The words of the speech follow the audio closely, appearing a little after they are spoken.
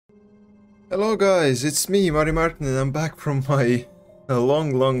Hello guys, it's me, Mari Martin, and I'm back from my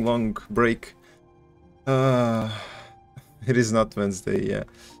long break. Uh, it is not Wednesday, yeah.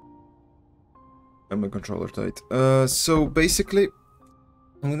 And my controller tight. So basically,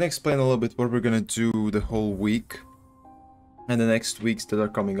 I'm gonna explain a little bit what we're gonna do the whole week and the next weeks that are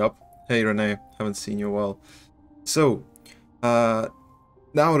coming up. Hey Renee, haven't seen you in a while. So, now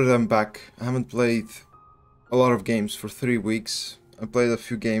that I'm back, I haven't played a lot of games for 3 weeks. I played a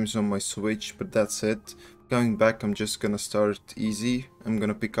few games on my Switch, but that's it. Going back, I'm just gonna start easy. I'm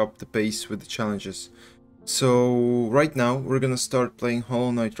gonna pick up the pace with the challenges. So right now, we're gonna start playing Hollow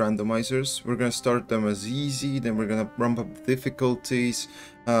Knight randomizers. We're gonna start them as easy, then we're gonna ramp up the difficulties.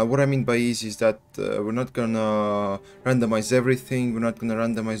 What I mean by easy is that we're not gonna randomize everything. We're not gonna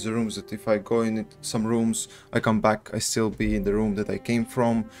randomize the rooms that if I go in some rooms, I come back, I still be in the room that I came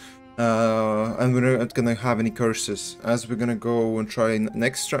from. And we're not gonna have any curses. As we're gonna go and try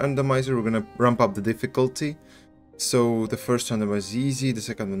next randomizer, we're gonna ramp up the difficulty. So the first randomizer is easy, the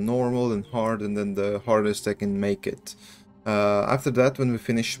second one normal and hard, and then the hardest I can make it. After that, when we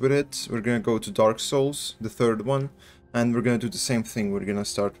finish with it, we're gonna go to Dark Souls, the third one, and we're gonna do the same thing. We're gonna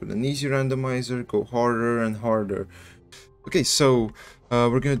start with an easy randomizer, go harder and harder. Okay, so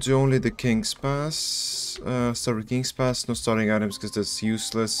we're gonna do only the King's Pass. Start with King's Pass, no starting items because that's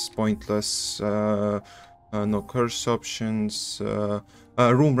useless, pointless. No curse options.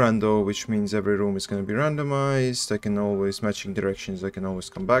 Room rando, which means every room is gonna be randomized. I can always matching directions. I can always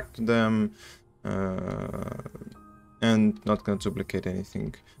come back to them, and not gonna duplicate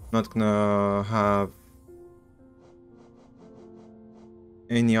anything. Not gonna have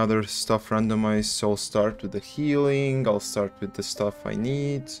any other stuff randomized, so I'll start with the healing, I'll start with the stuff I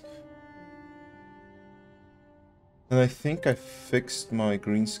need. And I think I fixed my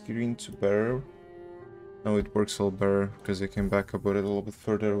green screen to better. Now it works a little better, because I came back about it a little bit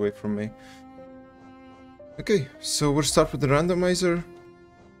further away from me. Okay, so we'll start with the randomizer.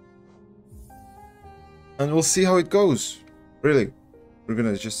 And we'll see how it goes. Really. We're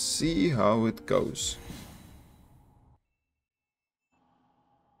gonna just see how it goes.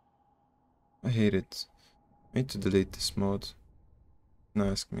 I hate it. I need to delete this mode. Don't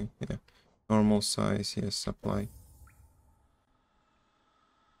ask me. Yeah. Normal size, yes, apply.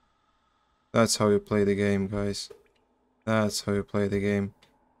 That's how you play the game, guys. That's how you play the game.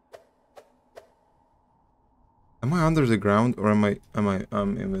 Am I under the ground or I'm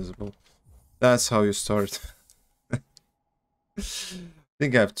invisible? That's how you start. I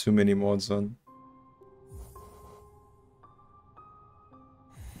think I have too many mods on.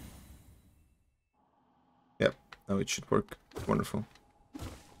 Yep, now it should work. Wonderful.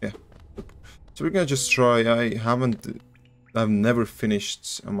 Yeah. So we're gonna just try. I've never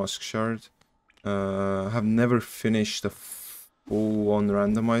finished a Musk Shard. Have never finished a full-on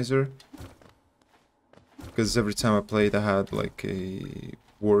randomizer. Because every time I played I had like a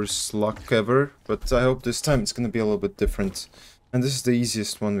worst luck ever. But I hope this time it's gonna be a little bit different. And this is the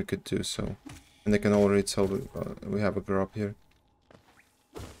easiest one we could do, so... And I can already tell we have a girl up here.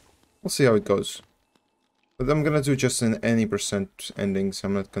 We'll see how it goes. But I'm gonna do just an any percent endings.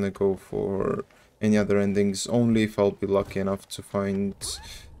 I'm not gonna go for any other endings. Only if I'll be lucky enough to find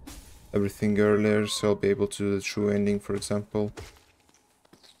everything earlier, so I'll be able to do the true ending, for example.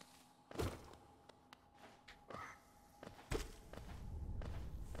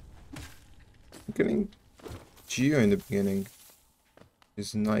 Getting Geo in the beginning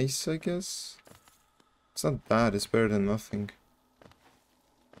is nice, I guess. It's not bad, it's better than nothing.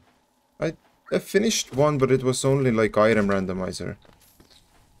 I finished one, but it was only like item randomizer.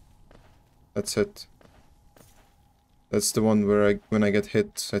 That's it. That's the one where when I get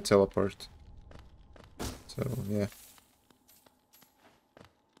hit, I teleport. So, yeah.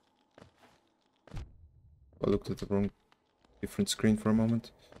 I looked at the wrong different screen for a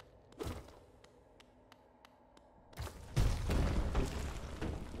moment.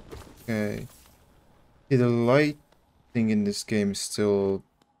 Okay. Yeah, the lighting in this game is still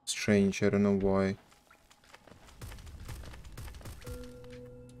strange, I don't know why.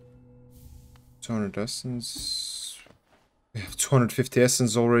 200 essence. We have 250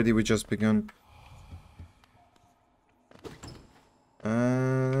 essence already, we just begun.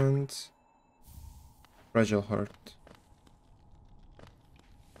 And... Fragile Heart.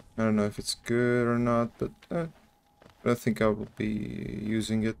 I don't know if it's good or not, but I don't think I will be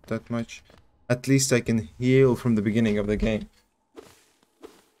using it that much. At least I can heal from the beginning of the game.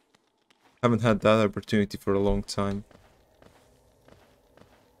 Haven't had that opportunity for a long time.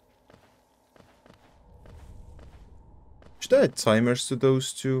 Should I add timers to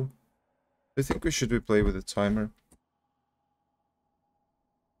those two? I think we should play with a timer.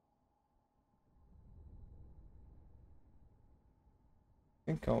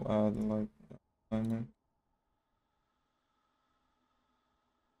 think I'll add like timer.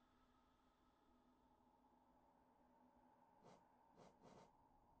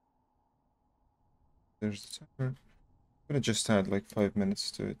 There's the timer. I'm gonna just add like 5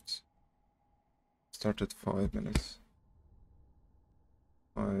 minutes to it. Start at 5 minutes.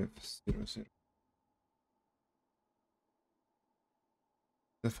 5:00. Is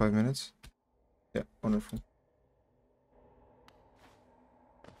that 5 minutes? Yeah, wonderful.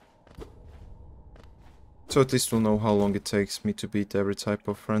 So at least we'll know how long it takes me to beat every type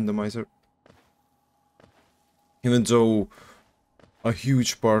of randomizer. Even though a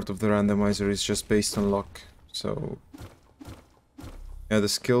huge part of the randomizer is just based on luck. So yeah, the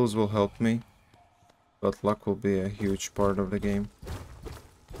skills will help me, but luck will be a huge part of the game.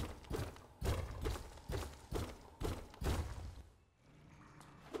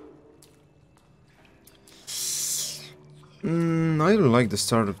 I don't like the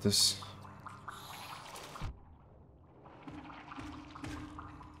start of this.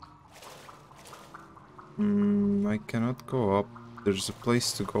 I cannot go up. There's a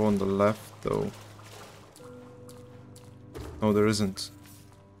place to go on the left, though. No, there isn't.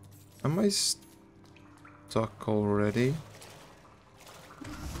 Am I stuck already?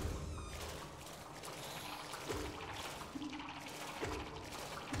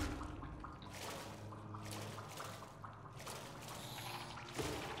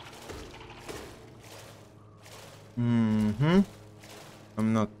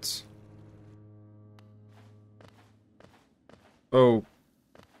 I'm not.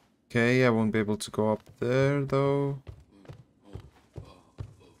 Okay, I won't be able to go up there, though.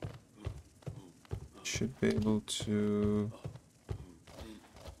 Should be able to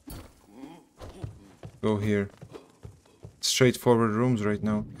go here. Straightforward rooms right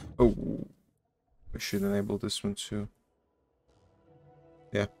now. Oh, I should enable this one too.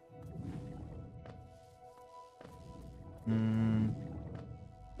 Yeah.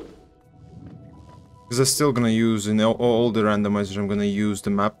 Because I'm still gonna use, in all the randomizers, I'm gonna use the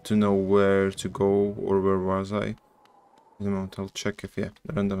map to know where to go, or where was I. In a moment, I'll check if, yeah,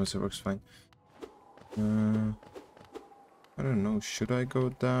 the randomizer works fine. I don't know, should I go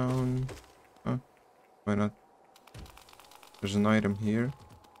down? Huh? Why not? There's an item here.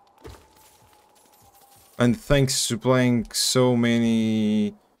 And thanks to playing so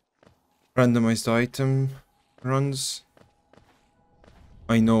many randomized item runs,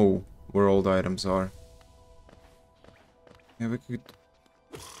 I know where all the items are. Yeah, we could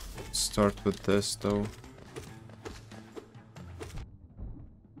start with this though.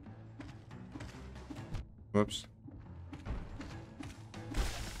 Whoops.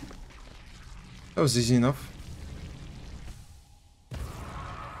 That was easy enough.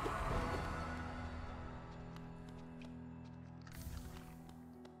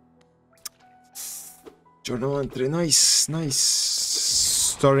 Journal entry, nice, nice.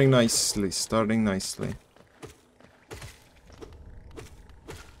 Starting nicely, starting nicely.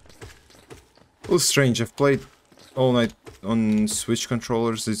 A little strange, I've played all night on Switch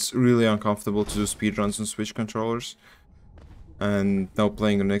controllers. It's really uncomfortable to do speedruns on Switch controllers. And now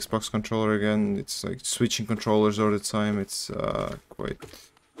playing on Xbox controller again, it's like switching controllers all the time. It's quite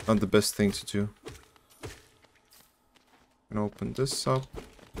not the best thing to do. I'm gonna open this up.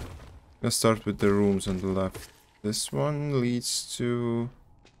 I'm gonna start with the rooms on the left. This one leads to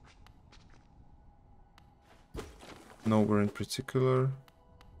nowhere in particular.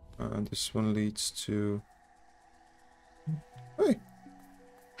 And this one leads to... Hey!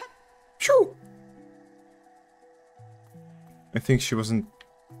 Shoo! I think she wasn't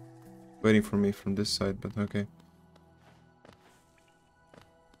waiting for me from this side, but okay.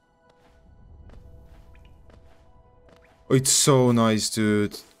 Oh, it's so nice,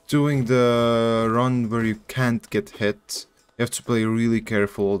 dude. Doing the run where you can't get hit. You have to play really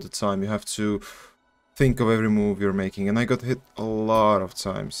careful all the time. You have to think of every move you're making. And I got hit a lot of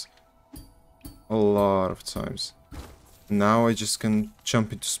times. A lot of times. Now I just can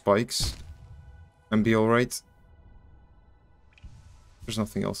jump into spikes and be alright. There's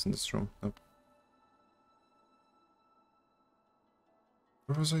nothing else in this room. Nope.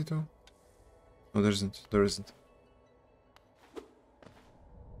 Where was I though? No, there isn't. There isn't.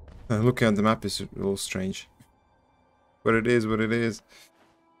 Looking at the map is a little strange. But it is what it is.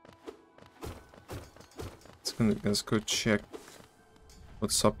 Let's go check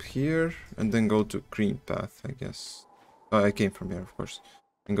what's up here and then go to green path, I guess. Oh, I came from here, of course.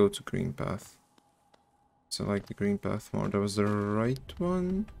 And go to green path. So I like the green path more. That was the right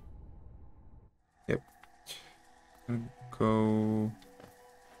one. Yep. Go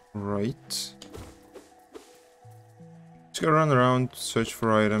right. Just gonna run around, search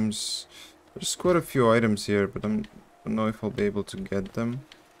for items. There's quite a few items here, but I don't know if I'll be able to get them.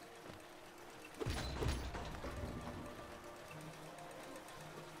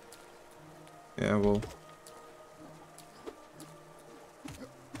 Yeah, well.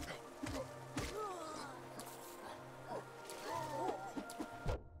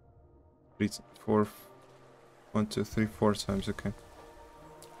 3, 4, 1, 2, 3, 4 times, okay.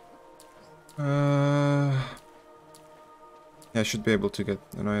 Yeah, I should be able to get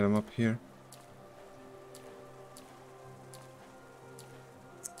an item up here.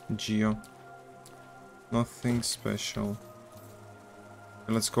 Geo. Nothing special.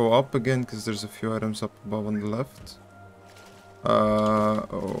 Let's go up again, because there's a few items up above on the left. I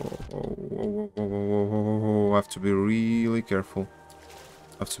have to be really careful.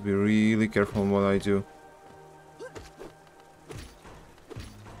 I have to be really careful in what I do.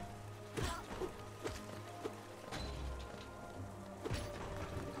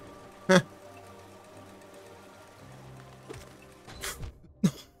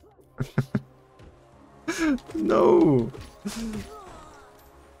 No!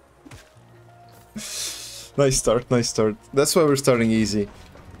 Nice start, nice start. That's why we're starting easy.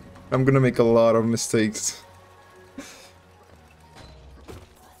 I'm gonna make a lot of mistakes. I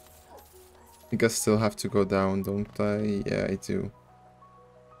think I still have to go down, don't I? Yeah, I do.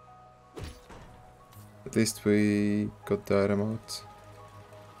 At least we got the item out.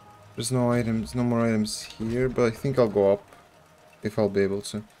 There's no items, no more items here, but I think I'll go up if I'll be able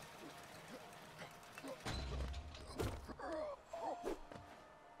to.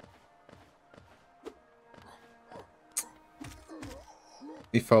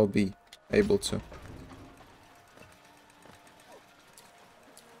 If I'll be able to.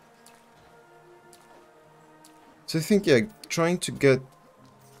 So I think, yeah, trying to get...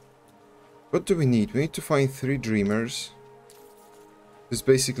 What do we need? We need to find 3 dreamers. Just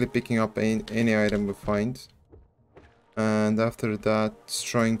basically picking up any item we find. And after that,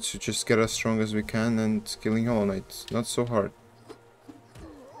 trying to just get as strong as we can and killing Hollow Knight. Not so hard.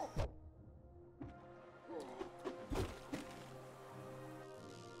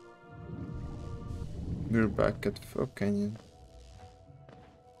 We're back at Fog Canyon.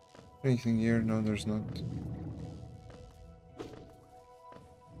 Anything here? No, there's not.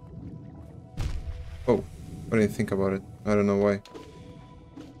 Oh, I didn't think about it. I don't know why.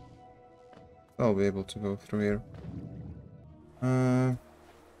 I'll be able to go through here. And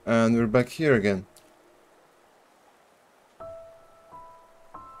we're back here again.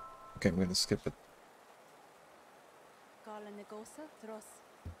 Okay, I'm gonna skip it.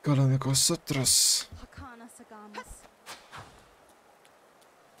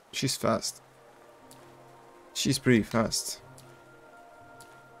 She's fast. She's pretty fast.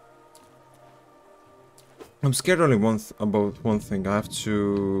 I'm scared only about one thing. I have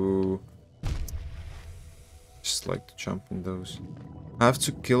to... Just like to jump in those. I have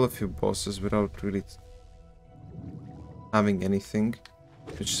to kill a few bosses without really having anything,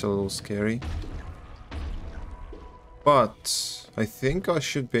 which is a little scary. But I think I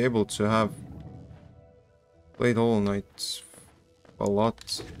should be able to have played Hollow Knight a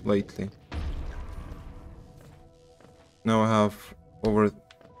lot lately. Now I have over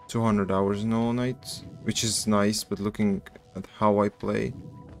 200 hours in Hollow Knight, which is nice, but looking at how I play,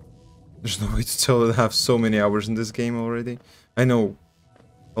 there's no way to tell that I have so many hours in this game already. I know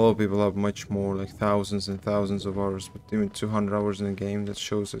a lot of people have much more, like thousands and thousands of hours, but even 200 hours in a game, that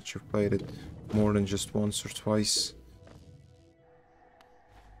shows that you've played it more than just once or twice.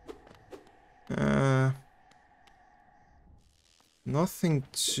 Nothing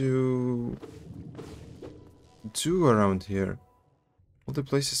to do around here. All the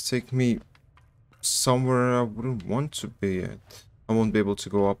places take me somewhere I wouldn't want to be at. I won't be able to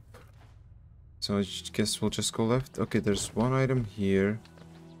go up. So I guess we'll just go left. Okay, there's one item here.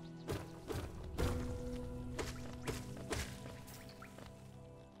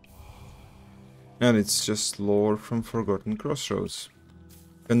 And it's just lore from Forgotten Crossroads.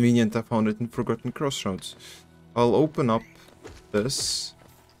 Convenient, I found it in Forgotten Crossroads. I'll open up this.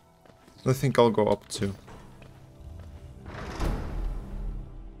 I think I'll go up too.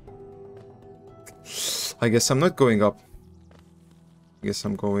 I guess I'm not going up. I guess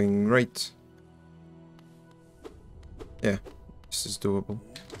I'm going right. Yeah, this is doable.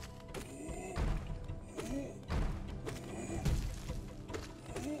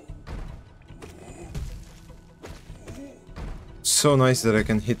 So nice that I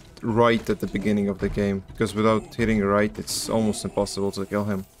can hit right at the beginning of the game, because without hitting right, it's almost impossible to kill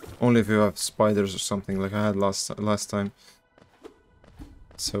him. Only if you have spiders or something like I had last time.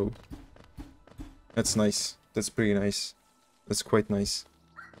 So that's nice. That's pretty nice. That's quite nice.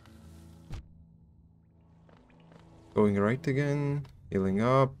 Going right again. Healing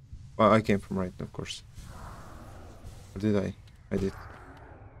up. Well, I came from right, of course. Or did I? I did.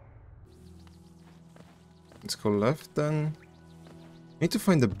 Let's go left then. Need to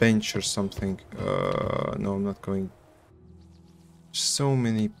find a bench or something. No, I'm not going. So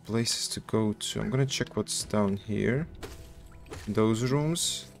many places to go to. I'm gonna check what's down here. Those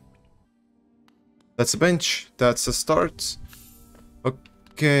rooms. That's a bench. That's a start.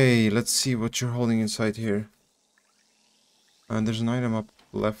 Okay, let's see what you're holding inside here. And there's an item up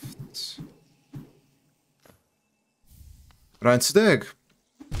left. Rancid egg.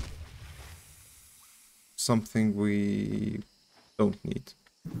 Something we don't need.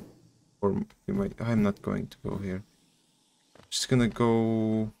 Or we might. I'm not going to go here. Just gonna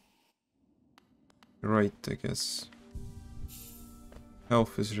go right, I guess.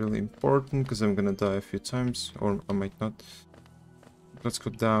 Health is really important because I'm gonna die a few times, or I might not. Let's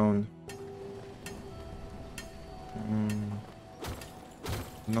go down.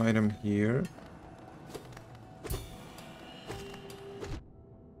 An item here.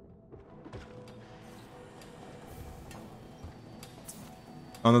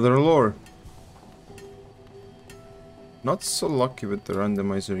 Another lore. Not so lucky with the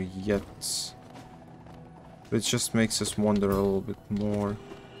randomizer yet. It just makes us wonder a little bit more.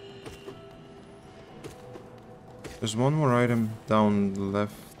 There's one more item down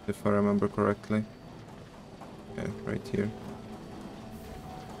left, if I remember correctly. Yeah, right here.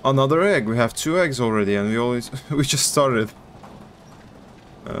 Another egg! We have 2 eggs already and we just started.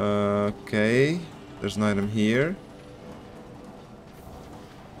 Okay. There's an item here.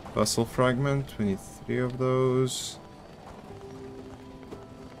 Vessel fragment, we need 3 of those.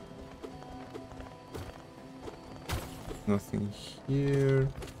 Nothing here.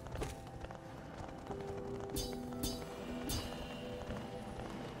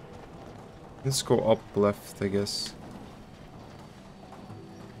 Let's go up left, I guess.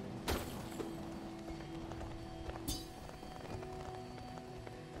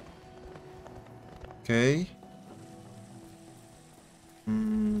 Okay.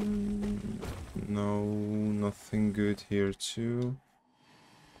 No, nothing good here too.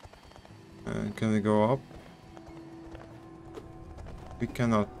 Can we go up? We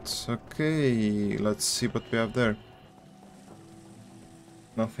cannot. Okay, let's see what we have there.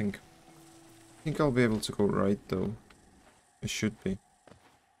 Nothing. I think I'll be able to go right though. I should be.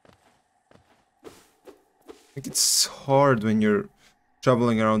 I think it's hard when you're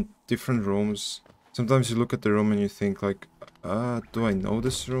traveling around different rooms. Sometimes you look at the room and you think like, do I know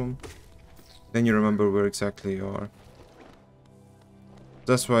this room? Then you remember where exactly you are.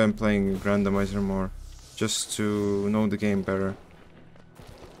 That's why I'm playing Randomizer more. Just to know the game better.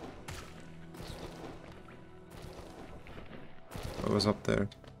 What was up there?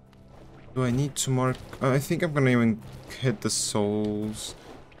 Do I need to mark? I think I'm gonna even hit the soul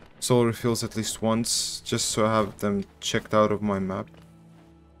refills at least once, just so I have them checked out of my map.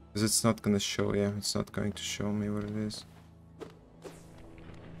 Because it's not gonna show, yeah, it's not going to show me what it is.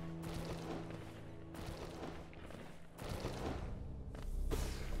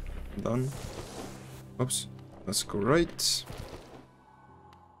 Done. Oops. Let's go right.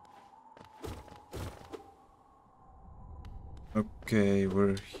 Okay,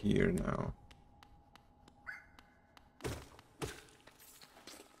 we're here now.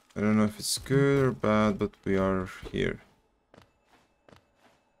 I don't know if it's good or bad, but we are here.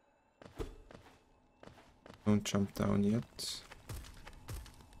 Don't jump down yet.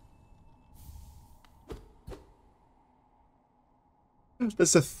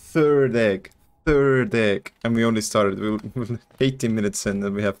 That's a third egg. Third egg. And we only started. We're 18 minutes in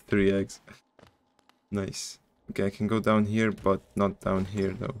and we have 3 eggs. Nice. Okay, I can go down here, but not down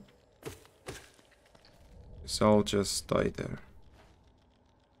here though. So I'll just die there.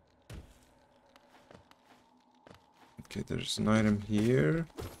 Okay, there's an item here.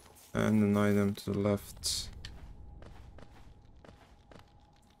 And an item to the left.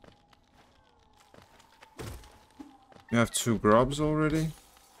 We have 2 grubs already.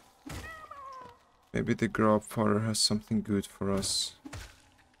 Maybe the grub father has something good for us.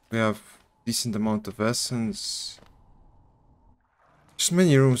 We have decent amount of essence. There's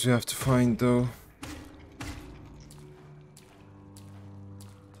many rooms we have to find though.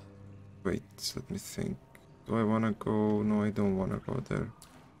 Wait, let me think. Do I wanna go? No, I don't wanna go there.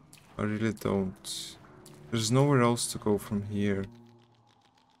 I really don't. There's nowhere else to go from here.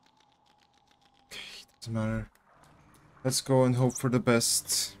 Okay, doesn't matter. Let's go and hope for the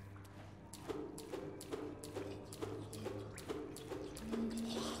best.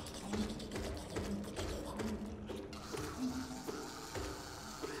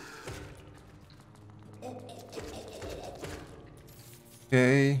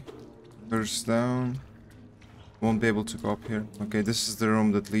 Okay, first down. Won't be able to go up here. Okay, this is the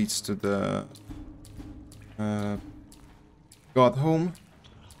room that leads to the god home.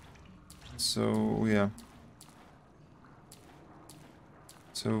 So yeah.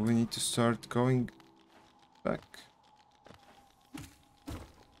 So we need to start going back.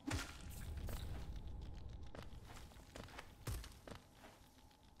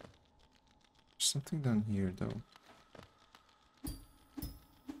 There's something down here though.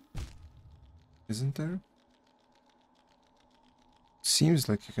 Isn't there? Seems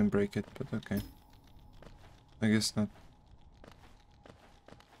like you can break it, but okay. I guess not.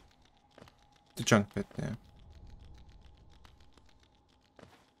 The junk pit, yeah.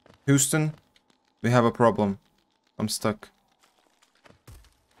 Houston, we have a problem. I'm stuck.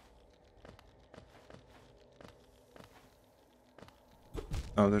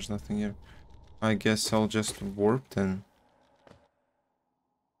 Oh, there's nothing here. I guess I'll just warp then.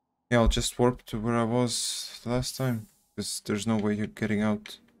 Yeah, I'll just warp to where I was the last time. Because there's no way you're getting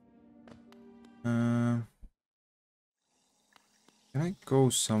out. Can I go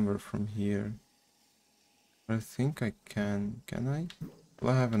somewhere from here? I think I can. Can I? Will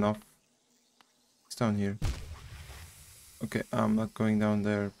I have enough? It's down here. Okay, I'm not going down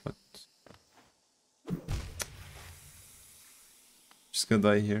there, but... just gonna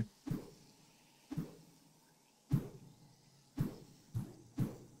die here.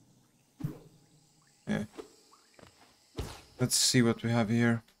 Yeah. Let's see what we have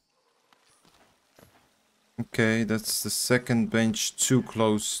here. Okay, that's the second bench too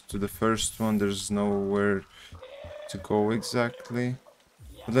close to the first one. There's nowhere to go exactly.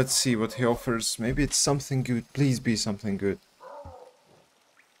 But let's see what he offers. Maybe it's something good. Please be something good.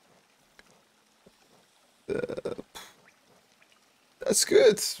 That's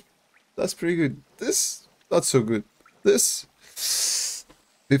good. That's pretty good. This, not so good. This,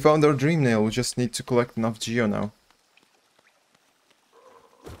 we found our dream nail. We just need to collect enough geo now.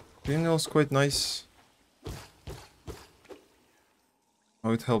 Dream nail's quite nice.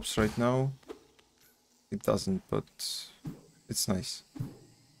 Oh, it helps right now. It doesn't, but it's nice.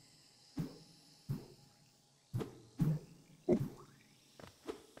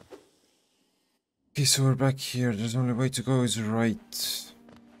 Okay, so we're back here. There's only way to go is right.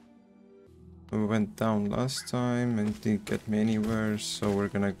 We went down last time and it didn't get me anywhere, so we're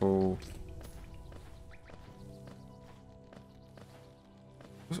gonna go...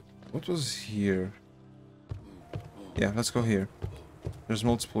 What was here? Yeah, let's go here. There's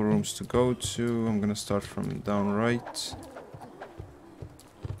multiple rooms to go to. I'm gonna start from down right.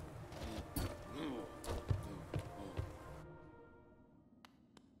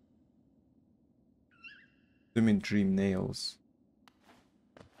 Do mean dream nails.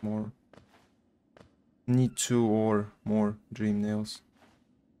 More. Need 2 or more dream nails.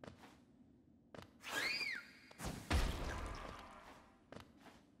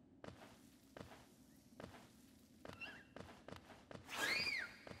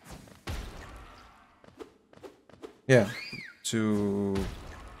 Yeah, 2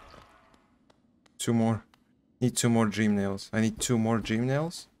 more. Need 2 more dream nails. I need 2 more dream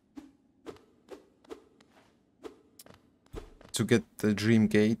nails to get the dream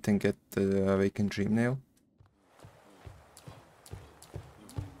gate and get the awakened dream nail.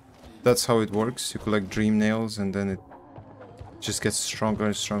 That's how it works. You collect dream nails and then it just gets stronger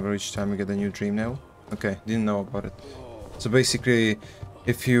and stronger each time you get a new dream nail. Okay, didn't know about it. So basically,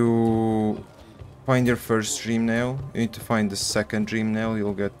 if you find your first dream nail, you need to find the second dream nail.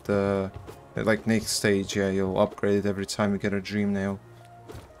 You'll get the like next stage. Yeah, you'll upgrade it every time you get a dream nail.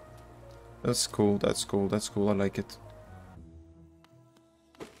 That's cool. That's cool. That's cool. I like it.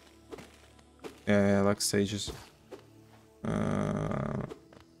 Yeah, I like stages.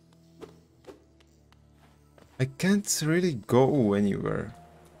 I can't really go anywhere.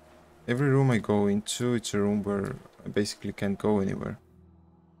 Every room I go into, it's a room where I basically can't go anywhere.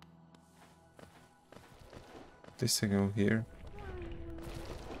 This I go here.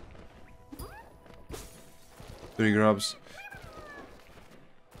 3 grubs.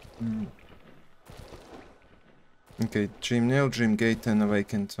 Okay, dream nail, dream gate, and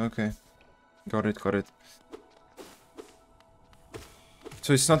awakened. Okay, got it, got it.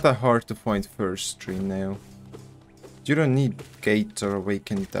 So it's not that hard to find first dream nail. You don't need gate or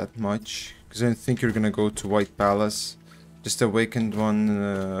awakened that much, because I don't think you're gonna go to White Palace. Just the awakened one,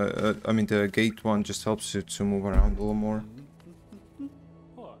 I mean the gate one just helps you to move around a little more.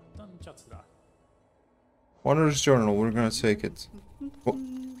 Honor's journal, we're gonna take it. Oh,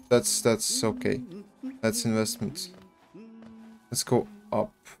 that's okay. That's investment. Let's go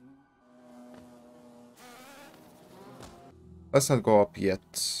up. Let's not go up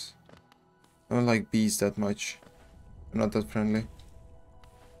yet. I don't like bees that much. They're not that friendly.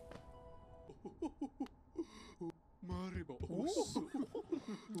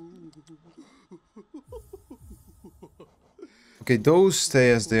 Okay, those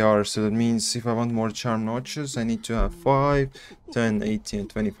stay as they are, so that means if I want more charm notches, I need to have 5, 10, 18, and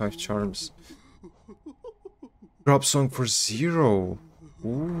 25 charms. Drop song for 0.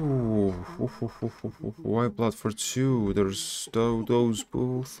 Ooh. White blood for 2. Those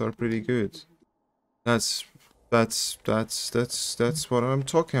both are pretty good. That's what I'm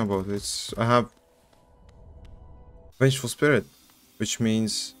talking about. I have Vengeful Spirit, which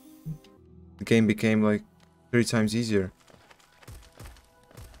means the game became like 3 times easier.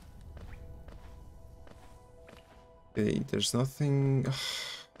 Okay, there's nothing. Ugh,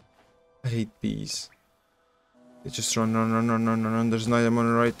 I hate bees. They just run. There's an item on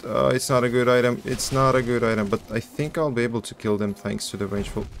the right. It's not a good item. It's not a good item, but I think I'll be able to kill them thanks to the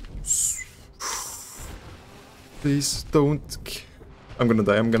Vengeful. Please don't. I'm gonna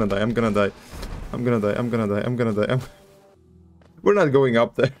die. We're not going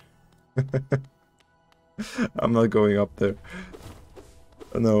up there. I'm not going up there.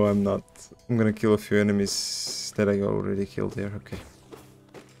 No, I'm not. I'm gonna kill a few enemies that I already killed there. Okay.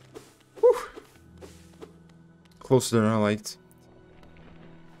 Whew. Closer than I liked.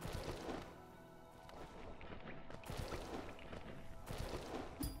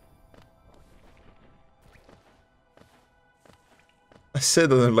 I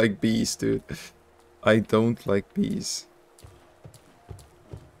said I don't like bees, dude. I don't like bees.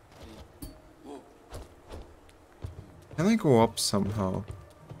 Can I go up somehow?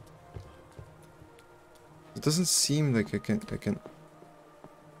 It doesn't seem like I can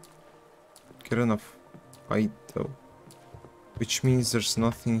get enough height though. Which means there's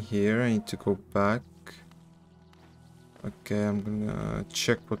nothing here. I need to go back. Okay, I'm gonna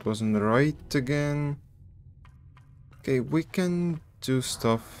check what was on the right again. Okay, we can do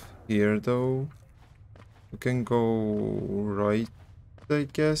stuff here though. We can go right, I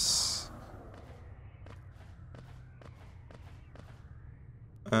guess.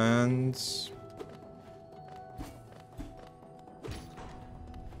 And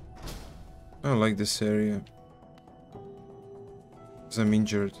I don't like this area because I'm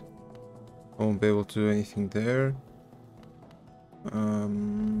injured. I won't be able to do anything there.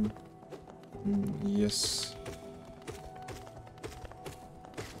 Yes.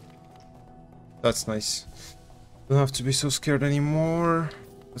 That's nice. Don't have to be so scared anymore.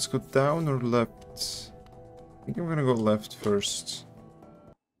 Let's go down or left. I think I'm gonna go left first.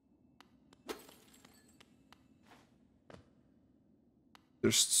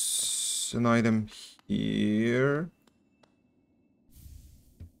 There's an item here.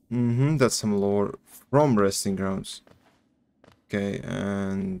 That's some lore from Resting Grounds. Okay,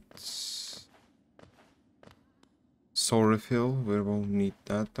 and soul refill. We won't need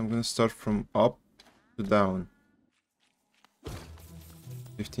that. I'm gonna start from up to down.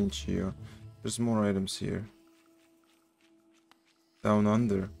 15 Geo. There's more items here. Down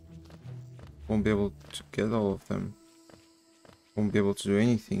under. Won't be able to get all of them. Won't be able to do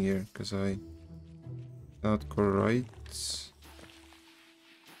anything here because I cannot go right.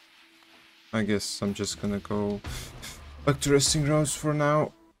 I guess I'm just gonna go back to Resting Grounds for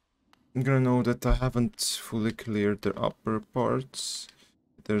now. I'm gonna know that I haven't fully cleared the upper parts.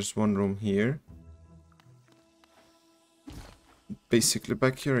 There's one room here. Basically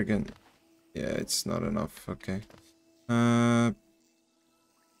back here again. Yeah, it's not enough. Okay. Don't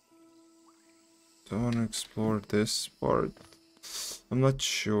want to explore this part. I'm not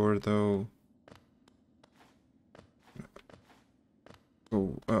sure though.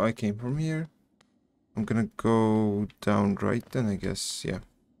 Oh, I came from here. I'm gonna go down right then, I guess. Yeah.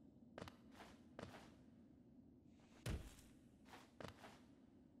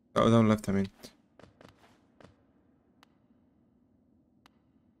 Oh, down left, I mean.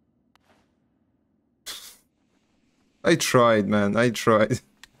 I tried, man. I tried.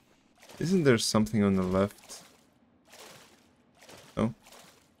 Isn't there something on the left? No?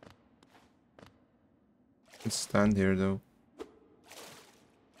 Let's stand here, though.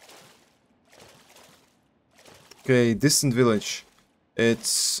 Okay, distant village.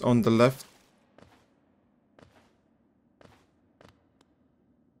 It's on the left.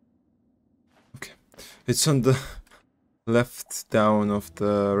 Okay. It's on the left down of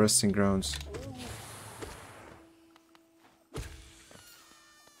the Resting Grounds.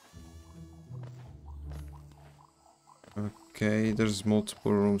 Okay, there's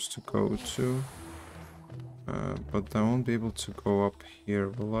multiple rooms to go to. But I won't be able to go up here,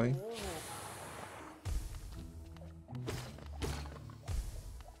 will I?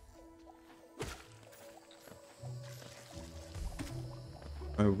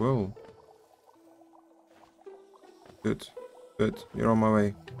 I will. Good. Good. You're on my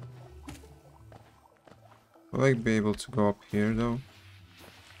way. Will I be able to go up here though?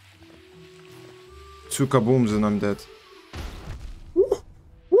 2 kabooms and I'm dead. Woo!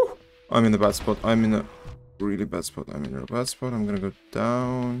 Woo! I'm in a bad spot. I'm in a really bad spot. I'm in a bad spot. I'm gonna go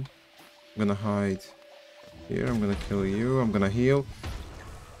down. I'm gonna hide here. I'm gonna kill you. I'm gonna heal.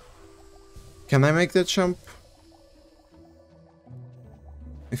 Can I make that jump?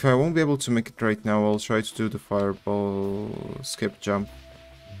 If I won't be able to make it right now, I'll try to do the fireball skip jump.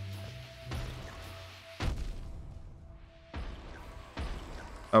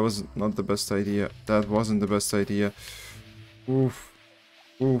 That was not the best idea. That wasn't the best idea. Oof.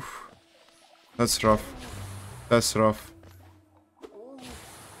 Oof. That's rough. That's rough.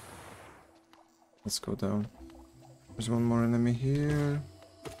 Let's go down. There's one more enemy here.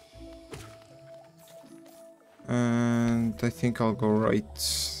 And I think I'll go right.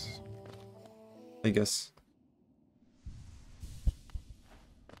 I guess.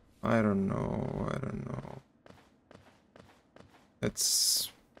 I don't know. I don't know. It's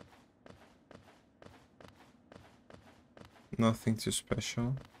nothing too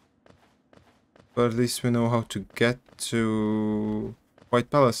special. But at least we know how to get to White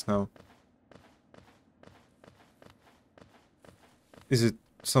Palace now. Is it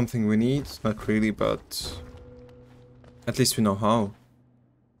something we need? Not really, but at least we know how.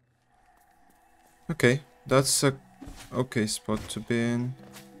 Okay, that's a okay spot to be in.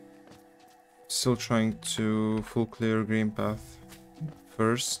 Still trying to full clear green path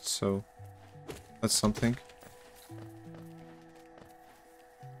first, so that's something.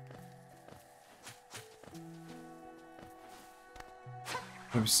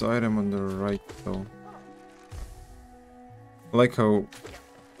 There's an item on the right though. I like how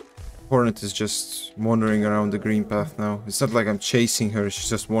Hornet is just wandering around the green path now. It's not like I'm chasing her, she's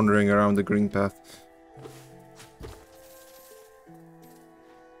just wandering around the green path.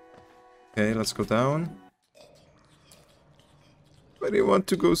 Okay, let's go down. Why do you want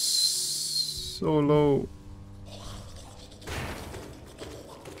to go so low?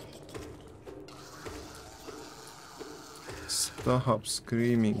 Stop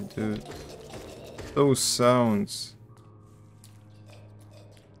screaming, dude. Those sounds.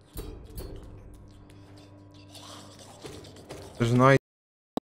 There's an item,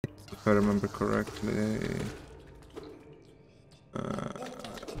 if I remember correctly.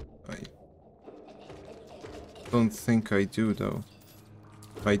 I don't think I do, though.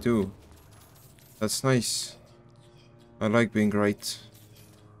 I do. That's nice. I like being right.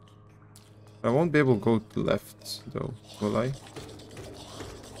 I won't be able to go to the left, though, will I?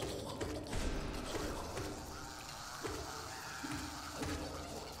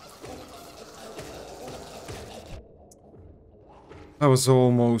 That was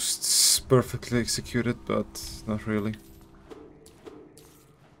almost perfectly executed, but not really.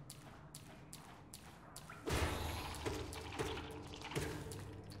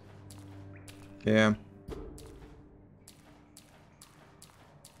 Yeah.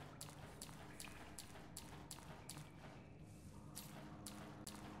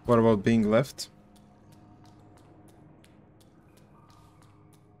 What about being left?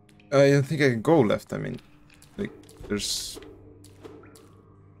 I don't think I can go left, I mean. Like, there's...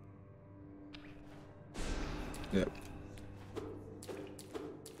 Yeah.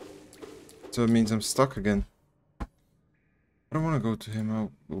 So it means I'm stuck again. I don't want to go to him, I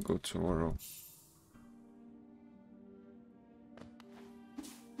will go to Oro.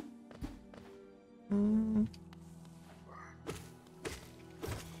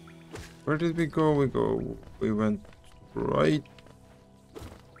 Where did we go? We went right.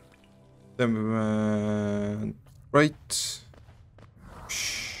 Then we went right.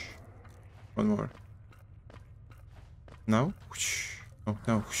 Shh. One more. Now? Shh. Oh,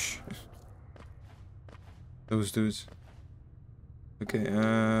 no. Shh. Those dudes. Okay,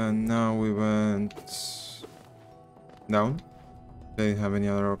 now we went down. They didn't have any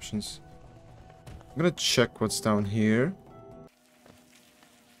other options. I'm gonna check what's down here.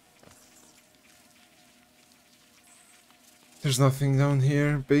 There's nothing down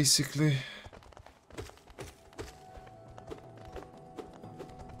here, basically.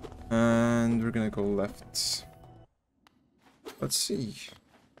 And we're gonna go left. Let's see.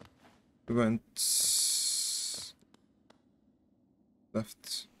 We went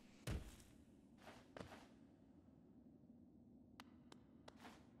left.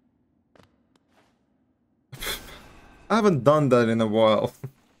 I haven't done that in a while.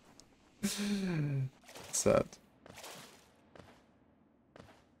 Sad.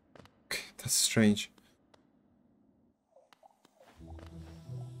 Okay, that's strange.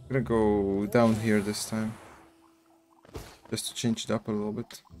 gonna go down here this time. Just to change it up a little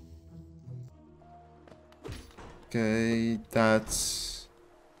bit. Okay, that's...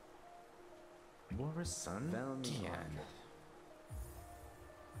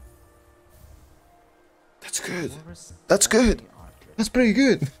 That's good. That's good. That's pretty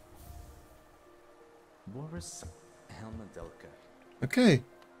good. Okay.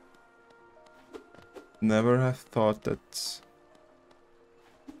 Never have thought that...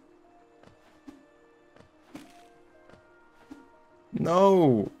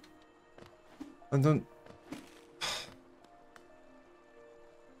 No! I don't...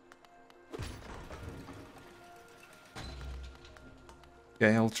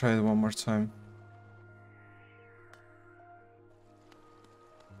 Okay, I'll try it one more time.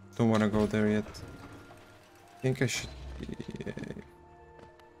 Don't want to go there yet. I think I should be...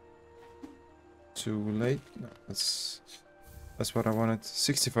 Too late? No, that's what I wanted.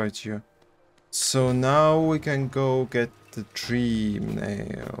 65 Geo. So now we can go get the dream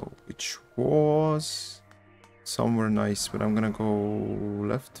nail, which was somewhere nice, but I'm gonna go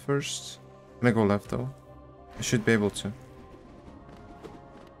left first. I'm gonna go left though. I should be able to.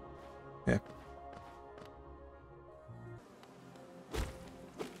 Yeah.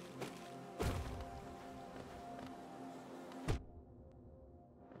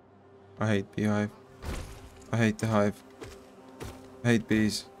 I hate beehive. I hate the hive. I hate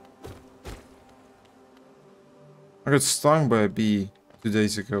bees. I got stung by a bee 2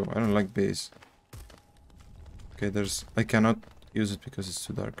 days ago. I don't like bees. Okay, there's... I cannot use it because it's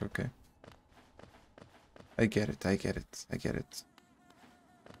too dark. Okay. I get it. I get it. I get it.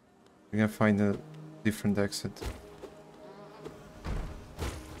 We're gonna find a different exit.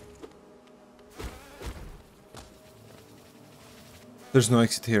 There's no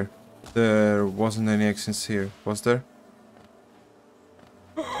exit here. There wasn't any exits here. Was there?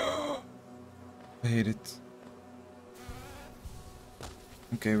 I hate it.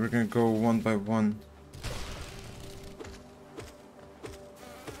 Okay, we're gonna go one by one.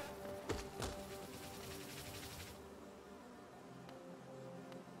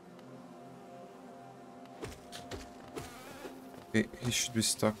 Okay, he should be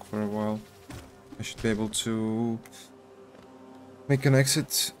stuck for a while. I should be able to make an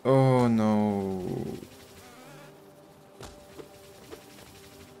exit. Oh no.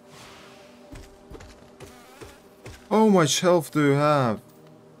 How much health do you have?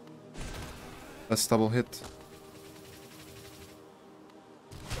 That's double hit.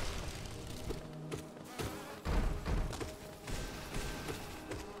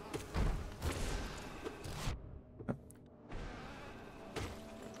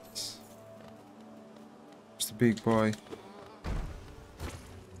 Just a big boy.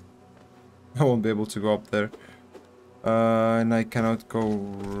 I won't be able to go up there. And I cannot go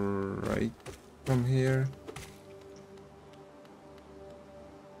right from here.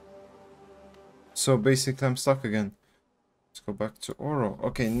 So basically I'm stuck again. Let's go back to Oro.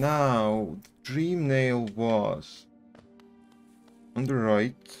 Okay, now the dream nail was on the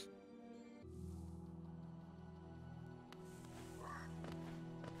right.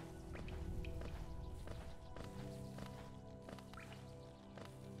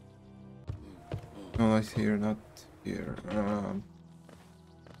 No, not here, not here.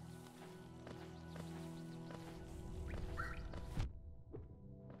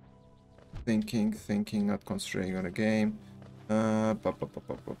 Thinking, not concentrating on the game. Not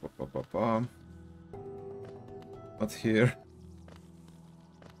here.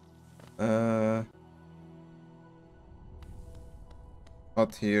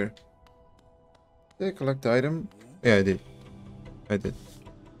 Not here. Did I collect the item? Yeah, I did. I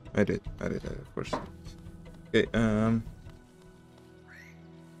did, of course. Okay,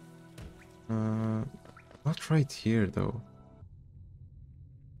 not right here though.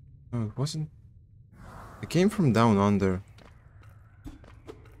 No, it wasn't. It came from down under.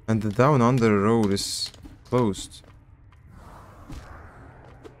 And the down under road is closed.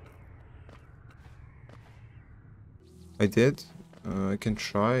 I did? I can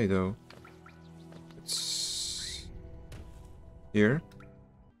try though. It's here.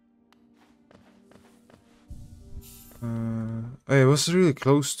 Oh, it was really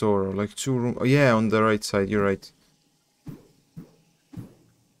close door, like 2 rooms. Oh, yeah, on the right side, you're right.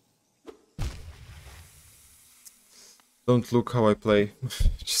 Don't look how I play.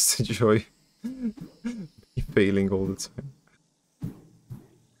 Just enjoy me failing all the time.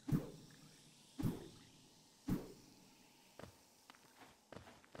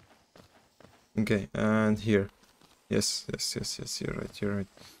 Okay, and here. Yes, you're right.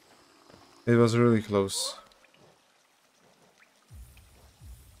 It was really close.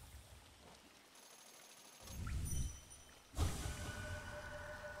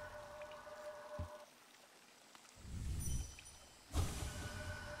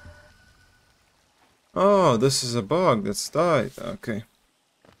 Oh, this is a bug that's died. Okay.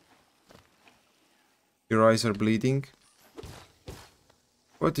 Your eyes are bleeding.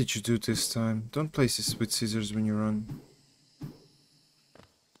 What did you do this time? Don't place this with scissors when you run.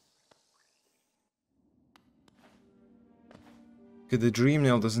 Okay, the dream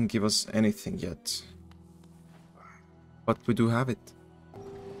nail doesn't give us anything yet. But we do have it.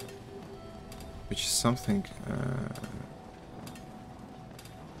 Which is something.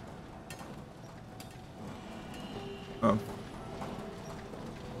 Oh.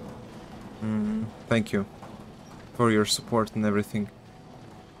 Thank you for your support and everything.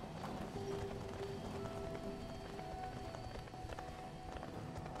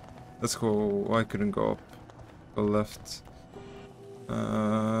 Let's go. I couldn't go up. Go left.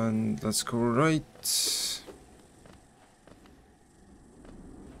 And let's go right.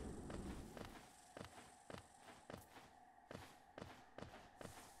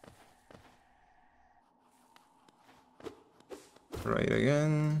 Right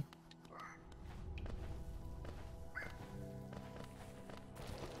again.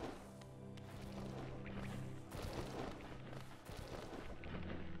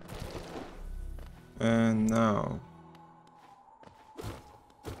 And now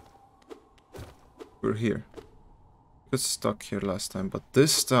we're here. Got stuck here last time, but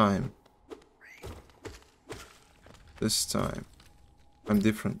this time I'm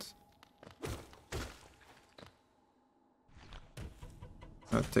different.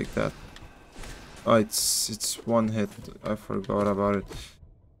 I'll take that. Oh, it's one hit. I forgot about it.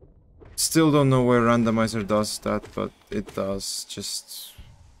 Still don't know where Randomizer does that, but it does. Just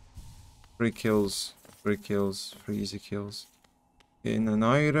 3 kills, 3 kills, 3 easy kills. In an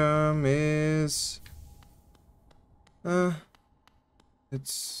item is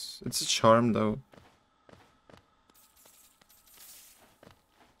it's a charm though.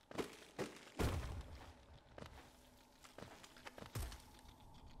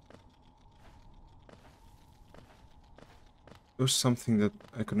 There's something that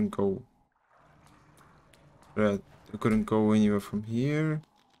I couldn't go. Red. I couldn't go anywhere from here.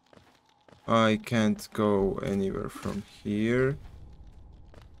 I can't go anywhere from here.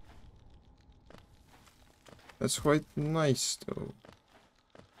 That's quite nice though.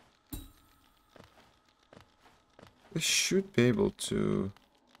 I should be able to...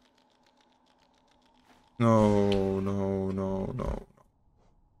 No.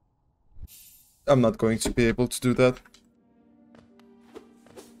 I'm not going to be able to do that.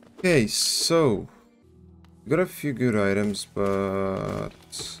 Okay, so... we got a few good items, but...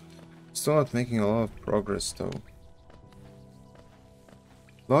 still not making a lot of progress though.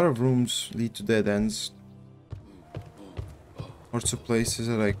 A lot of rooms lead to dead ends. Lots of places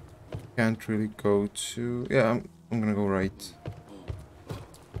that I can't really go to. Yeah, I'm gonna go right.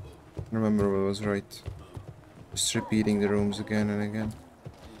 Remember what was right. Just repeating the rooms again and again.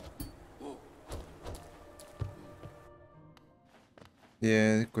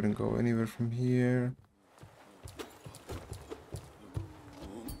 Yeah, they couldn't go anywhere from here.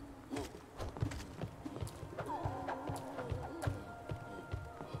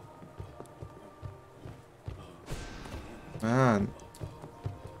 Man.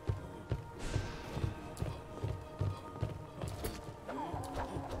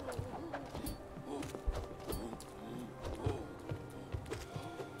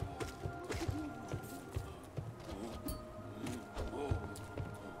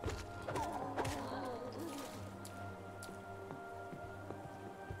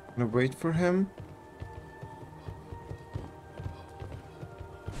 Gonna wait for him.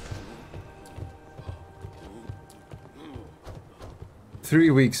 Three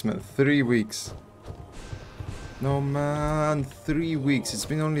weeks, man. 3 weeks. No, man. 3 weeks. It's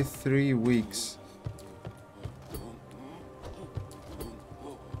been only 3 weeks.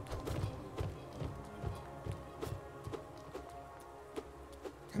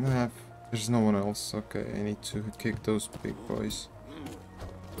 Can I have... there's no one else. Okay, I need to kick those big boys.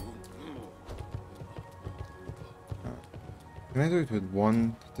 Can I do it with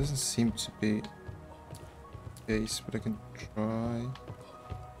one? It doesn't seem to be the case, but I can try.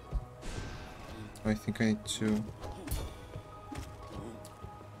 I think I need two.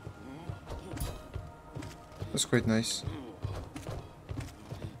 That's quite nice.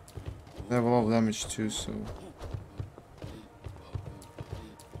 They have a lot of damage too, so...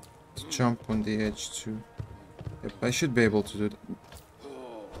 to jump on the edge too. Yep, I should be able to do that.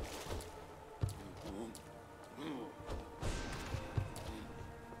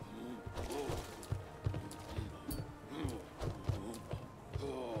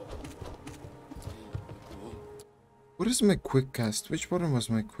 What is my quick cast? Which button was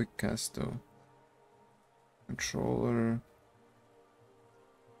my quick cast though? controller.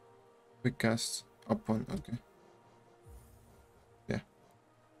 Quick cast up one, okay. Yeah.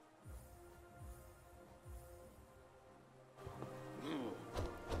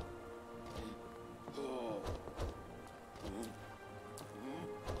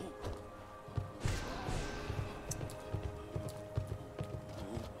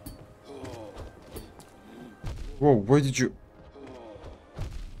 Whoa, why did you...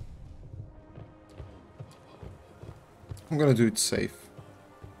 I'm gonna do it safe.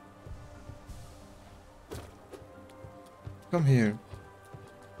 Come here.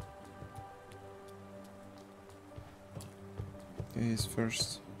 Okay, he's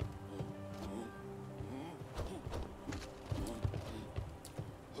first.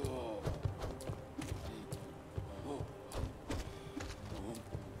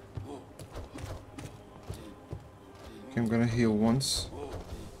 Okay, I'm gonna heal once.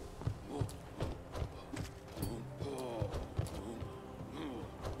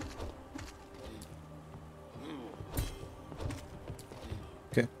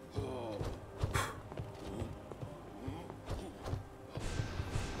 Okay.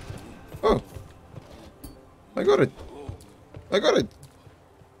 Oh! I got it! I got it!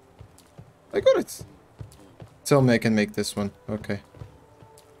 I got it! Tell me I can make this one. Okay.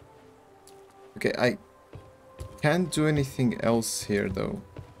 Okay, I can't do anything else here though.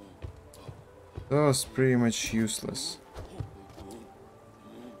 That was pretty much useless.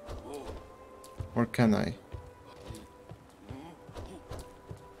 Or can I?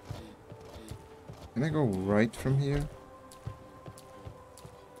 Can I go right from here?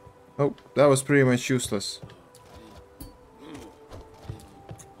 Oh, that was pretty much useless.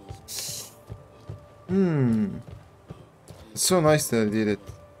 It's so nice that I did it.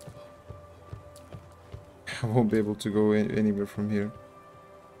 I won't be able to go anywhere from here.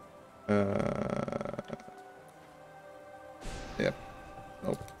 Yep.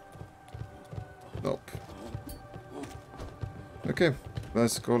 Nope. Nope. Okay,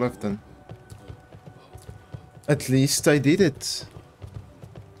 let's go left then. At least I did it.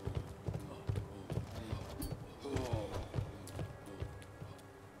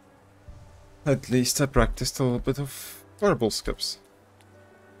 At least I practiced a little bit of fireball skips.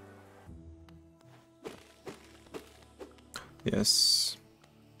 Yes.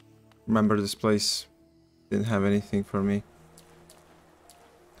 Remember, this place didn't have anything for me.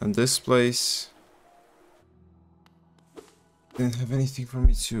 And this place didn't have anything for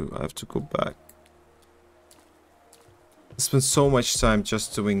me too. I have to go back. I spent so much time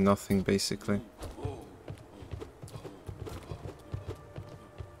just doing nothing, basically.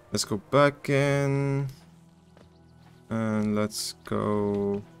 Let's go back in. And let's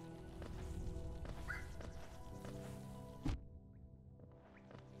go...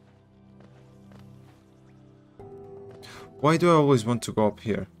 Why do I always want to go up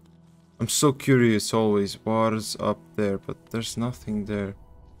here? I'm so curious always. What's up there? But there's nothing there.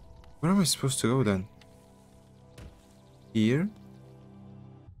 Where am I supposed to go then? Here?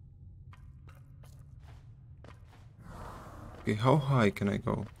 Okay, how high can I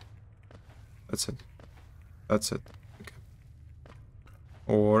go? That's it. That's it. Okay.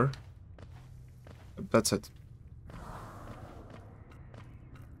 Or... That's it.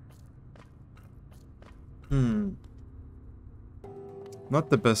 Not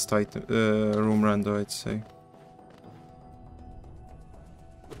the best item, room rando, I'd say.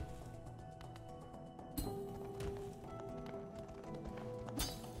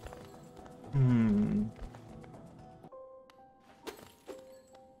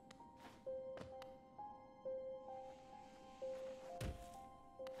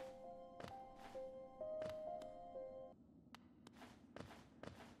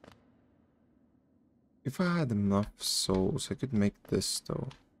 If I had enough souls, I could make this though.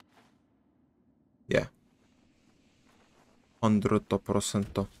 Yeah.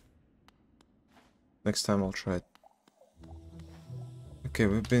 100%. Next time I'll try it. Okay,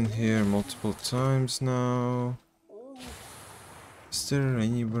 we've been here multiple times now. Is there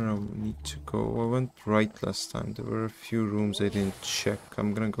anywhere I need to go? I went right last time. There were a few rooms I didn't check.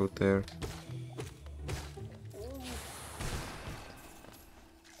 I'm gonna go there.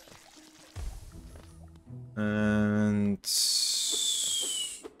 And...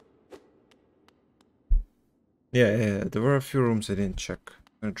 Yeah, there were a few rooms I didn't check.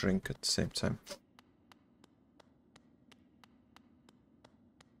 I'm gonna drink at the same time.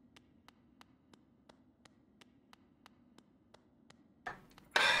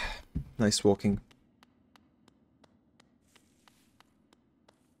 Nice walking.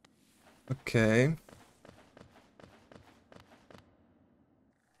 Okay.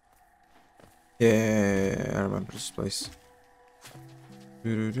 Yeah, I remember this place.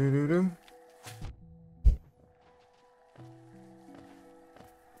 Doo-doo-doo-doo-doo.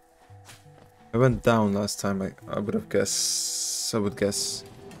 I went down last time. I would have guessed. I would guess.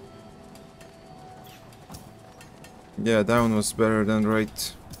 Yeah, down was better than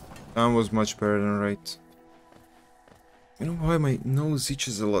right. Down was much better than right. You know why my nose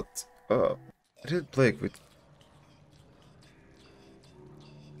itches a lot? I did plague with.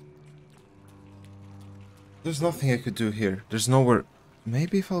 There's nothing I could do here. There's nowhere.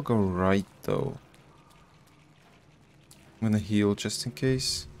 Maybe if I'll go right though. I'm gonna heal just in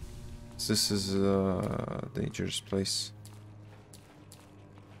case. This is a dangerous place.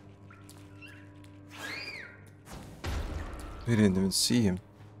 We didn't even see him.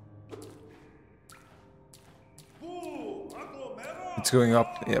 It's going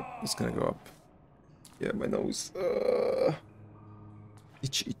up. Yep, it's gonna go up. Yeah, my nose.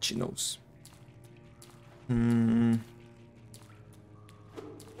 Itchy nose. I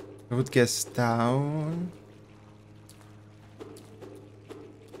would guess down.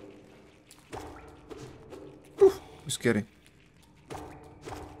 Ooh, scary.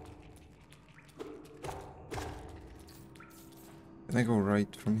 Can I go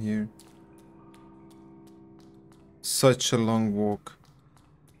right from here? Such a long walk.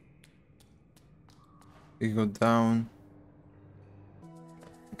 We go down.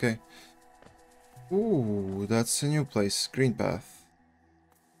 Okay. Ooh, that's a new place. Green path.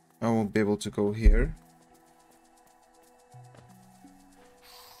 I won't be able to go here.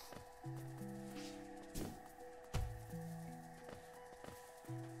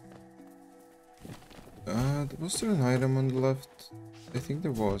 Was there an item on the left? I think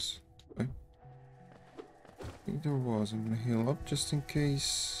there was. I think there was. I'm gonna heal up just in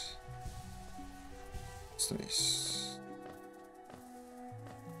case. It's nice.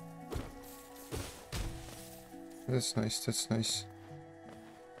 That's nice, that's nice.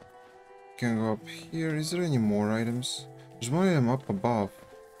 Can go up here. Is there any more items? There's one item up above.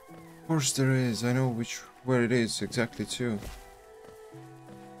 Of course there is. I know where it is exactly too.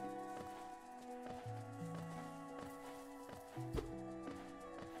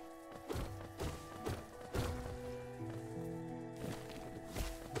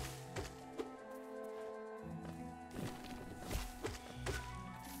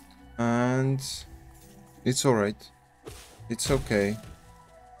 And it's alright. It's okay.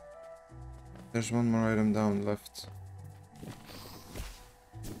 There's one more item down left.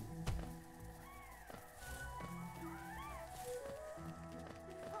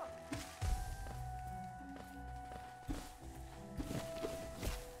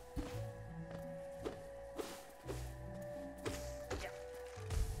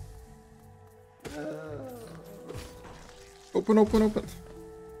 Open, open, open.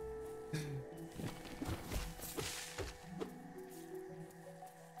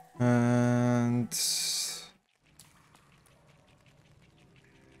 And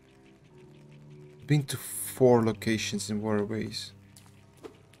been to 4 locations in waterways.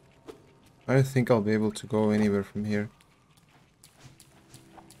 I don't think I'll be able to go anywhere from here.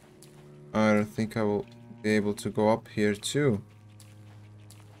 I don't think I will be able to go up here too.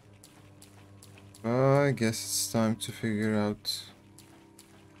 I guess it's time to figure out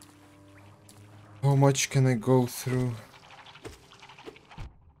how much can I go through.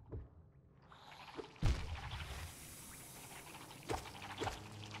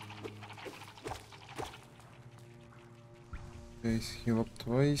 Okay, heal up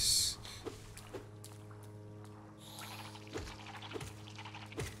twice.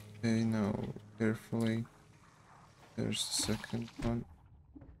 Okay, now carefully. There's the second one.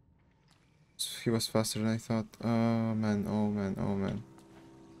 He was faster than I thought. Oh man, oh man, oh man.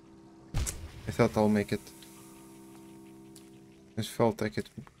 I thought I'll make it. It felt like it.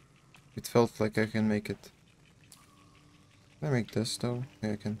 It felt like I can make it. Can I make this though?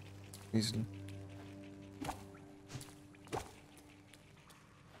 Yeah, I can. Easily.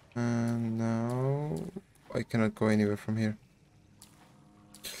 And now I cannot go anywhere from here.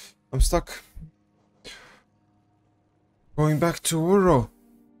 I'm stuck. Going back to Uro.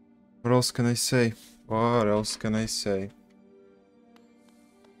 What else can I say? What else can I say?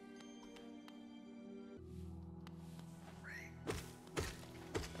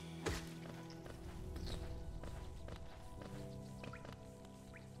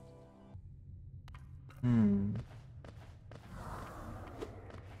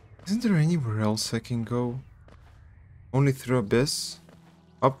 Isn't there anywhere else I can go? Only through Abyss?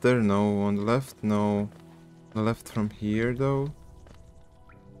 Up there, no. On the left, no. On the left from here, though.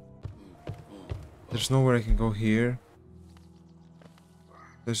 There's nowhere I can go here.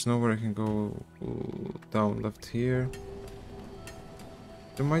 There's nowhere I can go down left here.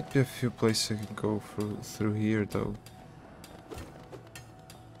 There might be a few places I can go through here though.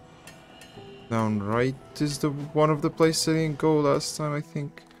 Down right is the one of the places I didn't go last time, I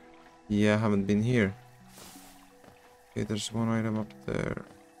think. Yeah, I haven't been here. Okay, there's one item up there.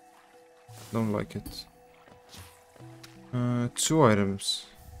 Don't like it. 2 items.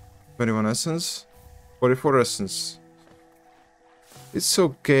 21 essence. 44 essence. It's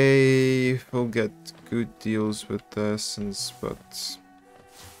okay if we'll get good deals with the essence, but...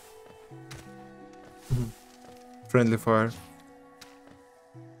 Friendly fire.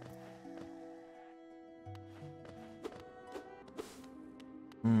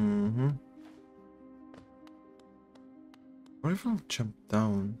 What if I'll jump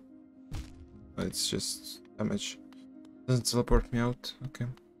down? It's just damage. Doesn't teleport me out? Okay.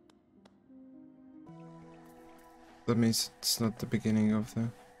 That means it's not the beginning of the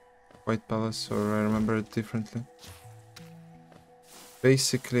White Palace, or I remember it differently.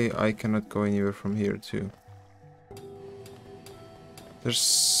 Basically, I cannot go anywhere from here too.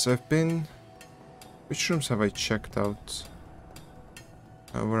 I've been... Which rooms have I checked out?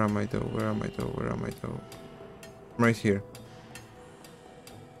 Where am I though? Where am I though? Where am I though? I'm right here.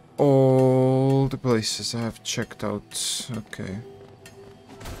 All the places I have checked out. Okay.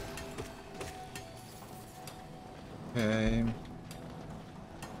 Okay.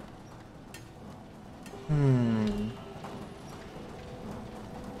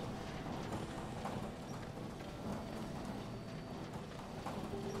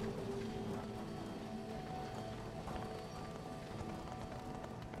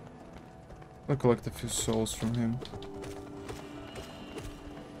 I'll collect a few souls from him.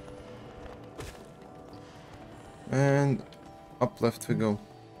 And up left we go.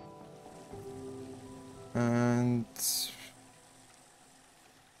 And...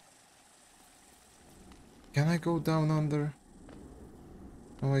 Can I go down under?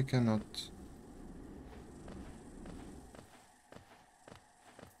 No, I cannot.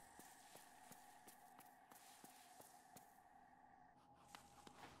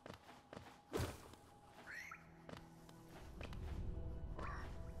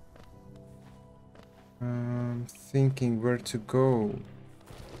 Thinking where to go.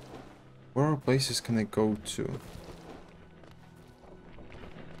 Where places can I go to?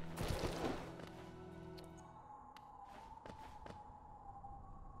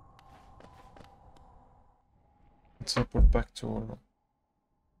 Let's teleport back to Oro.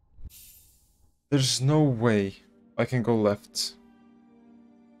 There's no way I can go left.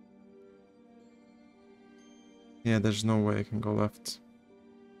 Yeah, there's no way I can go left.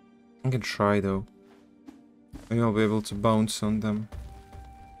 I can try though. Maybe I'll be able to bounce on them.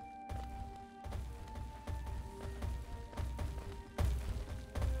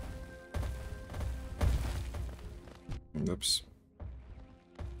 Oops.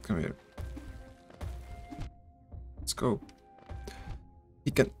 Come here. Let's go.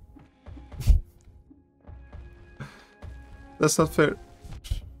 He can... That's not fair.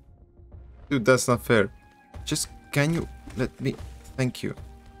 Dude, that's not fair. Just, can you let me... Thank you.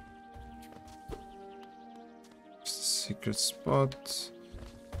 Secret spot.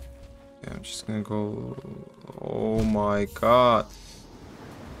 Yeah, I'm just gonna go... Oh my god.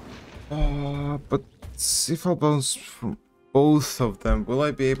 But if I bounce from both of them, will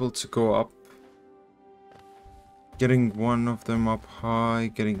I be able to go up? Getting one of them up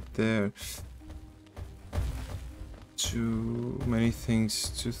high, getting there. Too many things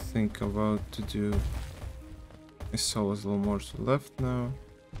to think about to do. My soul is a little more to the left now.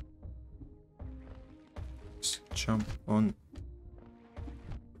 Just jump on.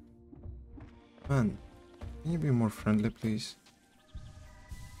 Man, can you be more friendly, please?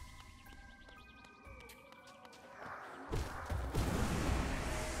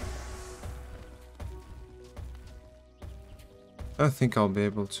 I think I'll be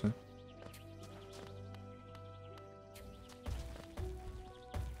able to.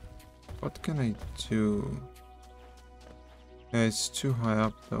 What can I do? Yeah, it's too high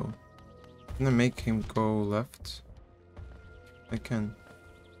up though. Can I make him go left? I can.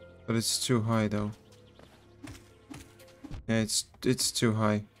 But it's too high though. Yeah, it's too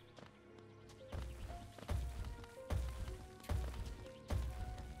high.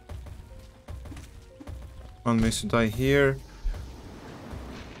 One needs to die here.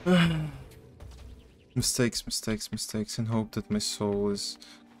 Mistakes, mistakes, mistakes, and hope that my soul is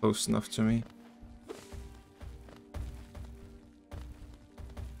close enough to me.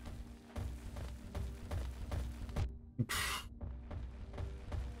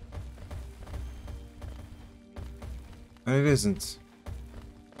 And it isn't.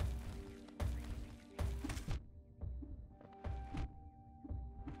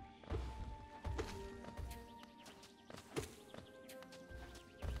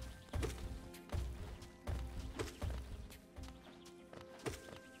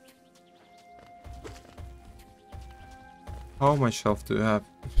 How much health do you have?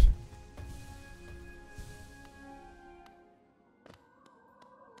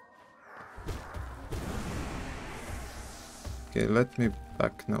 Okay, let me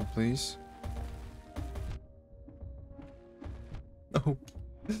back now, please. No.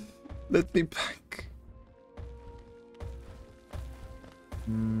 Let me back.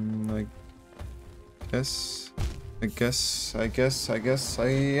 I guess I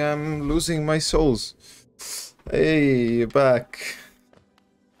am losing my souls. Hey, back.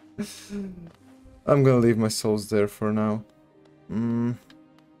 I'm gonna leave my souls there for now. I'm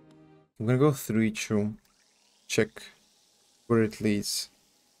gonna go through each room. Check where it leads.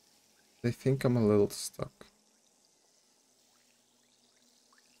 I think I'm a little stuck.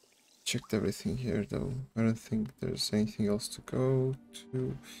 Checked everything here though. I don't think there's anything else to go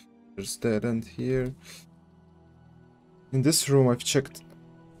to. There's dead end here. In this room I've checked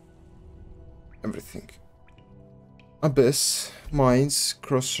everything. Abyss, mines,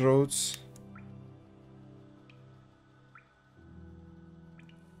 crossroads.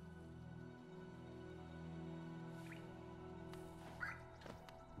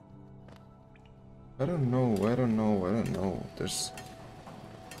 I don't know. There's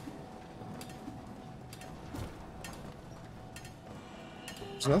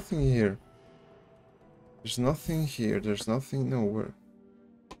nothing here. There's nothing here. There's nothing nowhere.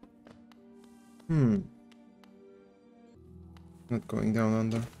 Not going down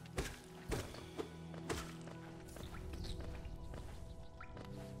under.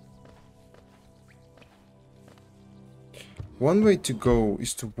 One way to go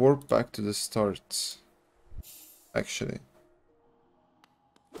is to warp back to the start. Actually.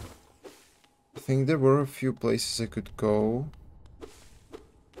 I think there were a few places I could go.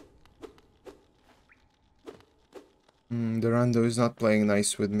 The rando is not playing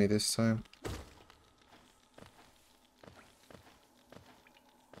nice with me this time.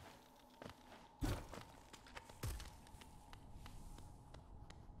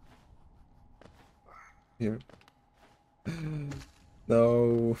 Here.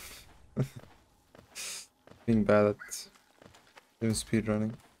 No. Being bad at doing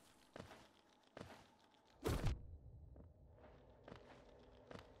speedrunning.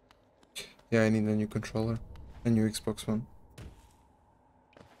 Yeah, I need a new controller. A new Xbox One.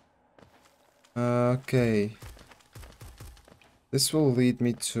 Okay. This will lead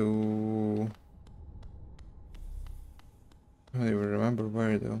me to... I don't even remember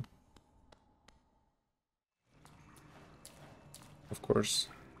where though. Of course.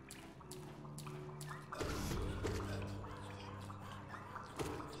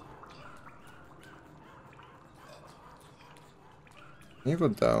 Can you go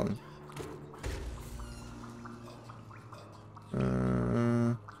down?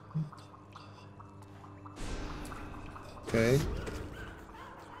 Okay.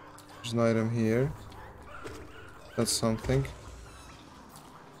 There's an item here. That's something.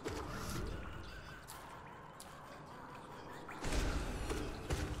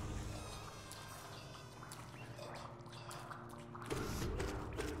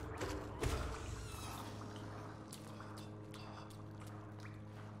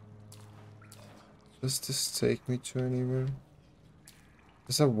 Does this take me to anywhere?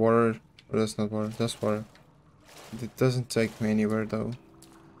 Is that water? Or that's not water? That's water. It doesn't take me anywhere though.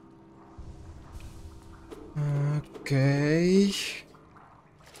 Okay.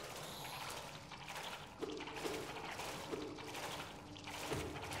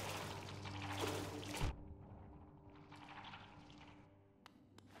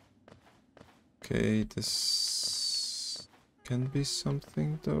 Okay, this can be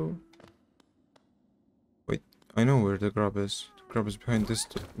something though. Wait, I know where the grub is. The grub is behind this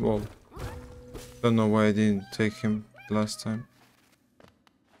wall. Don't know why I didn't take him last time.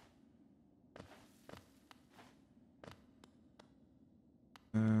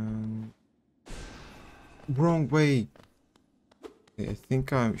 Wrong way! Okay, I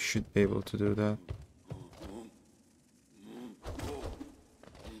think I should be able to do that.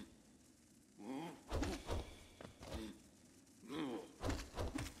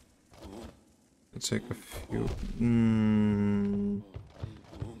 Let's take a few...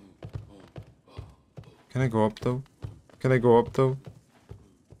 Can I go up though? Can I go up though?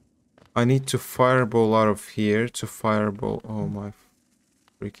 I need to fireball out of here to fireball. Oh my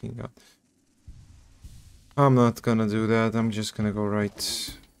freaking god. I'm not gonna do that. I'm just gonna go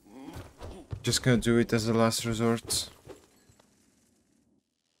right. Just gonna do it as a last resort.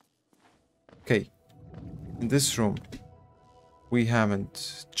 Okay. In this room, we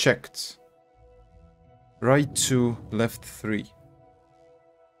haven't checked. Right 2, left 3.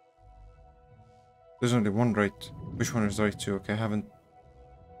 There's only one right. Which one is right too? Okay, I haven't...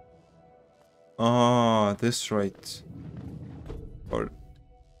 Ah, this right. Or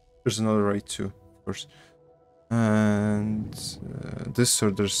there's another right too, of course. And this,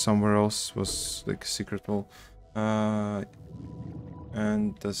 or there's somewhere else was like a secret wall. And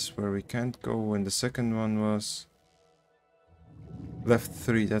that's where we can't go. And the second one was left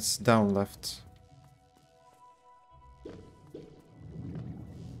 3. That's down left.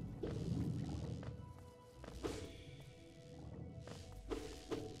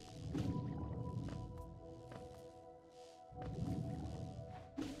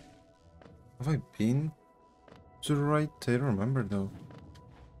 Have I been to the right? I don't remember though.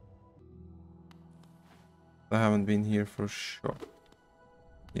 I haven't been here for sure.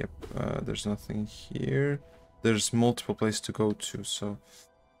 Yep, there's nothing here. There's multiple places to go to, so...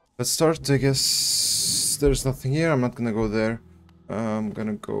 Let's start, I guess. There's nothing here, I'm not gonna go there. I'm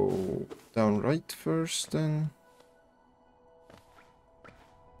gonna go down right first, then.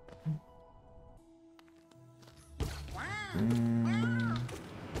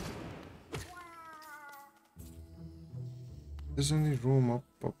 There's only room up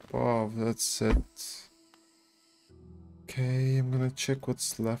above, that's it. Okay, I'm gonna check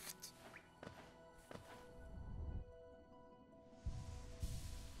what's left.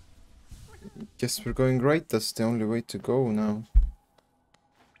 Guess we're going right, that's the only way to go now.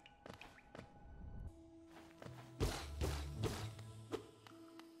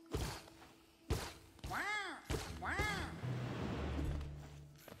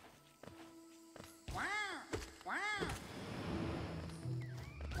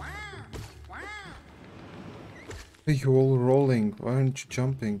 Are you all rolling? Why aren't you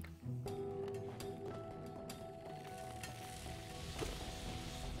jumping?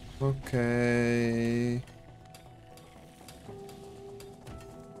 Okay.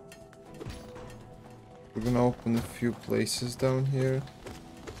 We're gonna open a few places down here.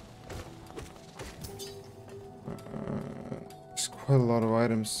 There's quite a lot of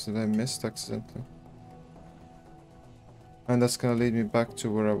items that I missed accidentally. And that's gonna lead me back to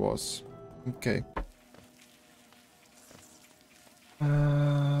where I was. Okay.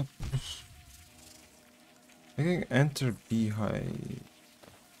 I can enter Beehive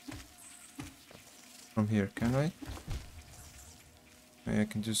from here, can I? Maybe I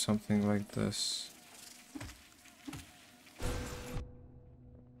can do something like this.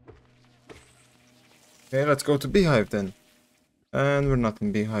 Okay, let's go to Beehive then. And we're not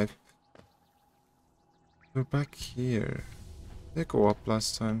in Beehive. We're back here. Did I go up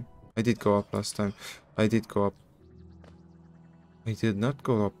last time? I did go up last time. I did go up. I did not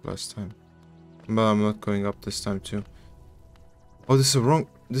go up last time. But I'm not going up this time too. Oh, this is wrong.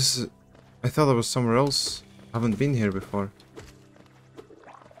 This is... I thought I was somewhere else. I haven't been here before.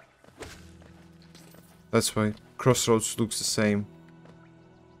 That's why. Crossroads looks the same.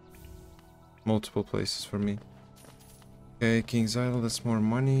 Multiple places for me. Okay, King's Idol, that's more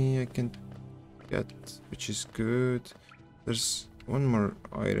money I can get, which is good. There's one more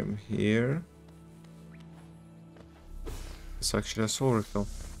item here. It's actually a soul refill.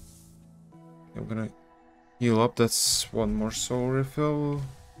 I'm gonna heal up, that's one more soul refill.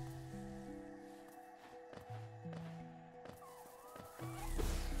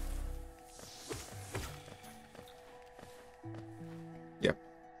 Yep.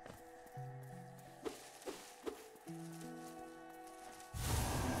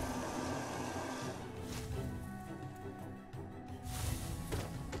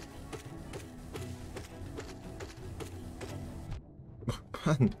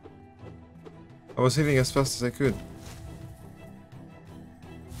 Man. I was hitting as fast as I could.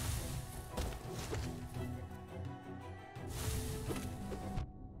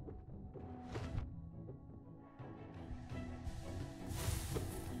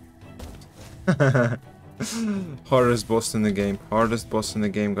 Hardest boss in the game. Hardest boss in the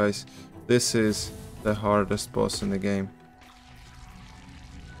game, guys. This is the hardest boss in the game.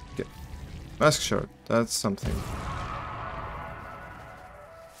 Okay. Mask shard. That's something.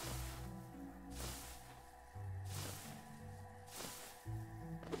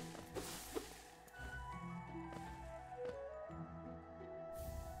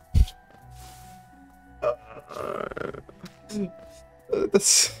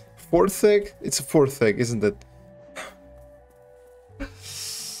 That's fourth egg? It's a fourth egg, isn't it?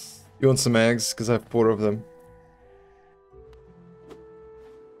 You want some eggs? Because I have 4 of them.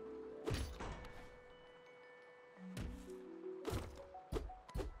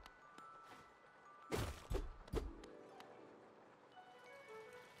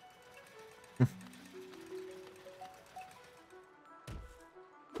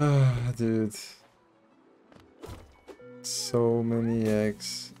 Ah, dude. So many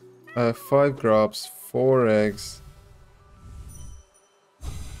eggs. 5 grubs, 4 eggs.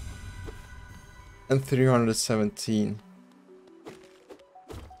 And 317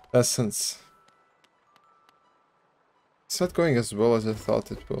 essence. It's not going as well as I thought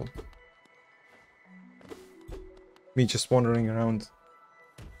it will. Me just wandering around.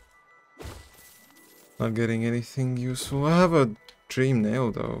 Not getting anything useful. I have a dream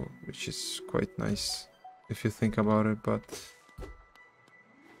nail though, which is quite nice if you think about it, but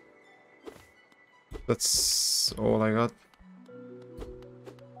that's all I got.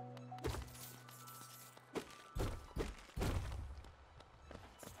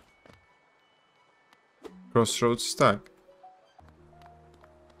 Crossroads stack.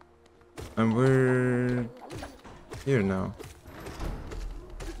 And we're here now.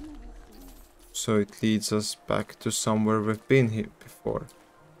 So it leads us back to somewhere we've been here before.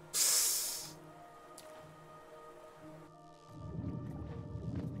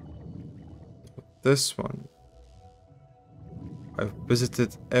 This one. I've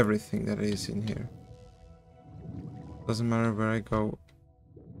visited everything that is in here. Doesn't matter where I go.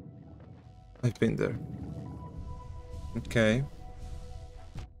 I've been there. Okay.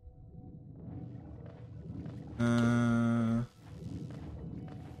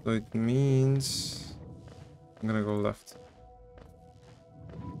 So it means I'm gonna go left.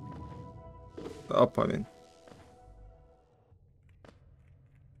 Up, I mean.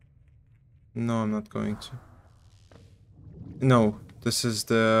 No, I'm not going to. No, this is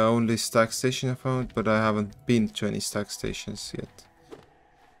the only stack station I found, but I haven't been to any stack stations yet.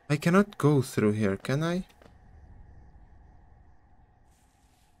 I cannot go through here, can I?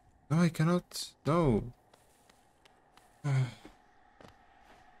 No, I cannot. No.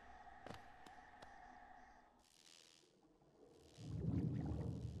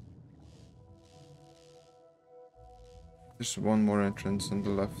 There's one more entrance on the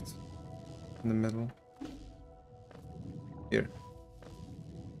left. In the middle. Here.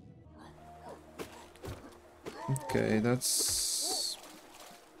 Okay, that's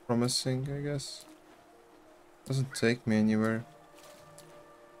promising, I guess. Doesn't take me anywhere.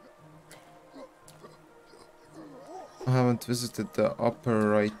 I haven't visited the upper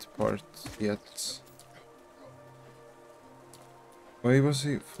right part yet. Why was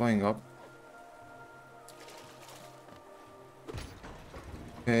he flying up?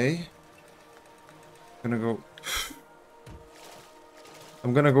 Okay. Gonna go.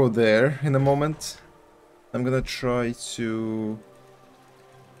 I'm gonna go there in a moment. I'm gonna try to.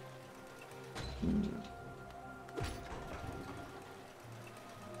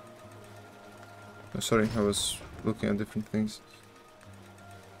 Oh, sorry, I was looking at different things.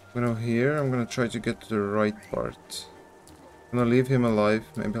 I'm gonna here. I'm gonna try to get to the right part. I'm gonna leave him alive.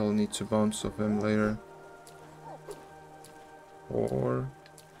 Maybe I'll need to bounce off him later. Or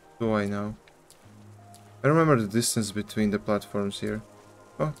do I now? I remember the distance between the platforms here.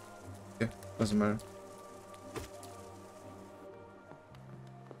 Oh, yeah, doesn't matter.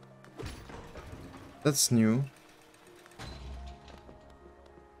 That's new.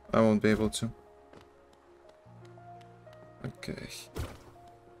 I won't be able to. Okay.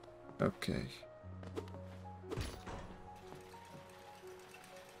 Okay.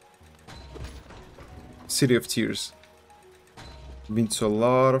 City of Tears. Been to a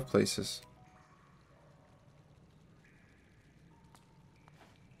lot of places.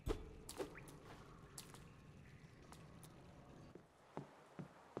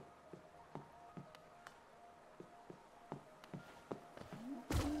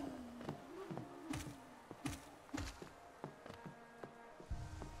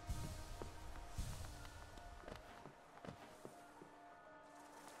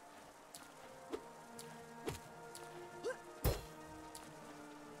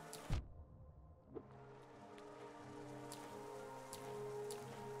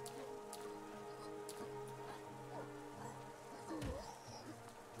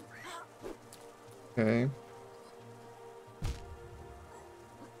 Okay. Of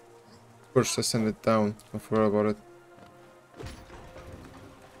course, I send it down. I forgot about it.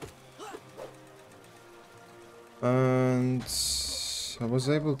 And I was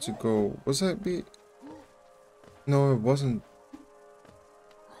able to go. Was I be? No, I wasn't.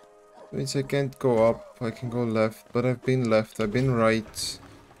 It means I can't go up. I can go left, but I've been left. I've been right.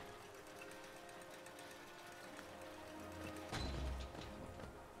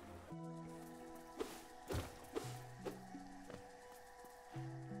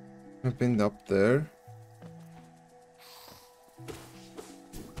 I've been up there.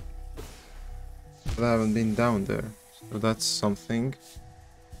 But I haven't been down there. So that's something.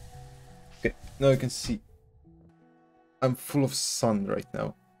 Okay, now I can see. I'm full of sun right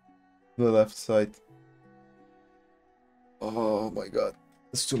now. The left side. Oh my god.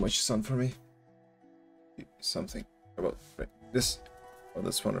 That's too much sun for me. Something about this. Oh,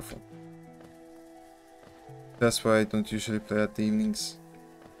 that's wonderful. That's why I don't usually play at the evenings.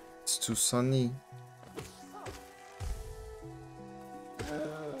 It's too sunny.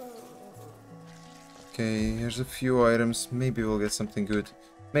 Okay, here's a few items. Maybe we'll get something good.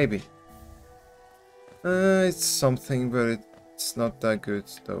 Maybe. It's something, but it's not that good,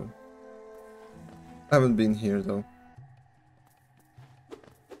 though. I haven't been here, though.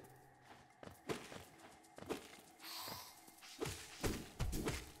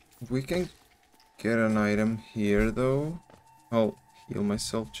 We can get an item here, though. I'll heal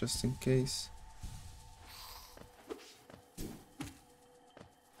myself just in case.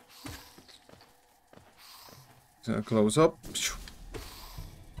 Gonna close up.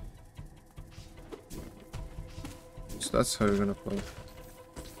 So that's how you're gonna play.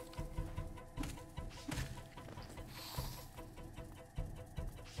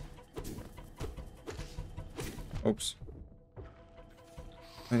 Oops.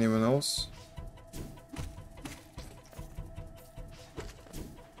 Anyone else?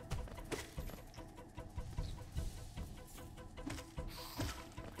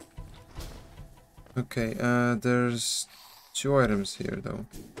 Okay, there's 2 items here though.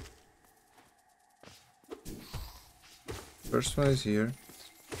 First one is here.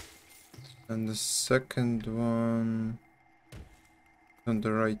 And the second one on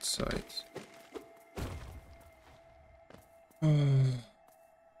the right side.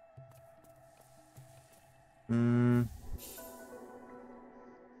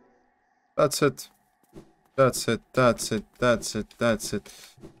 That's it. That's it. That's it. That's it. That's it.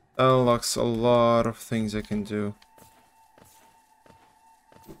 That unlocks a lot of things I can do.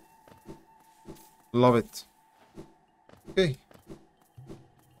 Love it. Okay.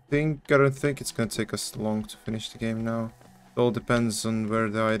 I don't think it's gonna take us long to finish the game now. It all depends on where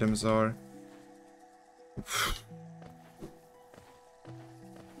the items are.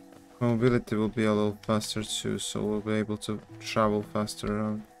 Mobility will be a little faster too, so we'll be able to travel faster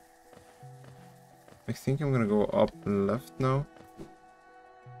around. I think I'm gonna go up and left now.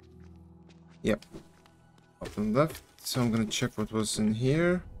 Yep. Up and left. So I'm gonna check what was in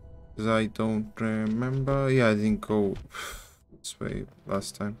here. Because I don't remember. Yeah, I didn't go this way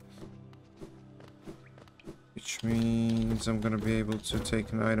last time. Which means I'm gonna be able to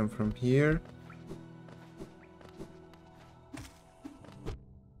take an item from here.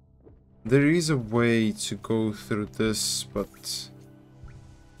 There is a way to go through this, but...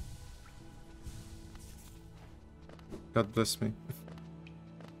 God bless me.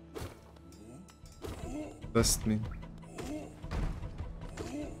 Blessed me.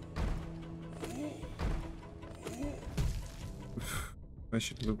 I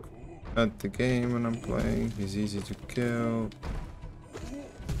should look at the game when I'm playing. He's easy to kill.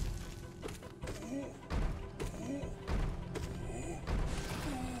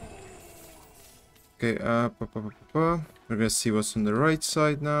 Okay, we're gonna see what's on the right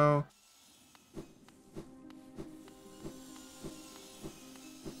side now.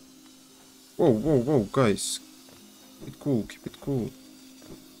 Whoa, whoa, whoa, guys. Keep it cool, keep it cool.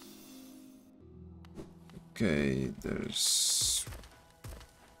 Okay, there's...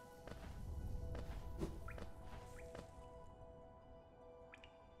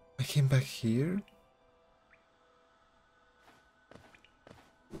 I came back here?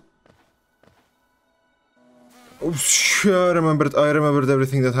 Oh, shit, I remembered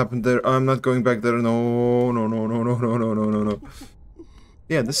everything that happened there. I'm not going back there. No, no, no, no, no, no, no, no, no, no.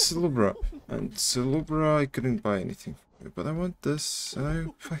 Yeah, this is Celubra. And Celubra, I couldn't buy anything. But I want this,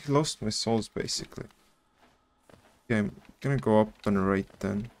 and I lost my souls, basically. Okay, I'm gonna go up on the right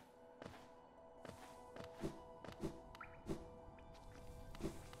then.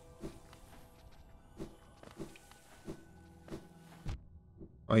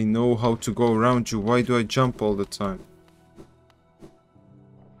 I know how to go around you. Why do I jump all the time?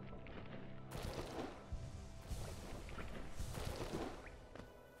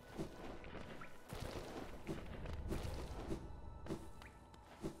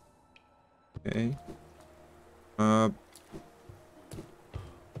 Okay.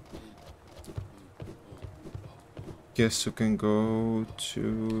 Guess you can go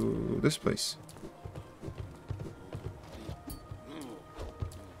to this place.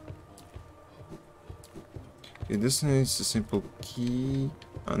 Okay, this needs a simple key,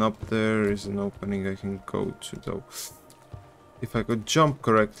 and up there is an opening I can go to though. If I could jump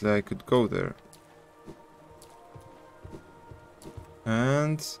correctly, I could go there.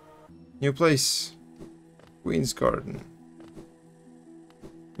 And new place, Queen's Garden.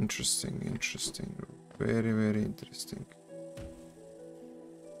 Interesting, interesting. Very, very interesting.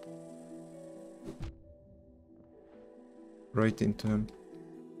 Right into him.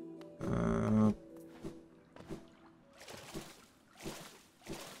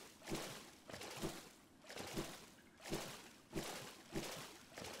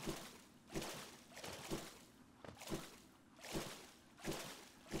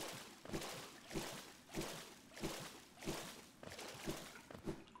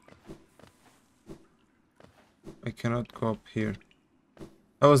 I cannot go up here.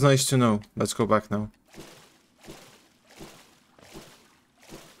 That was nice to know. Let's go back now.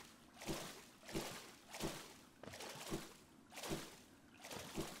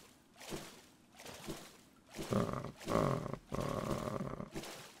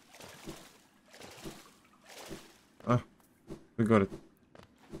 Ah, we got it.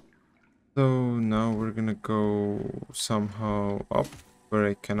 So now we're gonna go somehow up where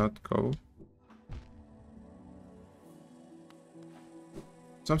I cannot go.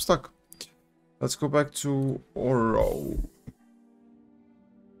 So I'm stuck. Let's go back to Oro.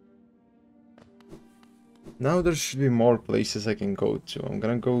 Now there should be more places I can go to. I'm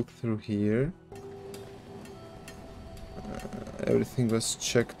gonna go through here. Everything was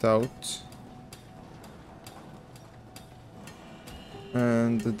checked out.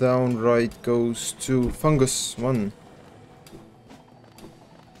 And the down right goes to Fungus 1.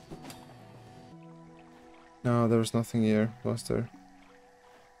 No, there was nothing here, was there?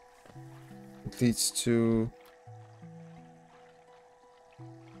 It leads to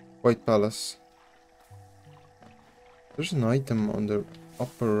White Palace. There's an item on the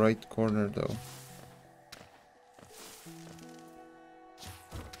upper right corner though.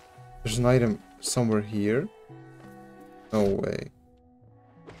 There's an item somewhere here. No way.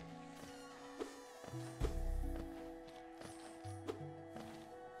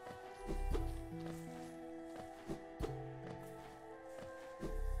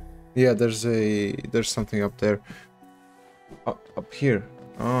 Yeah, there's something up there. Up here.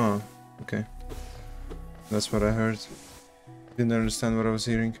 Ah, okay. That's what I heard. Didn't understand what I was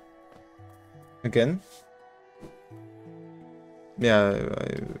hearing. Again? Yeah,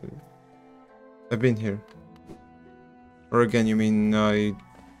 I've been here. Or again, you mean I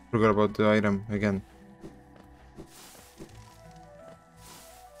forgot about the item again?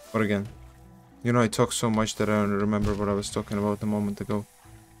 Or again? You know, I talk so much that I don't remember what I was talking about a moment ago.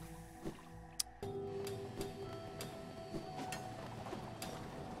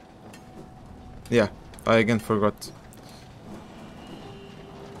 Yeah, I again forgot.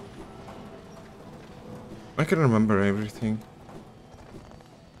 I can remember everything.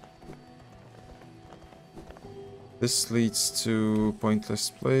 This leads to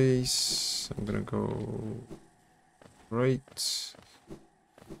pointless place. I'm gonna go right.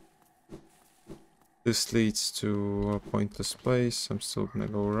 This leads to a pointless place. I'm still gonna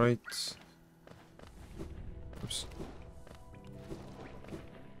go right. Oops.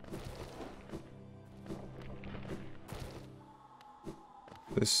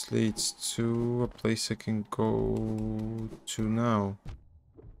 This leads to a place I can go to now.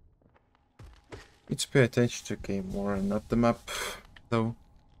 Need to pay attention to the game more and not the map, though.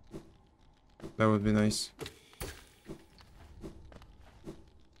 That would be nice.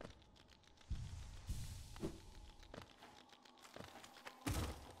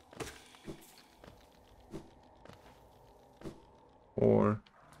 Or...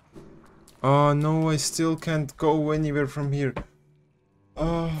 oh no, I still can't go anywhere from here.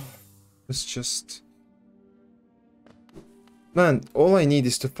 Oh, it's just... man, all I need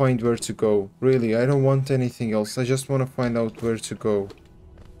is to find where to go. Really, I don't want anything else. I just want to find out where to go.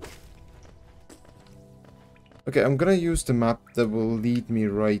 Okay, I'm gonna use the map that will lead me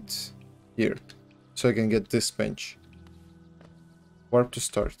right here. So I can get this bench. Warp to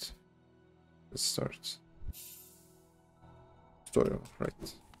start. Let's start. Tutorial,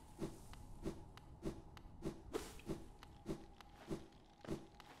 right.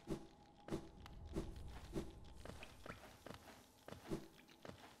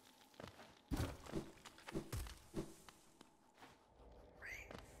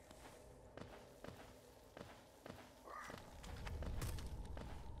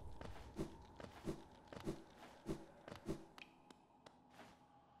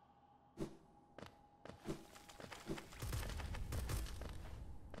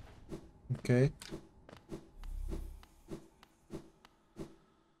 Okay.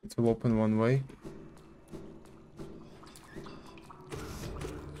 It will open one way.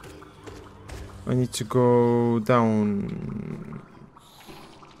 I need to go down.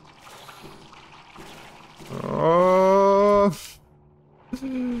 Oh! I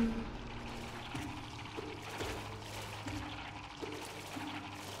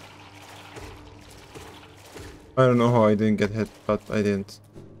don't know how I didn't get hit, but I didn't.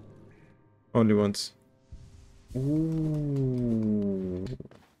 Only once. Ooh.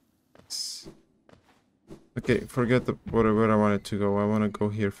 Okay, forget where I wanted to go. I want to go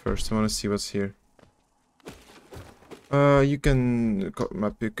here first. I want to see what's here. You can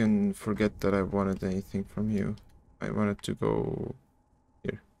map. You can forget that I wanted anything from you. I wanted to go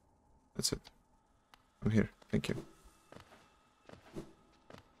here. That's it. I'm here. Thank you.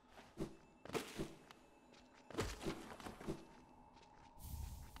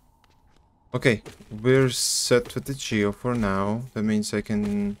 Okay, we're set with the Geo for now. That means I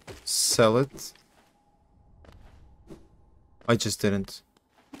can sell it. I just didn't.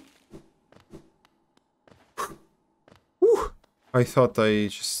 Whew. I thought I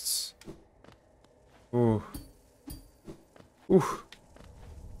just... Ooh. Ooh.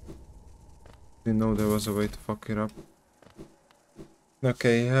 Didn't know there was a way to fuck it up.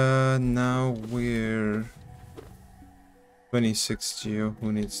 Okay, now we're... 26 Geo,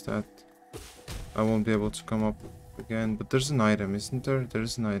 who needs that? I won't be able to come up again, but there's an item, isn't there?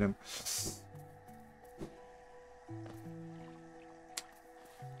 There's an item.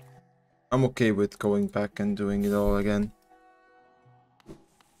 I'm okay with going back and doing it all again.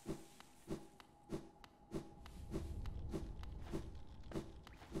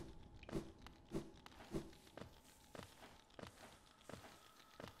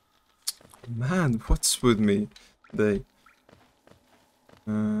 Man, what's with me today?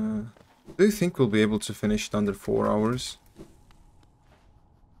 Do you think we'll be able to finish it under 4 hours?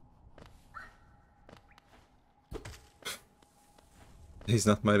 He's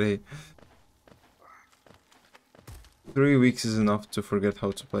not my day. 3 weeks is enough to forget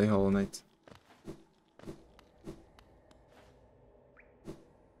how to play Hollow Knight.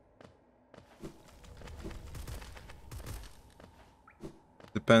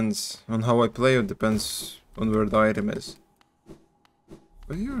 Depends on how I play, or depends on where the item is.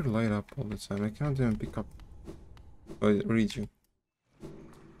 But you're light up all the time. I can't even pick up or read you.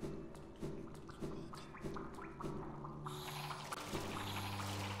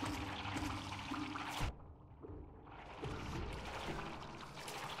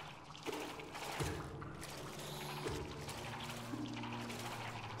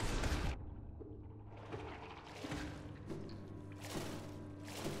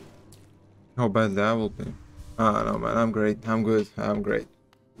 How bad that will be. Ah, no, man, I'm great. I'm good. I'm great.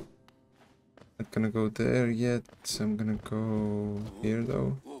 Not gonna go there yet. I'm gonna go here,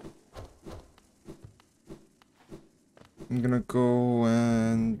 though. I'm gonna go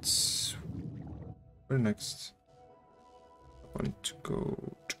and... Where next? I want to go...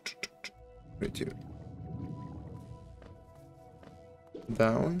 right here.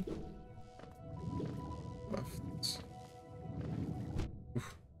 Down. Left.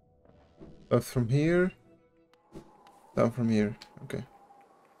 Oof. Up from here. Down from here. Okay.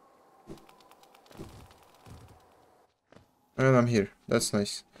 And I'm here. That's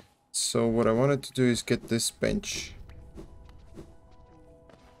nice. So what I wanted to do is get this bench.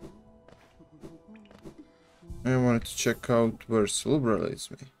 I wanted to check out where Silver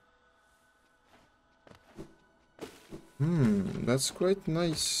leads me. That's quite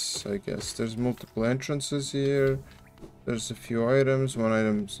nice, I guess. There's multiple entrances here. There's a few items. One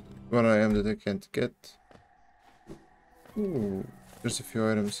item that I can't get. Ooh, there's a few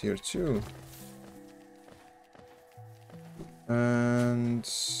items here too. And...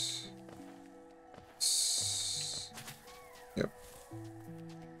 Yep.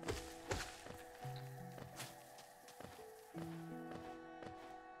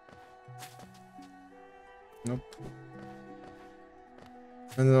 Nope.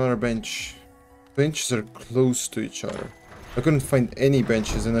 And another bench. Benches are close to each other. I couldn't find any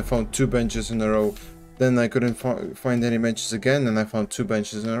benches and I found 2 benches in a row. Then I couldn't find any benches again and I found 2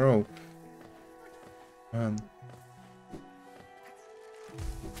 benches in a row. Man.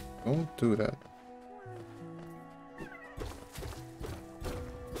 Don't do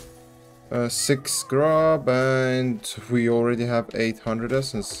that. 6 grub and we already have 800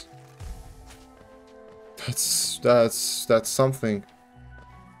 essence. That's something.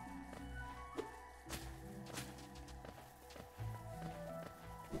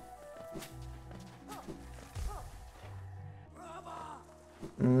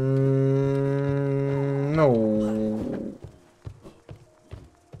 No.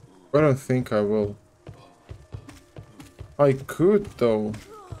 I don't think I will. I could though.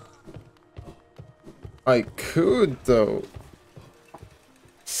 I could though.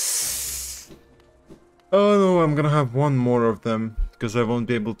 Oh no, I'm gonna have one more of them. Because I won't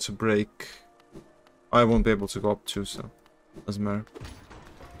be able to break. I won't be able to go up too, so doesn't matter.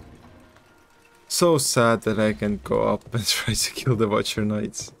 So sad that I can go up and try to kill the Watcher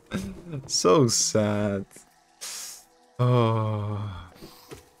Knights. So sad. Oh.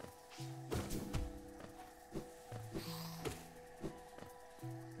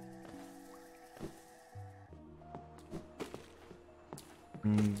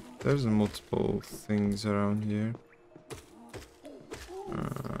 There's multiple things around here.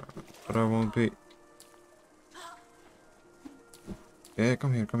 But I won't be... Yeah,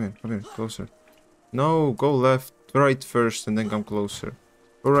 come here, closer. No, go left, right first and then come closer.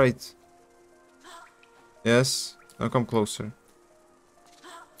 Go right. Yes, now come closer.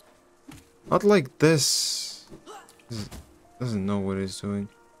 Not like this. This doesn't know what it's doing.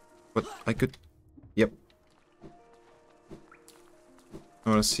 But I could... Yep. I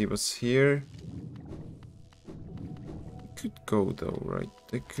wanna see what's here. Could go though, right?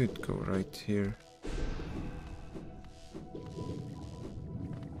 They could go right here.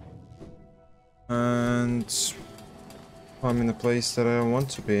 And I'm in a place that I don't want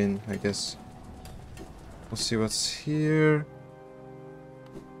to be in, I guess. We'll see what's here.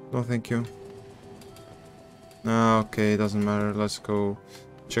 No, thank you. Ah, okay, doesn't matter. Let's go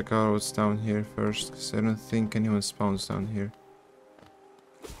check out what's down here first, because I don't think anyone spawns down here.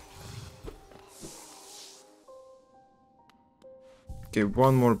 Okay,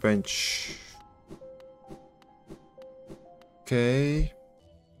 one more bench. Okay.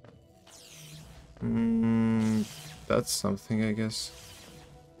 That's something, I guess.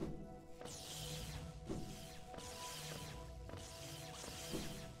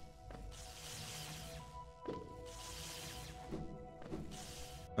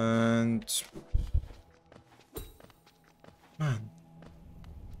 And... Man.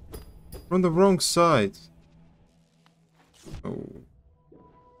 We're on the wrong side. Oh.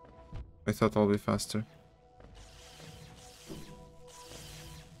 I thought I'll be faster.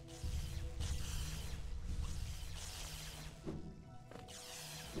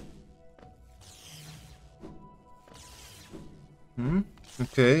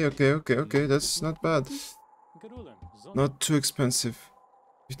 Okay, that's not bad. Not too expensive.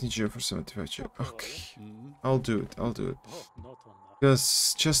 15 geo for 75 geo. Okay. I'll do it.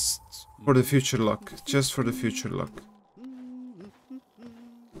 Yes, just for the future luck. Just for the future luck.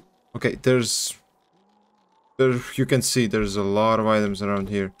 Okay, you can see there's a lot of items around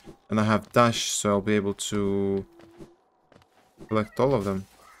here. And I have dash, so I'll be able to collect all of them.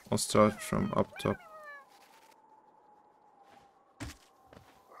 I'll start from up top.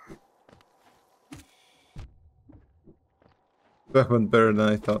 That went better than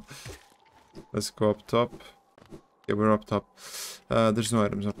I thought. Let's go up top. Okay, we're up top. There's no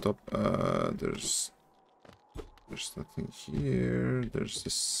items up top. There's nothing here. There's the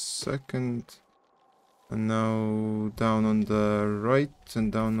second. And now down on the right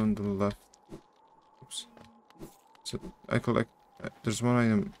and down on the left. Oops. So I collect... there's one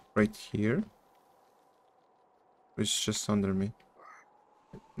item right here. Which is just under me.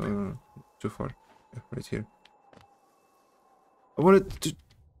 No. Too far. Yeah, right here. I wanted to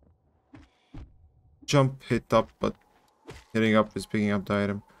jump, hit up, but hitting up is picking up the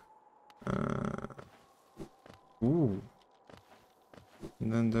item. Ooh.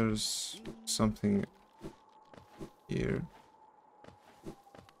 And then there's something here.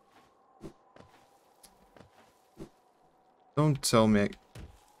 Don't tell me I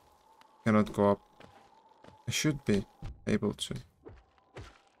cannot go up. I should be able to.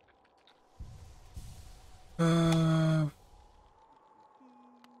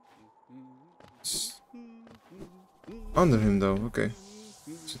 Under him though, okay.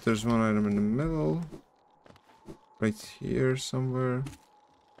 So there's one item in the middle. Right here somewhere.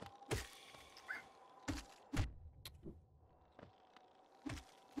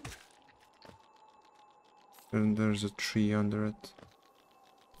 And there's a tree under it.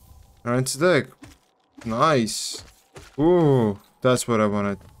 Iron's deck. Nice. Ooh, that's what I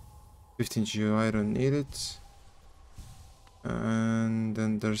wanted. 15 geo, I don't need it. And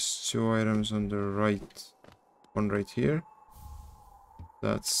then there's two items on the right. One right here.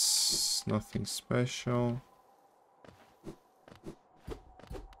 That's nothing special.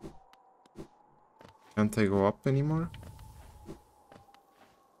 Can't I go up anymore?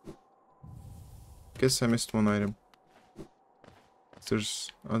 Guess I missed one item.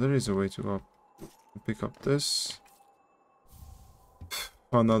 There's... oh, there is a way to go up. Pick up this.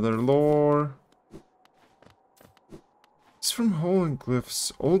 Another lore. It's from Hole and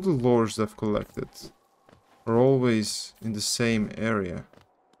Glyphs. All the lores I've collected are always in the same area.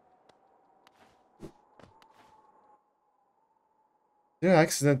 Did I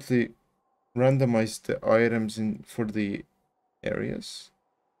accidentally randomize the items in for the areas?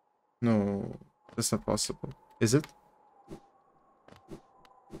 No, that's not possible. Is it?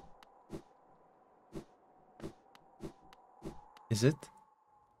 Is it?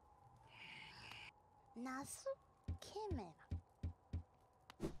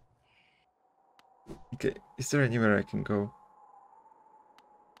 Okay, is there anywhere I can go?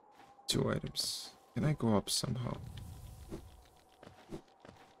 2 items. Can I go up somehow?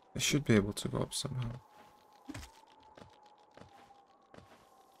 I should be able to go up somehow.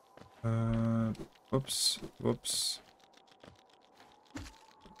 Whoops, whoops.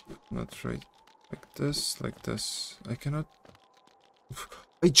 Not right. Like this, like this. I cannot...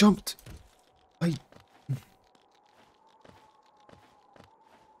 I jumped! I...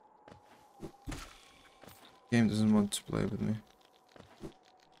 Game doesn't want to play with me.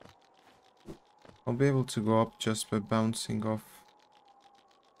 I'll be able to go up just by bouncing off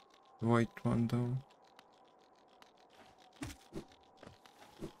the white one though.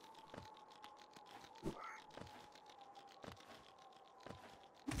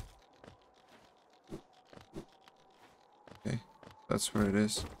 Okay, that's where it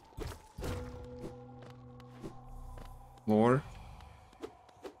is. Floor.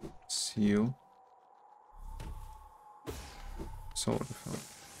 Seal. Solar fountain.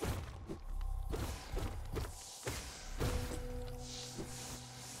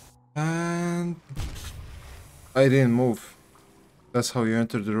 And I didn't move. That's how you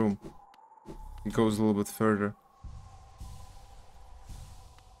enter the room. It goes a little bit further.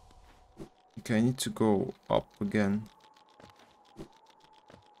 Okay, I need to go up again.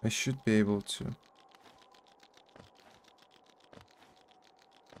 I should be able to.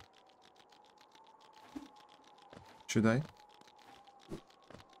 Should I?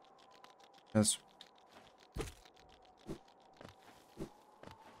 Yes.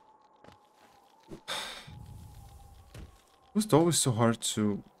 It was always so hard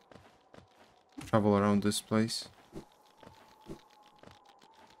to travel around this place.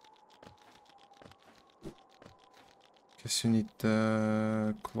 Guess you need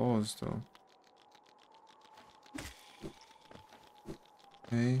the claws though.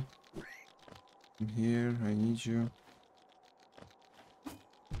 Okay. I'm here, I need you.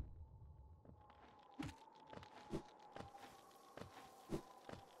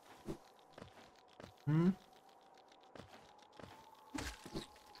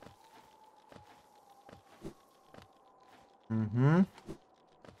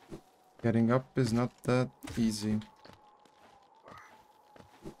 Getting up is not that easy.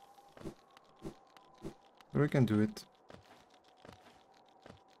 But we can do it.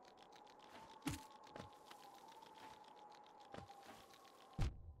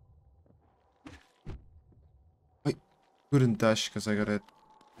 I couldn't dash because I got it.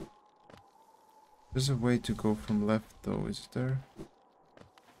 There's a way to go from left though, is there?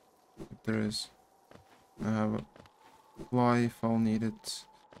 If there is. I have a fly if I'll need it.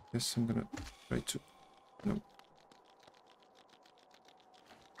 Guess I'm gonna try to... No.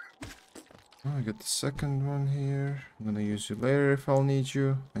 Oh, I got the second one here. I'm gonna use you later if I'll need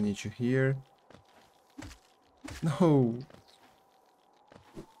you. I need you here. No!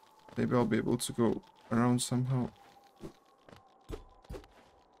 Maybe I'll be able to go around somehow.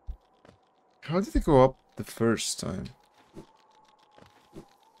 How did it go up the first time?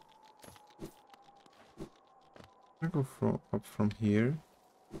 I go up from here.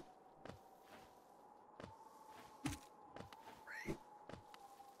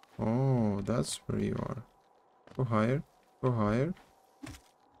 Oh, that's where you are. Go higher. Go higher.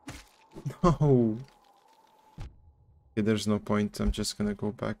 No. Okay, there's no point. I'm just gonna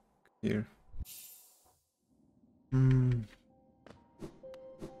go back here. And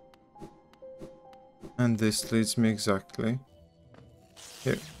this leads me exactly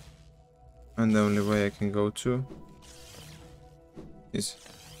here. And the only way I can go to is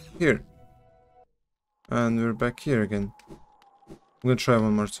here. And we're back here again. I'm gonna try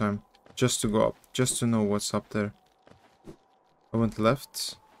one more time. Just to go up. Just to know what's up there. I went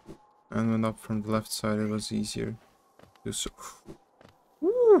left. And went up from the left side. It was easier. So.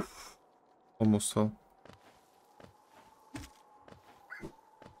 Woo! Almost fell.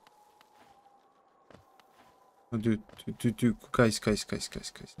 Oh, dude. Guys.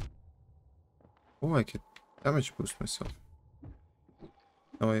 Oh, I could damage boost myself.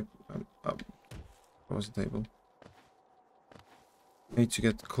 No, I wasn't able. I need to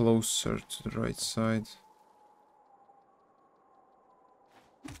get closer to the right side.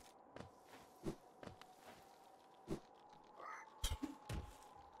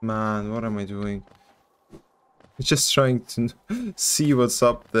 Man, what am I doing? Just trying to see what's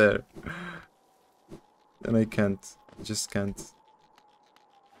up there. And I can't. I just can't.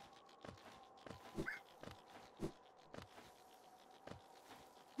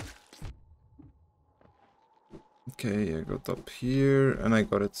 Okay, I got up here and I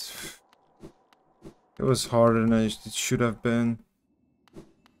got it. It was harder than it should have been.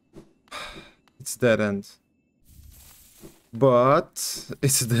 It's dead end. But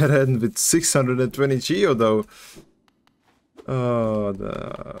it's dead end with 620 geo though. Oh,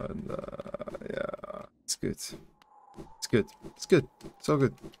 yeah, it's good. It's good. It's good. It's all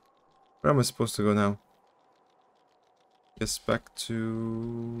good. Where am I supposed to go now? Guess back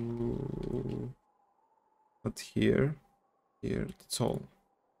to... Not here. Here, that's all.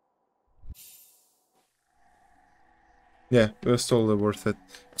 Yeah, it was totally worth it.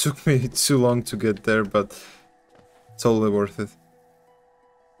 It took me too long to get there, but totally worth it.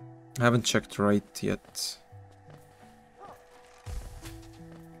 I haven't checked right yet.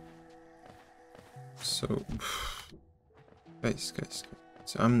 So, guys,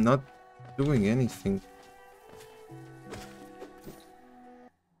 I'm not doing anything.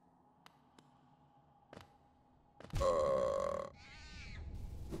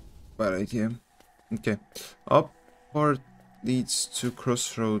 Bad idea. Okay, up part leads to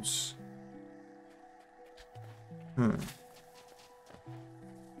crossroads.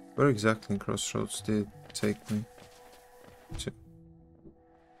 Where exactly in crossroads did it take me to?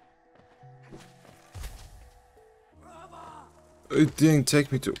 It didn't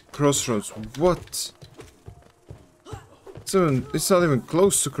take me to crossroads. What? It's not even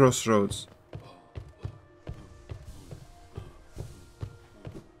close to crossroads.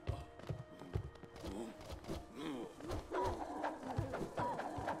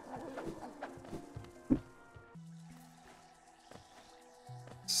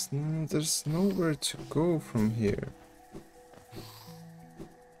 There's nowhere to go from here.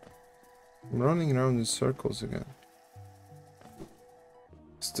 I'm running around in circles again.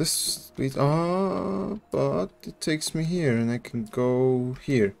 Is this street? Ah, but it takes me here and I can go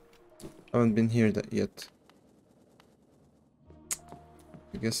here. I haven't been here yet.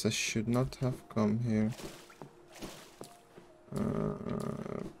 I guess I should not have come here.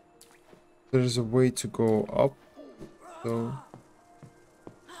 There's a way to go up, so...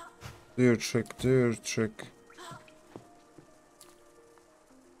 Do your trick, do your trick.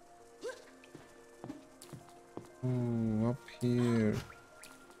 Oh, up here.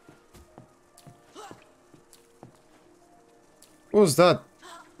 What was that?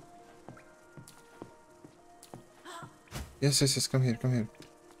 Yes, come here, come here.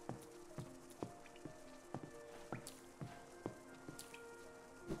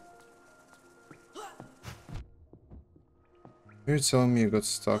 You're telling me you got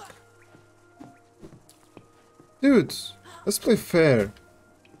stuck. Dude, let's play fair.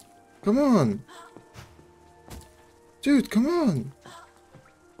 Come on. Dude, come on.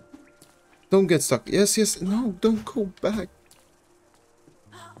 Don't get stuck. Yes, no, don't go back.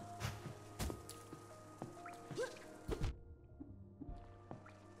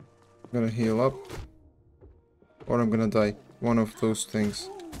 I'm gonna heal up. Or I'm gonna die. One of those things.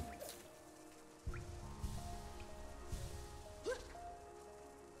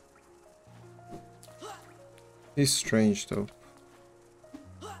 He's strange though.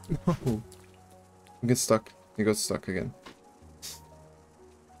 No. You get stuck. You got stuck again.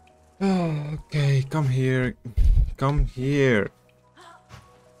 Oh, okay, come here. Come here.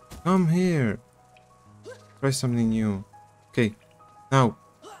 Come here. Try something new. Okay, now.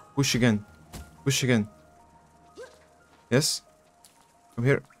 Push again. Push again. Yes? Come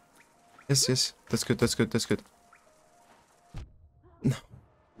here. Yes. That's good, that's good, that's good. No.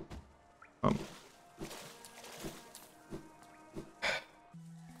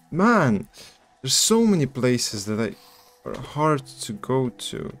 Man, there's so many places that are hard to go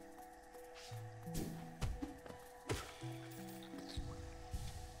to.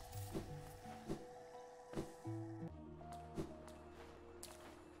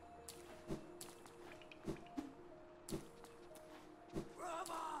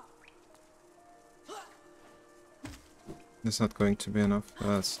 That's not going to be enough.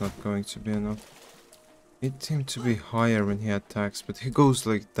 That's not going to be enough. Need him to be higher when he attacks, but he goes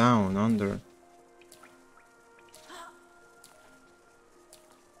like down, under.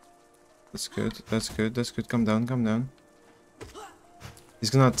 That's good, that's good, that's good. Come down, come down.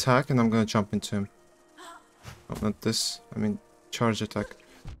 He's gonna attack and I'm gonna jump into him. Oh, not this. I mean, charge attack.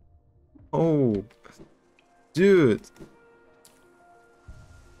 Oh, dude.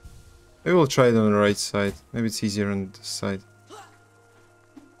 Maybe we'll try it on the right side. Maybe it's easier on this side.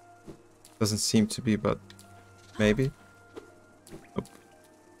 Doesn't seem to be, but Maybe. Nope.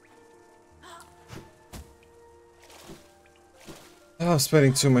 I'm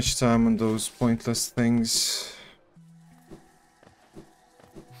spending too much time on those pointless things.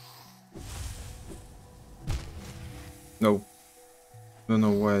 No. Don't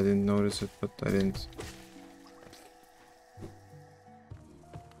know why I didn't notice it, but I didn't.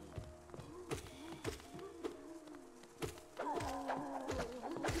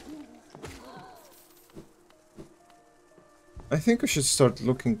 I think I should start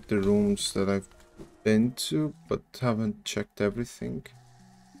looking at the rooms that I've been to, but haven't checked everything.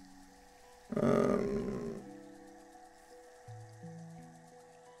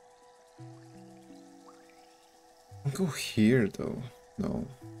 I'll go here though. No.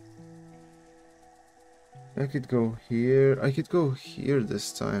 I could go here. I could go here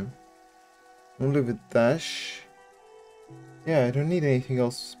this time. Only with dash. Yeah, I don't need anything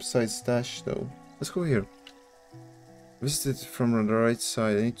else besides dash though. Let's go here. Visit from the right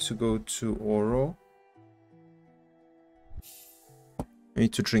side. I need to go to Oro. I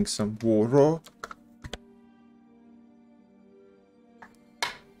need to drink some water.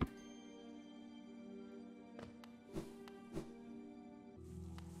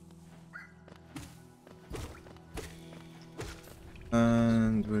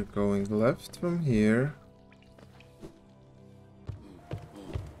 And we're going left from here.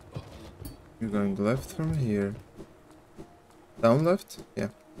 We're going left from here. Down left? Yeah.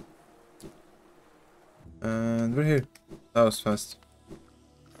 And we're here. That was fast.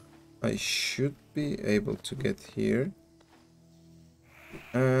 I should be able to get here.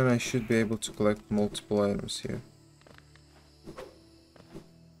 And I should be able to collect multiple items here.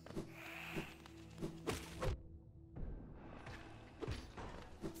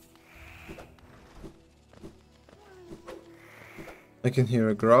 I can hear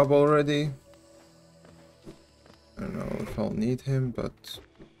a grub already. I don't know if I'll need him, but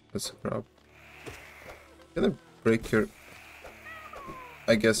that's a grub. Can I break your...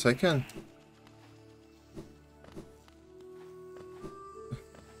 I guess I can.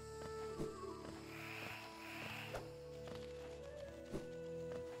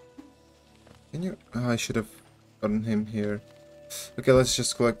 Can you... Oh, I should have gotten him here. Okay, let's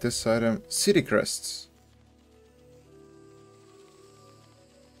just collect this item. City crests.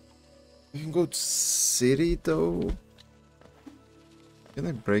 You can go to city though. Can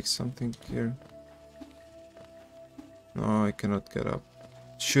I break something here? No, I cannot get up.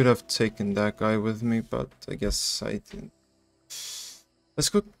 Should have taken that guy with me, but I guess I didn't. Let's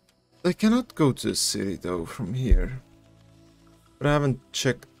go. I cannot go to the city though from here. But I haven't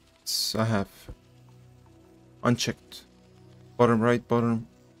checked. I have unchecked. Bottom right, bottom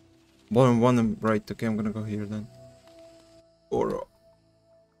one and right. Okay, I'm gonna go here then. Or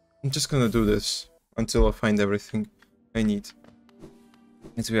I'm just gonna do this until I find everything I need.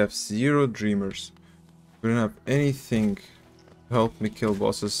 As we have 0 dreamers. We don't have anything to help me kill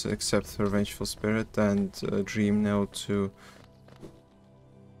bosses except her vengeful spirit and dream now to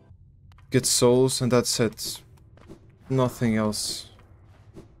get souls, and that's it. Nothing else.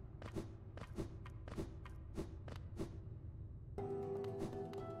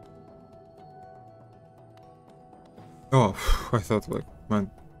 Oh, I thought like,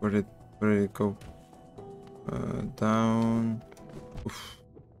 man, where did it go? Down. Oof.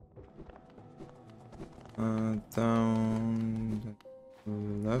 Down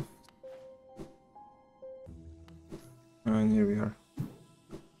left. And here we are.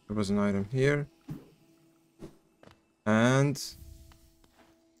 There was an item here. And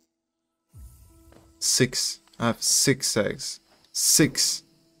 6. I have 6 eggs. 6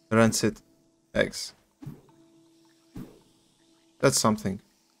 rancid eggs. That's something.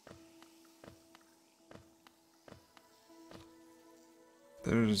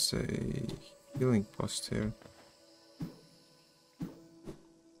 There's a healing post here.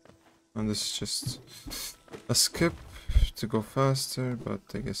 And this is just a skip to go faster, but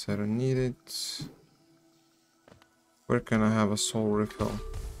I guess I don't need it. Where can I have a soul refill?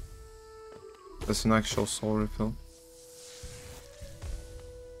 That's an actual soul refill.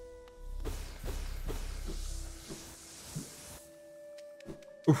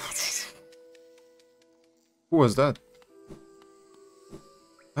 Oof. Who was that?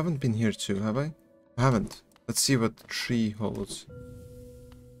 I haven't been here too, have I? I haven't. Let's see what the tree holds.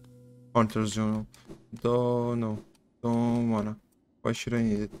 Hunter's journal. No. Don't wanna. Why should I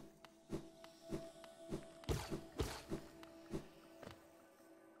need it?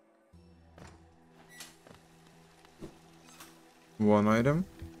 One item.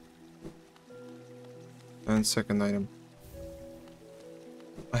 And second item.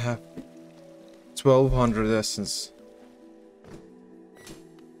 I have 1200 essence.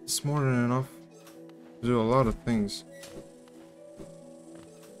 It's more than enough to do a lot of things.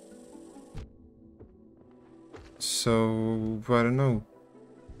 So, I don't know.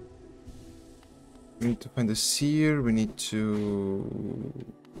 We need to find a seer, we need to...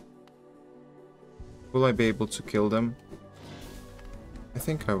 Will I be able to kill them? I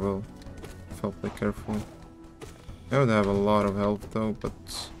think I will, if I'll play carefully. I know they have a lot of health though, but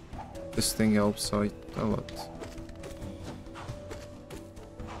this thing helps out a lot.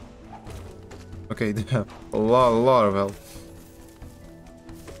 Okay, they have a lot of health.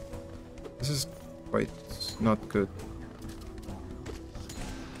 This is quite not good.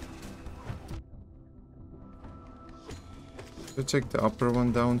 Should I check the upper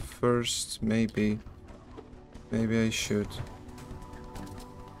one down first? Maybe. Maybe I should.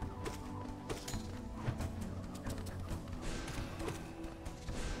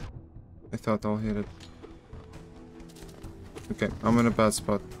 I thought I'll hit it. Okay, I'm in a bad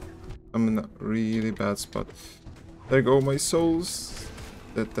spot. I'm in a really bad spot. There go my souls.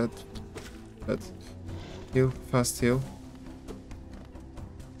 That. Heal, fast heal.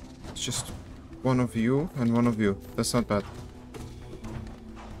 It's just one of you and one of you. That's not bad.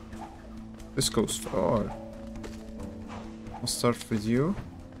 This goes far. I'll start with you.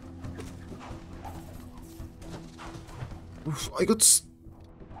 Oof, I got...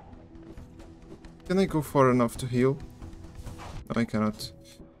 Can I go far enough to heal? No, I cannot.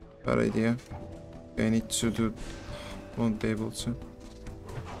 Bad idea. Okay, I need to do... Won't be able to.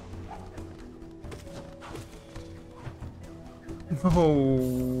 No.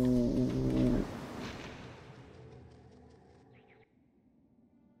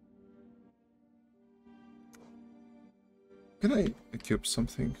 Can I equip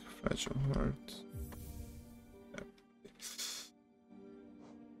something? Fragile heart.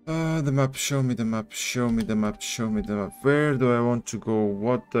 The map, show me the map, show me the map, show me the map. Where do I want to go?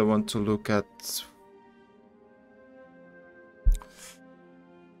 What do I want to look at?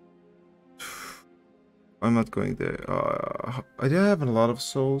 I'm not going there. I do have a lot of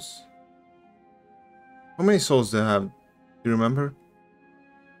souls. How many souls do I have? Do you remember?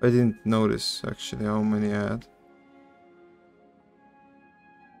 I didn't notice actually how many I had.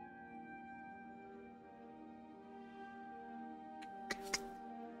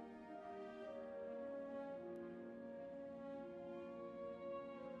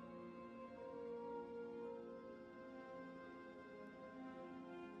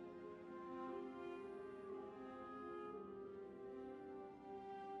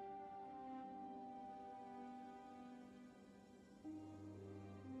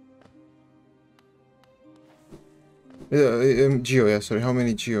 Geo, yeah, sorry. How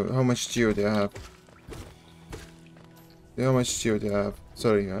many Geo? How much Geo do I have? Yeah, how much Geo do I have?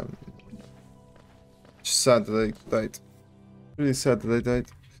 Sorry, just sad that I died. Really sad that I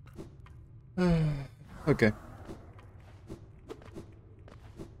died. Okay.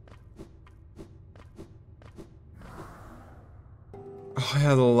 Oh, I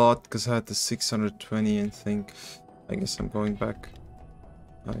had a lot because I had the 620 and think. I guess I'm going back.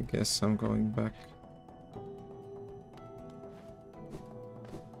 I guess I'm going back.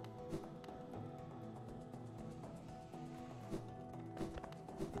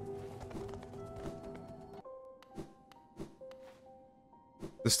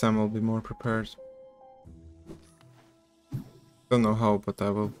 This time I'll be more prepared. Don't know how, but I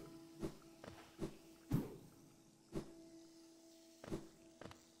will.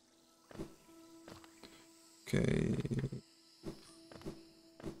 Okay.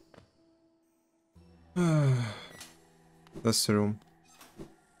 That's the room.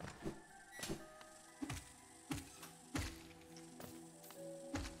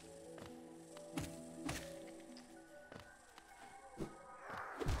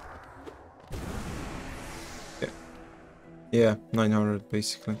 Yeah, 900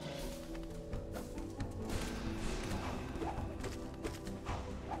 basically.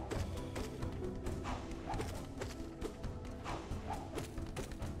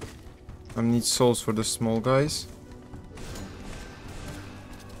 I need souls for the small guys.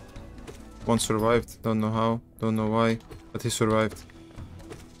 One survived, don't know how, don't know why, but he survived.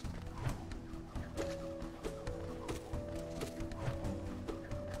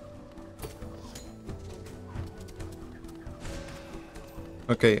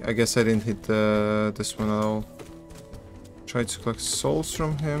 Okay, I guess I didn't hit this one at all. Try to collect souls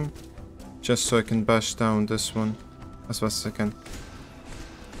from him, just so I can bash down this one as fast as I can.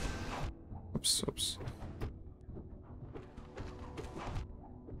 Oops.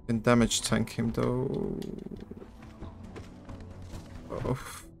 Can damage tank him though. Oh.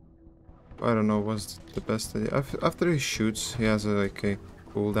 I don't know what's the best idea. After he shoots, he has like a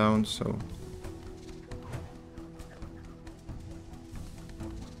cooldown, so...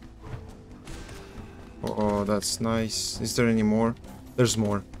 Oh, that's nice. Is there any more? There's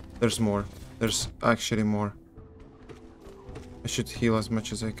more. There's more. There's actually more. I should heal as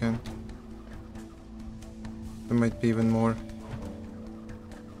much as I can. There might be even more.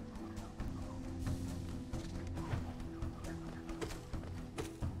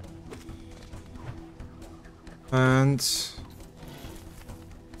 And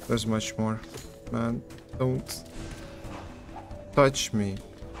there's much more. Man, don't touch me.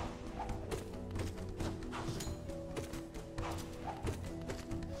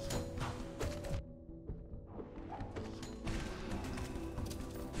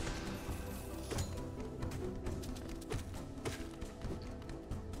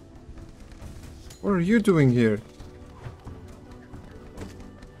 What are you doing here?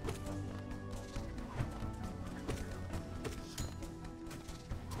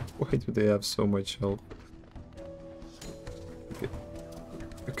 Why do they have so much health? Okay.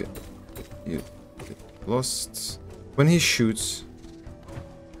 Okay. You get lost. When he shoots,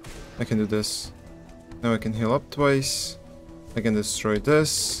 I can do this. Now I can heal up twice. I can destroy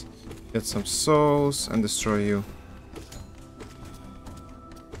this, get some souls, and destroy you.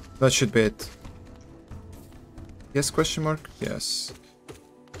 That should be it. Yes, question mark? Yes.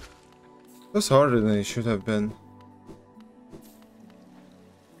 That's harder than it should have been.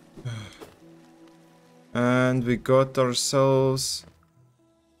 And we got ourselves...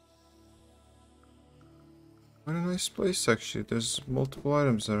 What a nice place, actually. There's multiple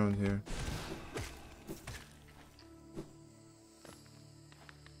items around here.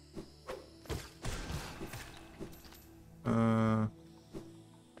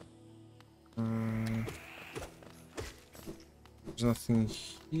 There's nothing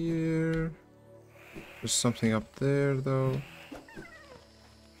here. There's something up there, though.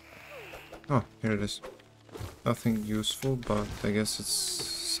 Oh, here it is. Nothing useful, but I guess it's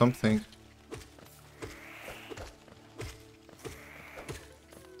something.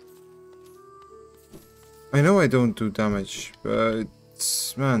 I know I don't do damage, but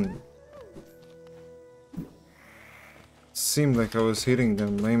it's... man. It seemed like I was hitting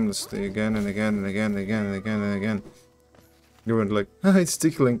them aimlessly again and again and again and again and again and again. You were like, ah, it's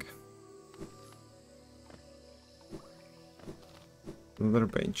tickling. Another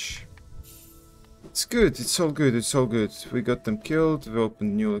bench. It's good, it's all good, it's all good. We got them killed, we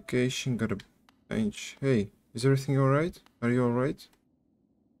opened a new location, got a bench. Hey, is everything alright? Are you alright?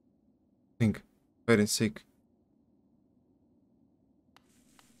 Think. Hide and seek.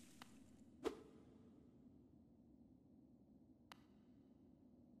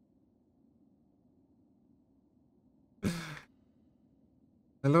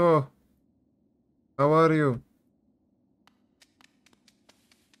 Hello. How are you?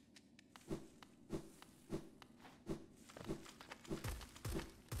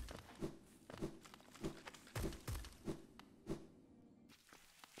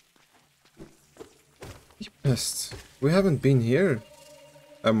 Yes. We haven't been here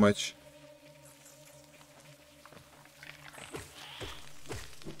that much.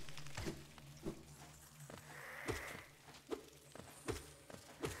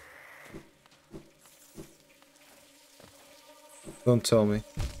 Don't tell me.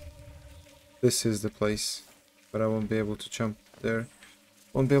 This is the place. But I won't be able to jump there.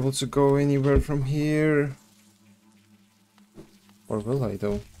 Won't be able to go anywhere from here. Or will I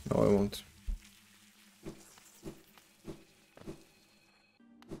though? No, I won't.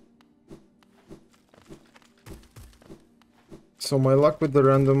 So my luck with the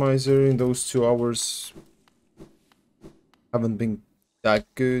randomizer in those 2 hours haven't been that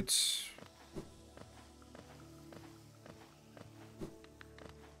good.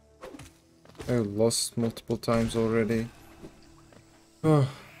 I lost multiple times already. Oh.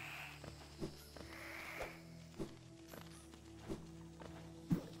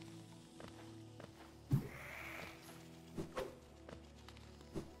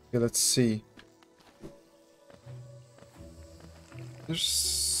 Okay, let's see.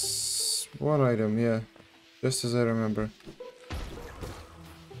 There's one item, yeah. Just as I remember.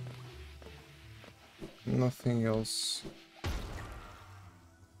 Nothing else.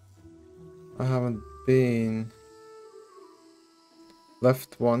 I haven't been...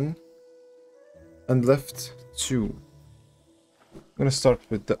 Left 1 and left 2. I'm gonna start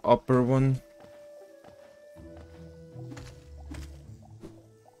with the upper one.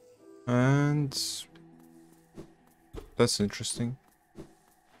 And that's interesting.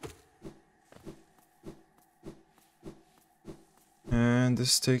 And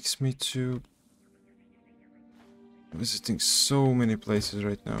this takes me to visiting so many places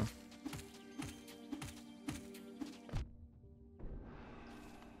right now.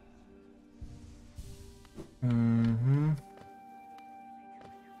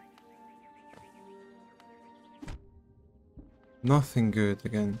 Nothing good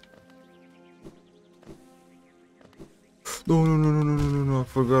again. No, no, no, no, no, no, no, no, I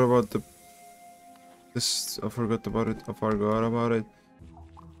forgot about this, I forgot about it, I forgot about it.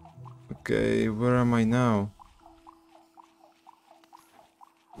 Okay, where am I now?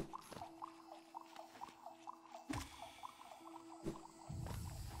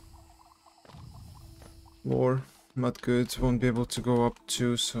 Lore, not good, won't be able to go up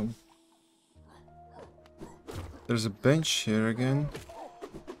too, so... There's a bench here again.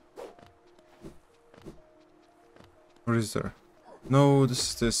 Or is there? No, this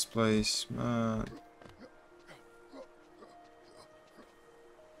is this place, man.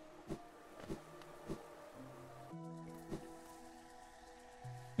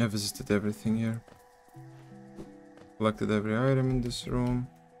 I visited everything here. Collected every item in this room.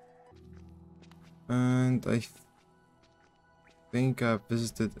 And I think I've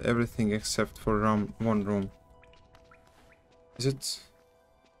visited everything except for one room. Is it?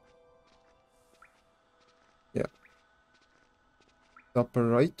 Yeah. The upper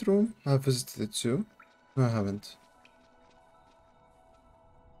right room? I visited it too. No, I haven't.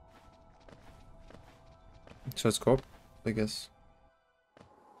 So let's go up, I guess.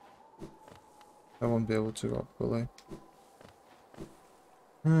 I won't be able to go up, will I?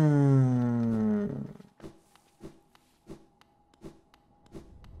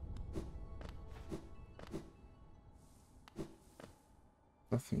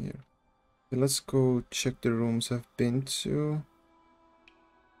 Nothing here. Okay, let's go check the rooms I've been to.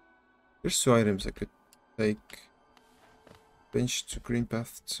 There's 2 items I could take. Bench to green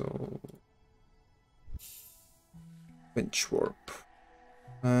path, so... Bench warp.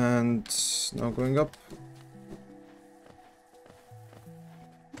 And now going up.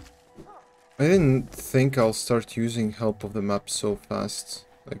 I didn't think I'll start using help of the map so fast.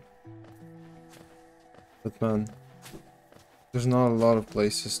 Like... But man... There's not a lot of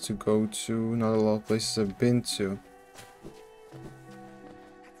places to go to, not a lot of places I've been to.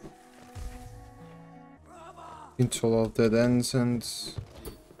 Been to a lot of dead ends and...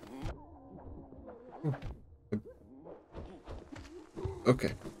 Ooh.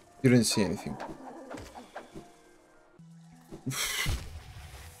 Okay, you didn't see anything.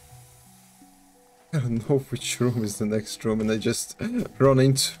 I don't know which room is the next room and I just run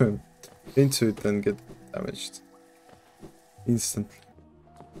into it and get damaged. Instantly.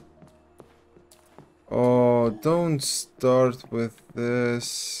 Oh, don't start with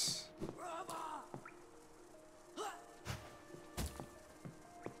this.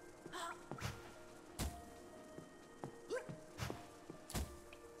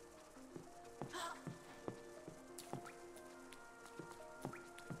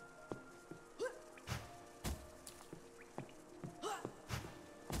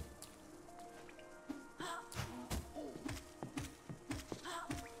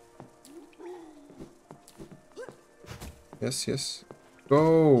 Yes, yes.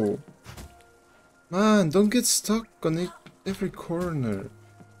 Go! Man, don't get stuck on every corner.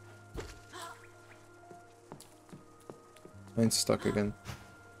 Mine's stuck again.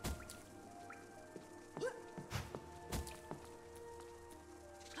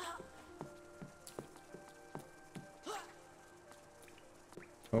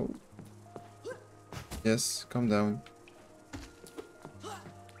 Oh. Yes, calm down.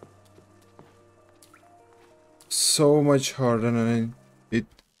 So much harder than it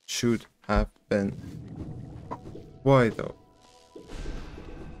should have been. Why though?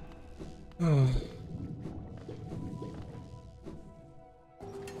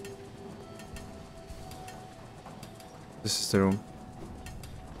 This is the room.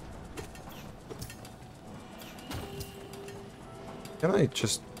 Can I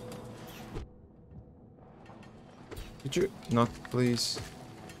just... Could you not, please?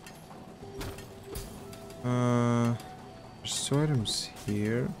 There's 2 items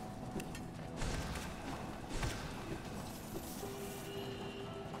here.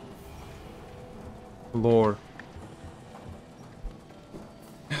 Lore.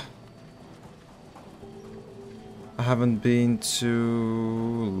 I haven't been to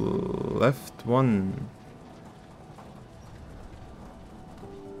left 1.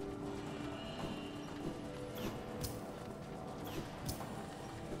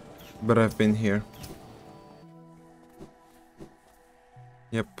 But I've been here.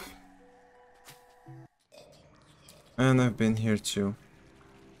 Yep. And I've been here too.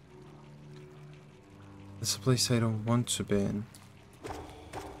 That's a place I don't want to be in.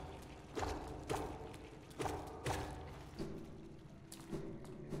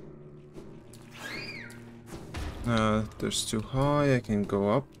 There's too high, I can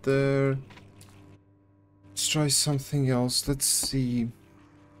go up there. Let's try something else, let's see.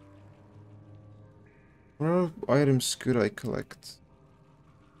 What items could I collect?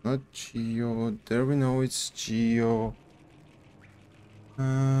 Not Geo, there we know it's Geo.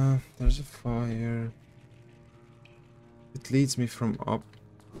 There's a fire. It leads me from up.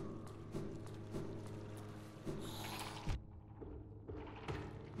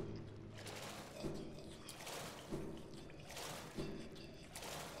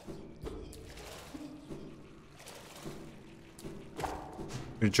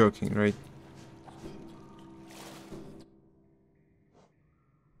 You're joking, right?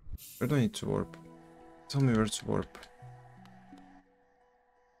 Where do I need to warp? Tell me where to warp.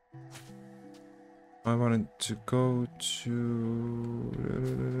 I wanted to go to...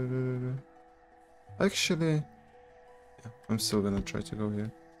 Actually... Yeah, I'm still gonna try to go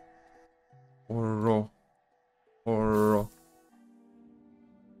here. Or raw.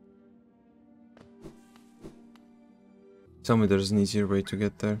 Tell me there's an easier way to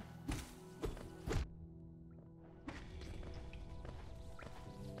get there.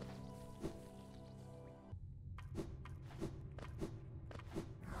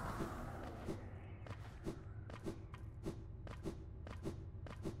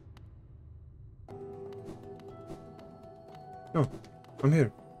 No, I'm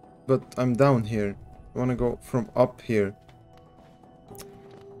here. But I'm down here. I wanna go from up here.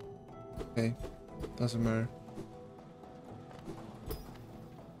 Okay, doesn't matter.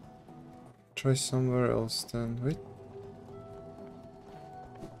 Try somewhere else then. Wait.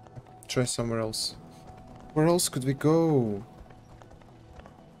 Try somewhere else. Where else could we go?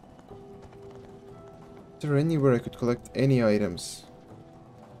 Is there anywhere I could collect any items?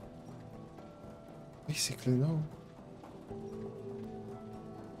 Basically, no.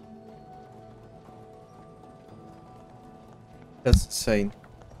 That's insane.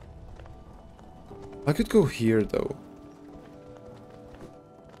 I could go here though.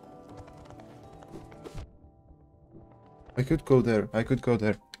 I could go there. I could go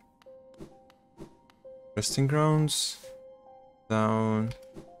there. Resting grounds. Down.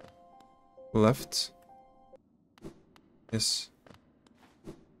 Left. Yes.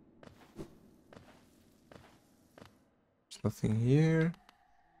 There's nothing here.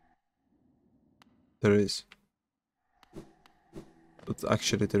 There is. But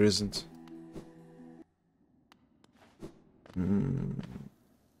actually there isn't.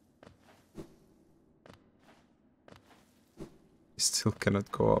 Still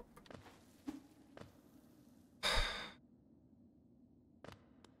cannot go up.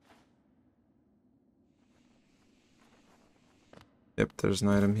 Yep, there's an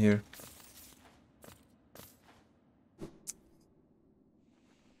item here.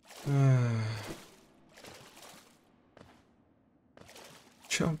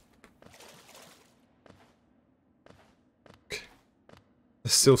 Jump. Okay.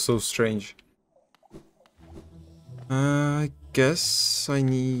 It's still so strange. I guess I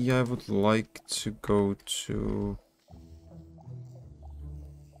would like to go to...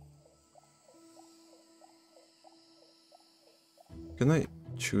 Can I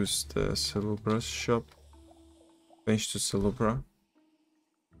choose the Celebra shop? Change to Celebra.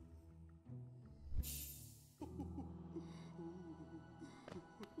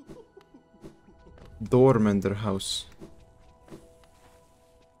 Doormender house.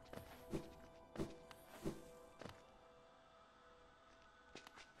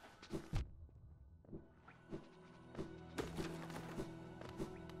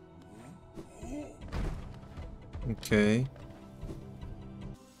 Okay.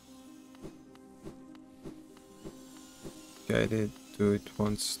 Okay, I did do it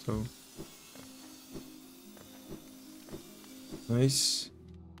once though. Nice.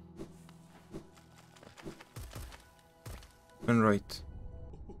 And right.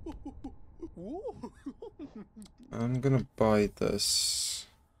 I'm gonna buy this.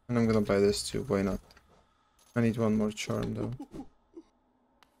 And I'm gonna buy this too, why not? I need one more charm though.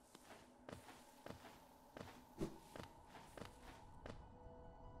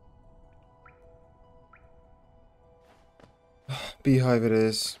 Beehive it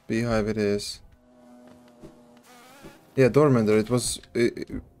is. Beehive it is. Yeah, Doormender.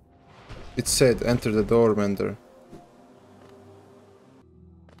 It said enter the Doormender.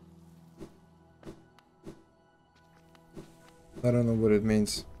 I don't know what it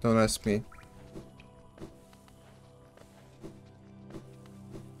means. Don't ask me.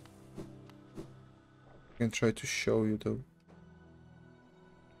 can try to show you though.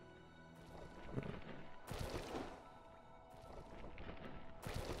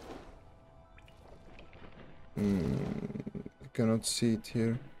 I cannot see it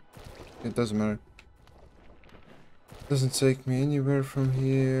here. It doesn't matter. Doesn't take me anywhere from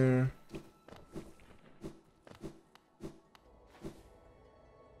here.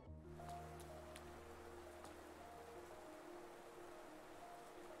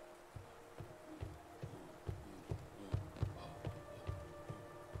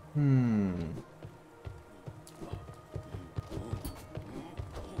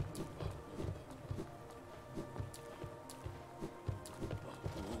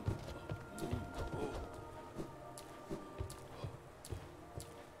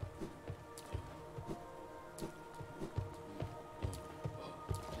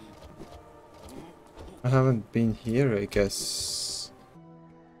 I haven't been here, I guess.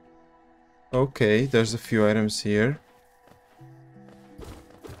 Okay, there's a few items here.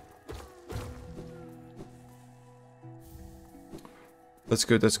 That's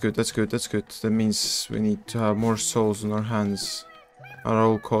good, that's good, that's good, that's good. That means we need to have more souls on our hands at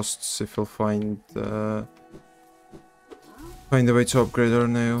all costs if we'll find a way to upgrade our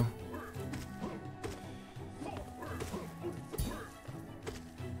nail.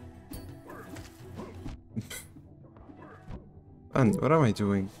 And what am I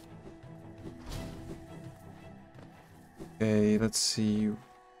doing? Okay, let's see.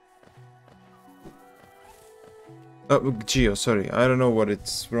 Oh, Geo, sorry. I don't know what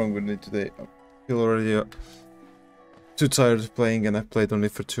it's wrong with me today. I feel already too tired of playing and I've played only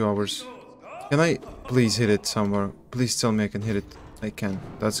for 2 hours. Can I please hit it somewhere? Please tell me I can hit it. I can.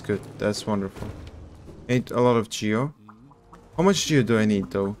 That's good. That's wonderful. I need a lot of Geo. How much Geo do I need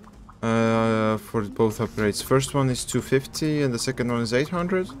though? For both upgrades. First one is 250 and the second one is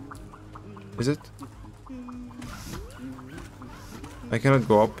 800? Is it? I cannot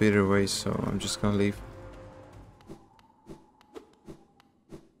go up either way, so I'm just gonna leave.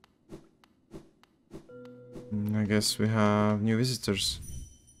 I guess we have new visitors.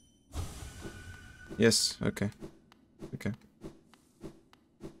 Yes, okay. Okay.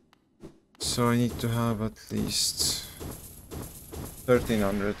 So I need to have at least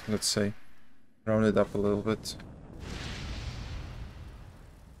 1300, let's say. Round it up a little bit.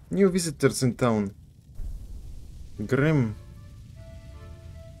 New visitors in town. Grim.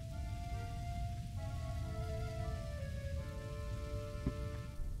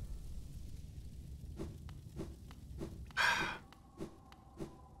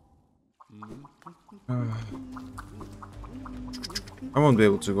 I won't be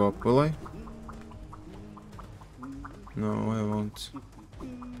able to go up, will I? No, I won't.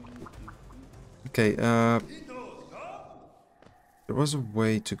 Okay, there was a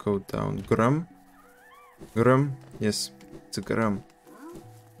way to go down. Grum? Grum? Yes, it's a Grum.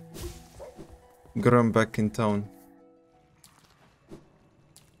 Grum back in town.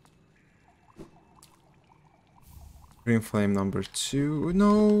 Green flame number 2. No!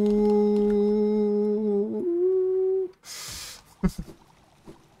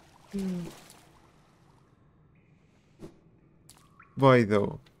 Why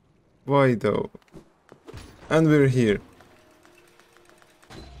though? Why though? And we're here.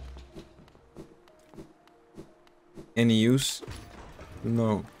 Any use?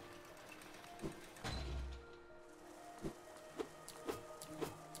 No.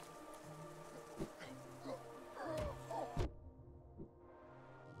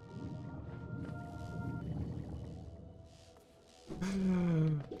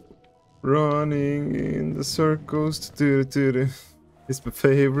 Running in the circles it's my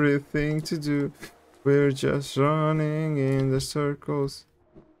favorite thing to do. We're just running in the circles.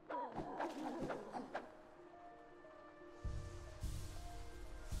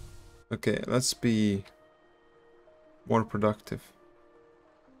 Okay, let's be more productive.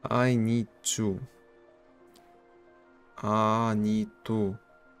 I need to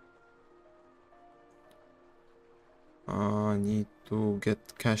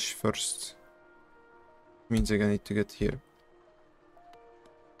get cash first. Means I need to get here.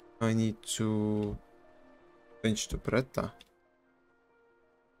 I need to bench to Bretta.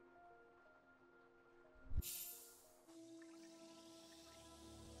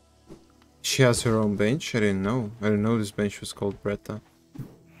 She has her own bench? I didn't know. I didn't know this bench was called Bretta.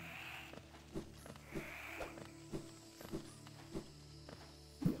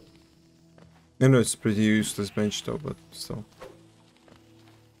 I know it's a pretty useless bench though, but still.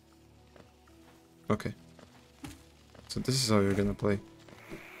 Okay. So this is how you're gonna play.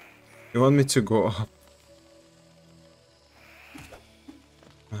 You want me to go up?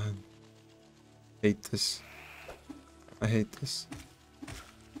 Man. Hate this. I hate this.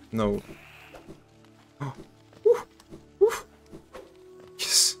 No. Oh. Woo. Woo.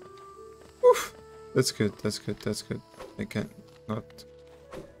 Yes. Woo. That's good. That's good. That's good. I can't not.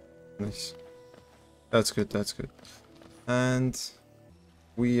 Nice. That's good. That's good. And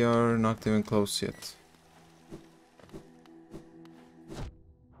we are not even close yet.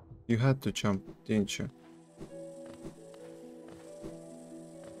 You had to jump, didn't you?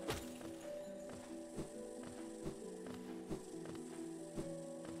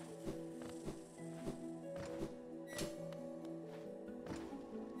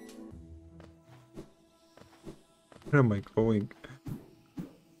 Where am I going?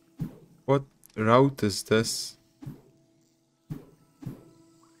 What route is this?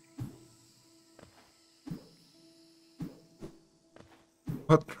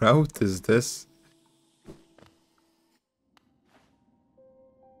 What route is this?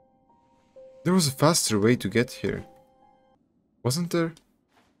 There was a faster way to get here. Wasn't there?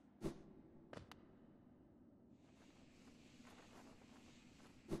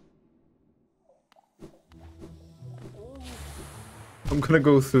 I'm gonna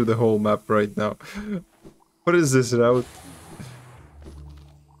go through the whole map right now. What is this route?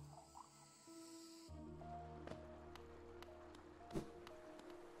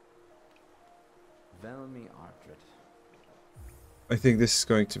 I think this is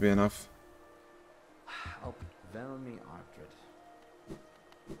going to be enough.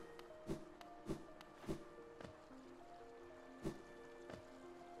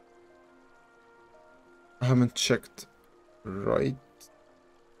 I haven't checked right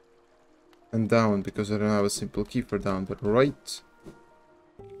and down because I don't have a simple key for down, but right.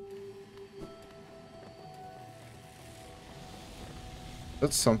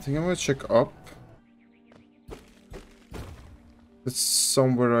 That's something. I'm gonna check up. It's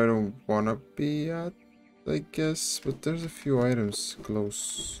somewhere I don't wanna be at, I guess, but there's a few items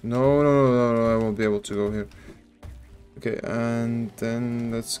close. No, I won't be able to go here. Okay, and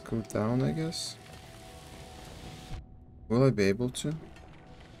then let's go down, I guess. Will I be able to?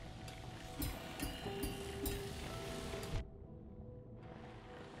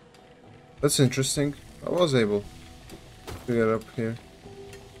 That's interesting. I was able to get up here.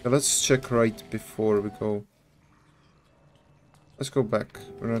 Okay, let's check right before we go. Let's go back.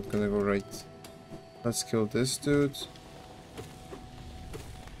 We're not gonna go right. Let's kill this dude.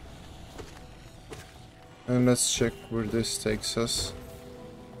 And let's check where this takes us.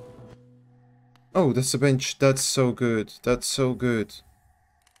 Oh, that's a bench. That's so good. That's so good.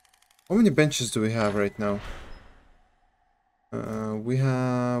 How many benches do we have right now? We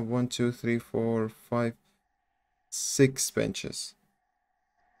have 1, 2, 3, 4, 5, 6 benches.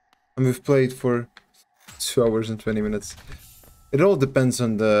 And we've played for 2 hours and 20 minutes. It all depends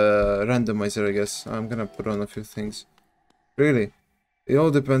on the randomizer, I guess. I'm gonna put on a few things. Really, it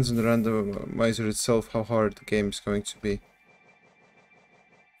all depends on the randomizer itself, how hard the game is going to be.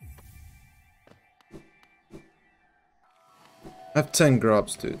 I have 10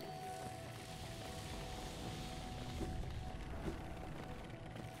 grubs, dude.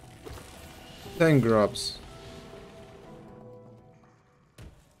 Ten grubs.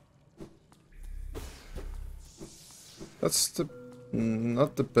 That's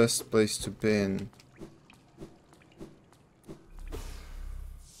not the best place to be in.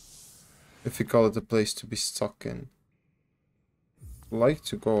 If you call it a place to be stuck in. I'd like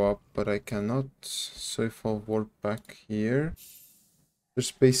to go up, but I cannot. So if I'll warp back here,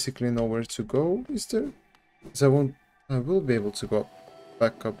 there's basically nowhere to go, is there? Because I will be able to go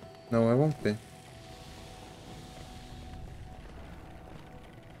back up. No, I won't be.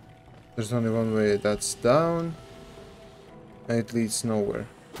 There's only one way, that's down. And it leads nowhere.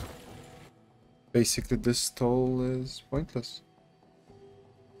 Basically, this stall is pointless.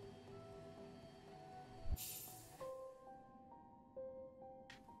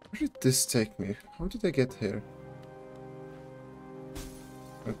 Where did this take me? How did I get here?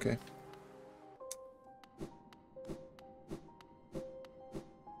 Okay.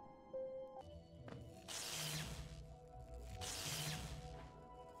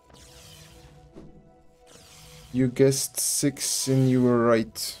 You guessed 6 and you were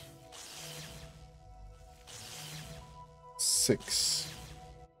right. 6.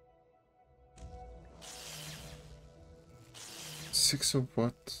 6 of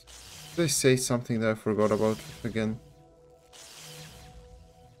what? Did I say something that I forgot about again?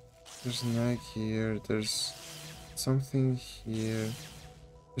 There's an egg here, there's something here.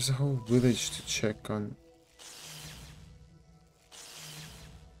 There's a whole village to check on.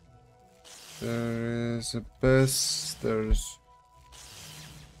 There is a bus, there's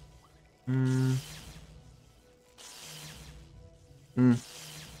Hmm. Hmm.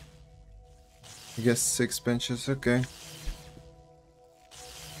 I guess 6 benches, okay.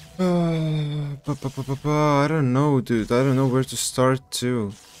 I don't know, dude. I don't know where to start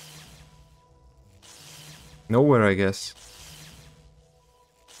too. Nowhere, I guess.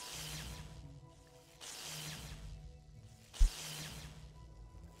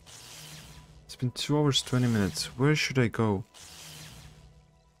 It's been 2 hours, 20 minutes. Where should I go?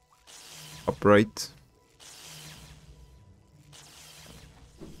 Upright.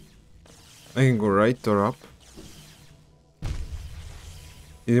 I can go right or up.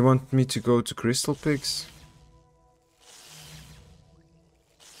 You want me to go to Crystal Pigs?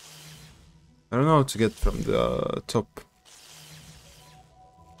 I don't know how to get from the top.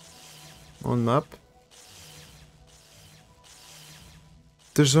 On map?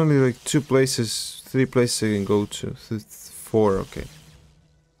 There's only like 2 places, 3 places I can go to. 4, okay.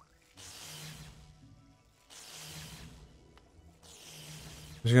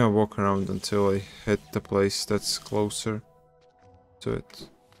 I'm just gonna walk around until I hit the place that's closer to it.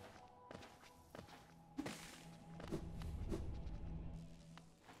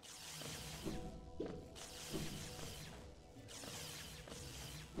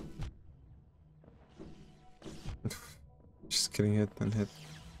 Just getting hit and hit.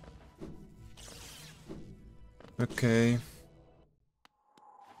 Okay.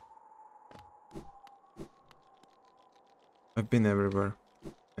 I've been everywhere.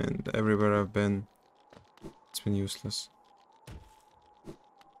 And everywhere I've been, it's been useless.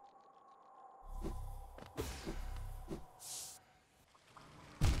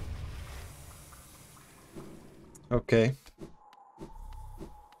 Okay.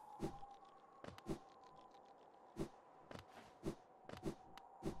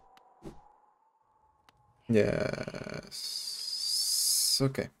 Yes.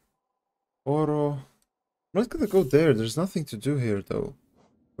 Okay. Oro. I'm not gonna go there. There's nothing to do here, though.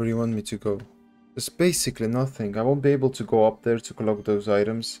 Where do you want me to go? There's basically nothing. I won't be able to go up there to collect those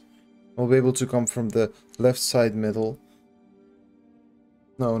items. I'll be able to come from the left side middle.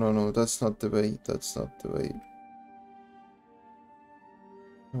 No, no, no. That's not the way. That's not the way.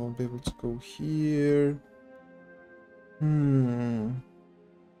 I won't be able to go here. Hmm.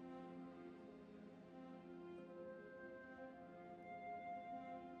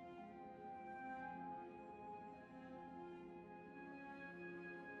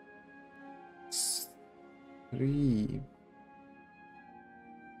 Three.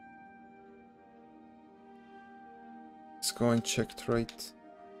 Let's go and check right.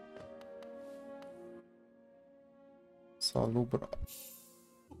 Salubra.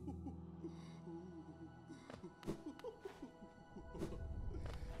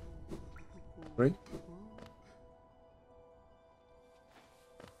 Right?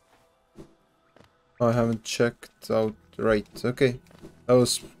 Oh, I haven't checked out right. Okay. That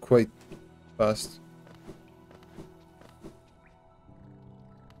was quite fast.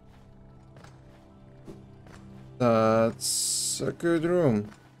 That's a good room.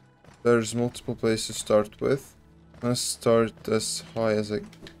 There's multiple places to start with. Let's start as high as I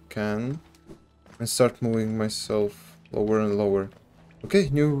can and start moving myself lower and lower. Okay,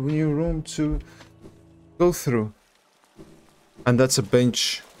 new room to go through. And that's a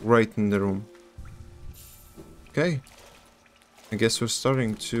bench right in the room. Okay. I guess we're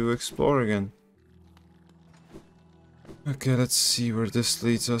starting to explore again. Okay, let's see where this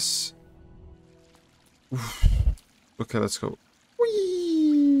leads us. Oof. Okay, let's go.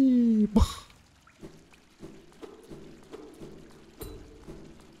 Whee!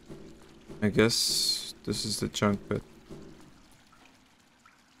 I guess this is the junk pit.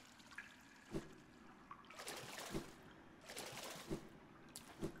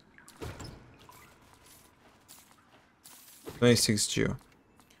 '96 Geo.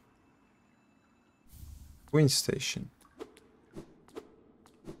 Wind station.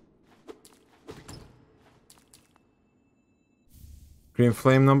 Green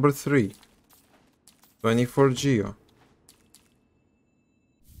flame number 3. 24 Geo.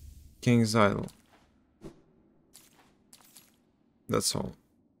 King's Idol. That's all.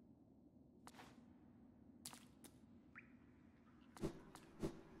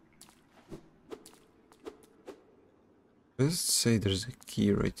 Let's say there's a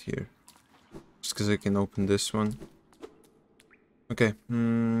key right here. Just because I can open this one. Okay,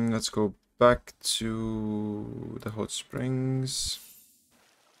 let's go back to the hot springs.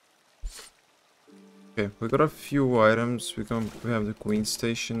 Okay, we got a few items. We have the Queen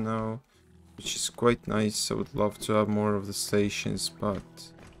Station now, which is quite nice. I would love to have more of the stations, but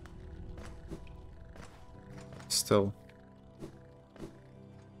still,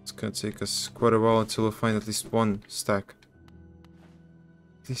 let's gonna take us quite a while until we find at least one stack.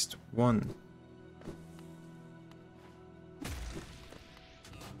 At least one.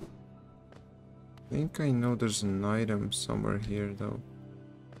 I think I know there's an item somewhere here though.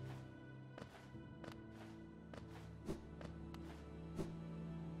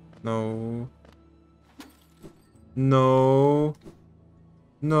 No. No.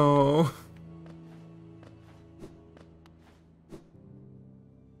 No.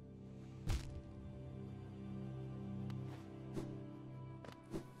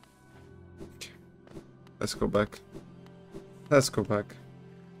 Let's go back. Let's go back.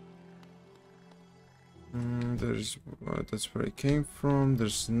 There's that's where I came from.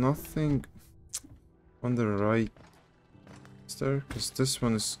 There's nothing on the right. Is there? Because this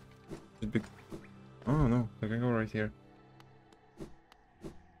one is a big. Oh no, I can go right here.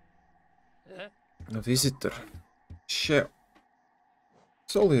 A visitor. Shit.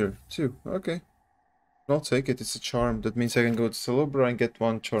 Soul here too. Okay. I'll take it. It's a charm. That means I can go to Celebra and get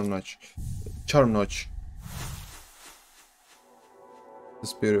one charm notch. Charm notch.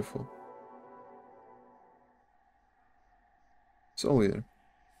 That's beautiful. Soul here.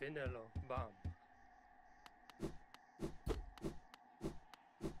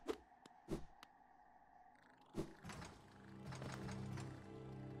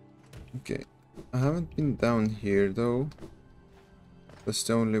 Okay. I haven't been down here though. That's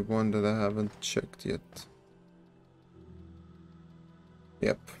the only one that I haven't checked yet.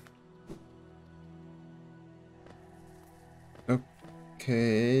 Yep.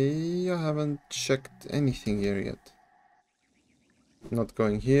 Okay, I haven't checked anything here yet. Not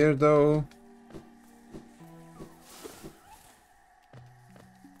going here though.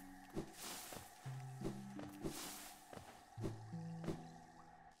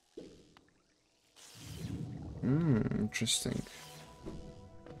 Interesting.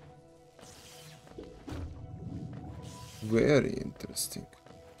 Very interesting.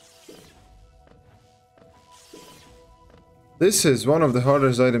 This is one of the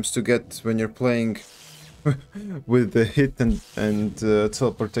hardest items to get when you're playing with the hit and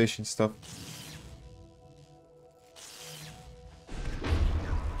teleportation stuff.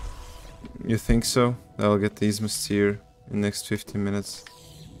 You think so? I'll get these Mystere in the next 15 minutes.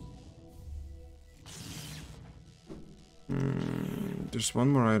 There's one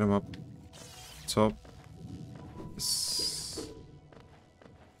more item up top.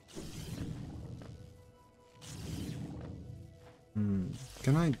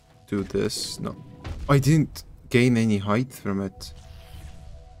 Can I do this? No. I didn't gain any height from it.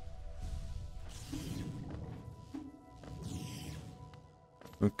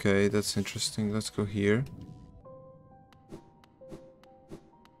 Okay, that's interesting. Let's go here.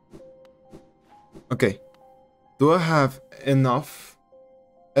 Okay. Do I have enough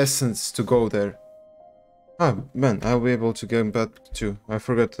essence to go there? Ah, man, I'll be able to get back too. I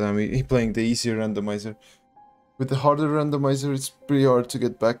forgot that I'm playing the easier randomizer. With the harder randomizer, it's pretty hard to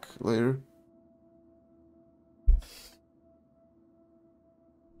get back later.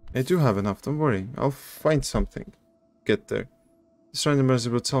 I do have enough, don't worry. I'll find something. Get there. This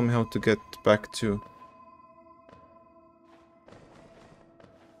randomizer will tell me how to get back too.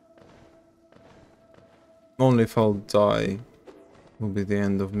 Only if I'll die will be the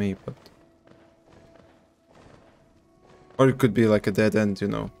end of me, but... Or it could be like a dead end, you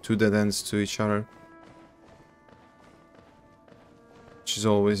know. Two dead ends to each other. Which is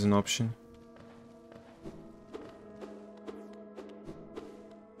always an option.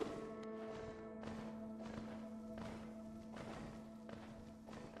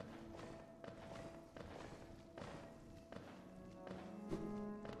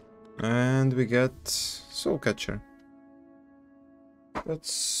 And we get Soul Catcher.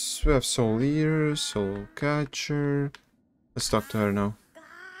 We have Soul Ear, Soul Catcher. Let's talk to her now.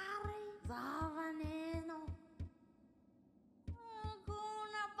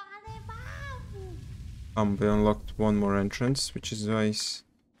 We unlocked one more entrance, which is nice.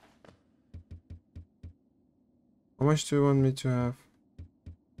 How much do you want me to have?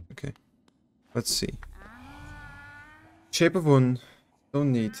 Okay, let's see. Shape of One.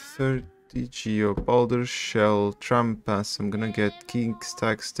 Don't need 30 Geo, Boulder Shell, Tram Pass. I'm gonna get King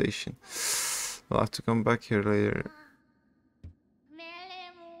Stack Station. I'll have to come back here later.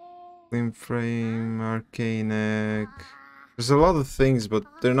 Clean Frame, Arcane Egg. There's a lot of things, but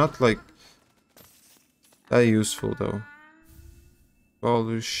they're not like that useful though.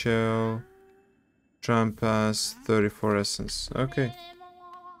 Boulder Shell, Tram Pass, 34 Essence. Okay.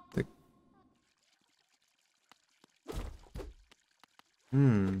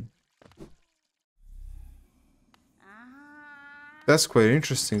 That's quite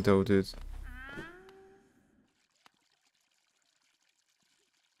interesting though, dude.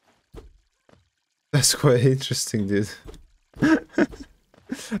 That's quite interesting, dude.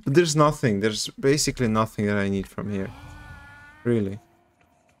 But there's nothing. There's basically nothing that I need from here. Really.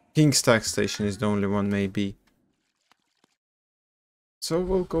 King's Tax Station is the only one, maybe. So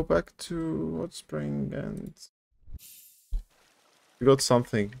we'll go back to Hot Spring and... We got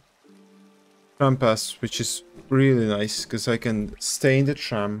something. Tram pass, which is really nice, because I can stay in the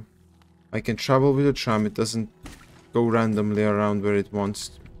tram. I can travel with the tram. It doesn't go randomly around where it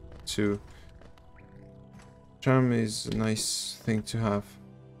wants to. Tram is a nice thing to have.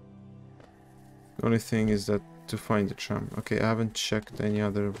 The only thing is that to find the tram. Okay, I haven't checked any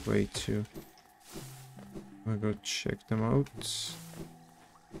other way to... I'll go check them out.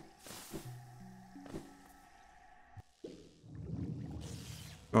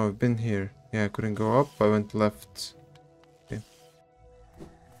 Oh, I've been here. Yeah, I couldn't go up. I went left. Okay.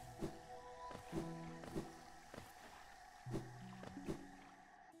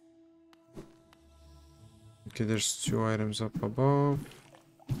 Okay, there's 2 items up above.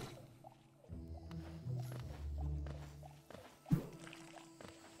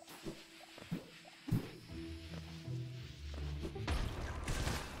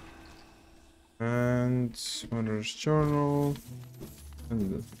 And owner's journal.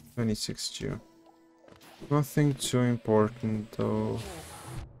 And 26 geo. Nothing too important though.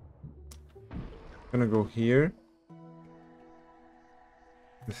 Gonna go here.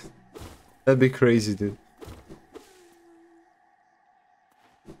 That'd be crazy, dude.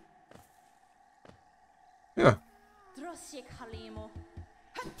 Yeah.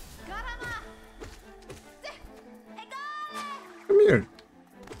 Come here.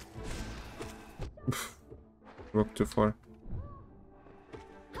 Walk too far.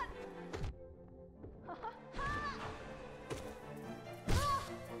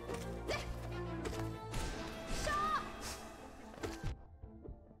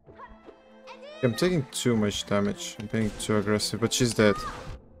 I'm taking too much damage. I'm being too aggressive, but she's dead.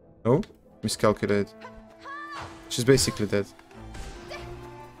 No? Miscalculated. She's basically dead.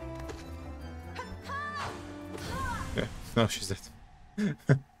 Yeah, now she's dead.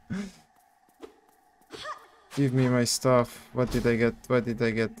 Give me my stuff. What did I get? What did I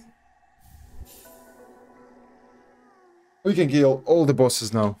get? We can kill all the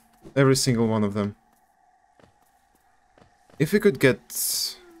bosses now. Every single one of them. If we could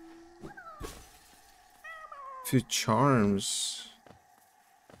get... few charms.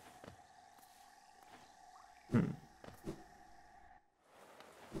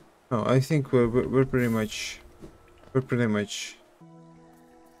 Oh, I think we're pretty much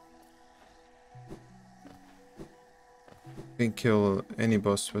can kill any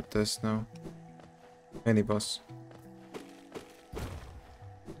boss with this now. Any boss.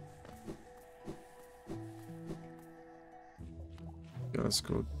 Okay, let's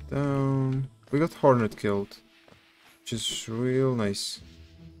go down. We got Hornet killed, which is real nice.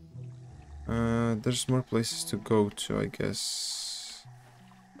 There's more places to go to, I guess.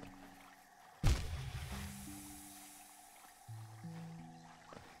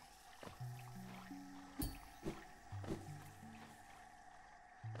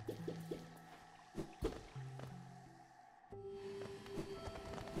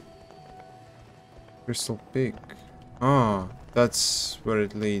 Crystal Peak. Ah, that's where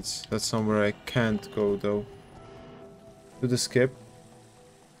it leads. That's somewhere I can't go though. Do the skip.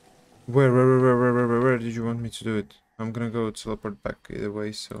 Where did you want me to do it? I'm gonna go teleport back either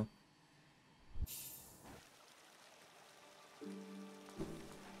way, so.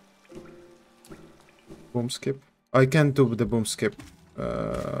 Boom skip. I can't do the boom skip.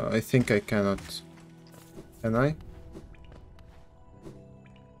 I think I cannot. Can I?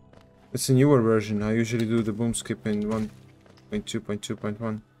 It's a newer version. I usually do the boom skip in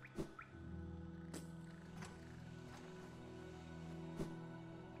 1.2.2.1.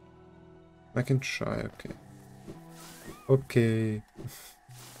 I can try, okay. Okay.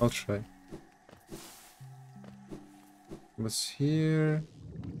 I'll try. It was here.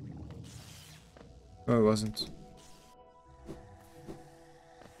 No, it wasn't.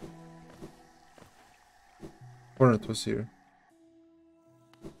 Hornet was here.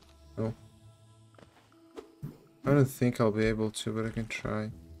 No. I don't think I'll be able to, but I can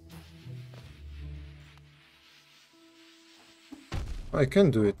try. I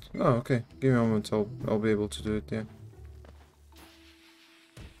can do it. Oh, okay. Give me a moment. I'll be able to do it. Yeah.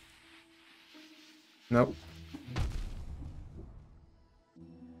 No.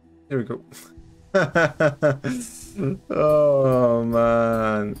 Here we go. Oh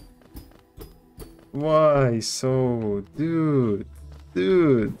man. Why so? Dude.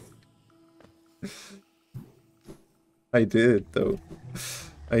 Dude. I did it though.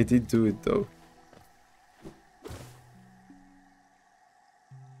 I did do it though.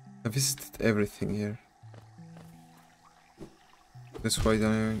 I visited everything here. That's quite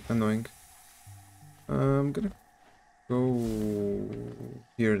annoying. I'm gonna go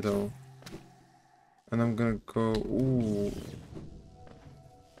here though. And I'm gonna go... Ooh.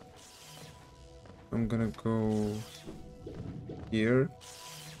 I'm gonna go here.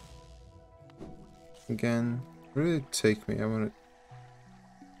 Again. Where did it take me? I wanna...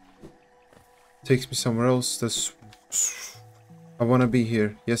 Takes me somewhere else. That's... I wanna be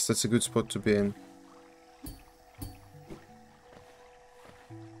here. Yes, that's a good spot to be in.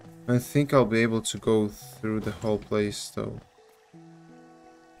 I think I'll be able to go through the whole place though.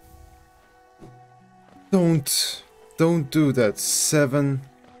 Don't do that. 7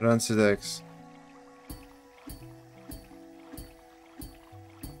 rancid eggs.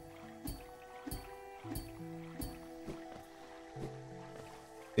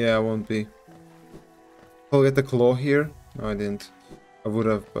 Yeah, I won't be. I'll get the claw here. No, I didn't. I would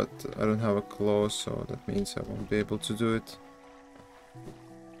have, but I don't have a claw, so that means I won't be able to do it.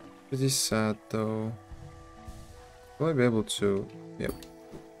 Pretty sad though. Will I be able to? Yep.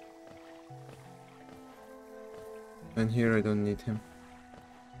 And here I don't need him.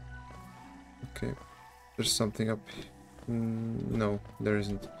 Okay. There's something up. No, there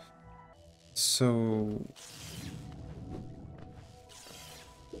isn't. So...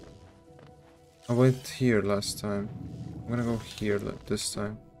 I went here last time. I'm gonna go here this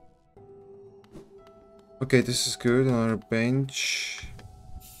time. Okay, this is good. Another bench.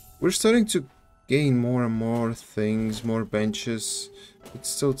 We're starting to gain more and more things, more benches. It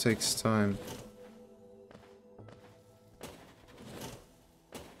still takes time.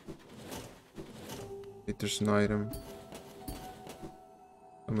 Wait, there's an item.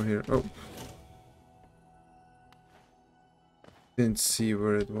 Over here. Oh. Didn't see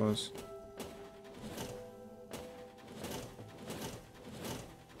where it was.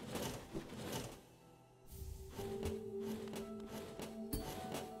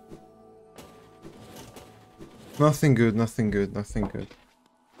 Nothing good, nothing good, nothing good.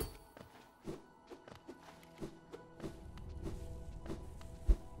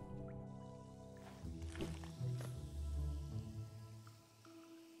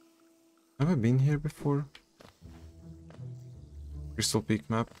 Have I been here before? Crystal Peak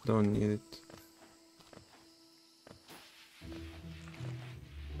map, don't need it.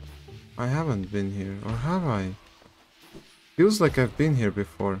 I haven't been here, or have I? Feels like I've been here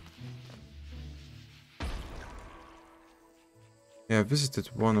before. Yeah, I visited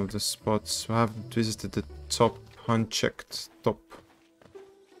one of the spots. I haven't visited the top unchecked top.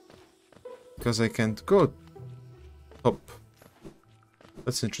 Because I can't go top.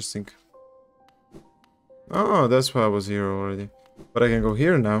 That's interesting. Oh, that's why I was here already. But I can go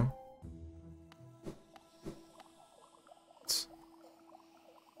here now.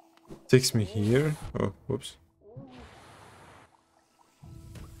 Takes me here. Oh, whoops.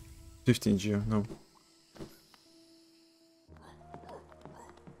 15 geo, no.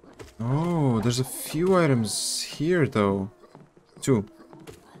 Oh, there's a few items here though. 2.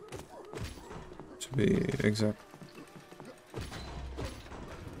 To be exact.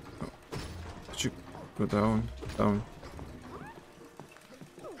 Oh. Did you go down? Down.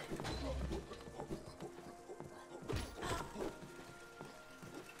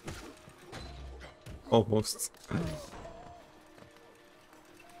 Almost.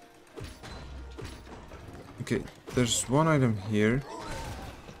 Okay, there's one item here.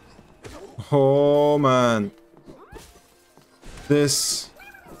 Oh man. This...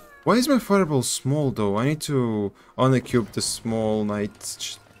 Why is my fireball small though? I need to unequip the small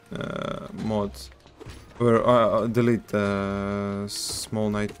knight mod. Or delete the small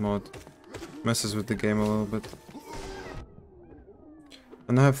knight mod. Messes with the game a little bit.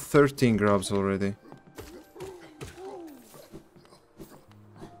 And I have 13 grabs already.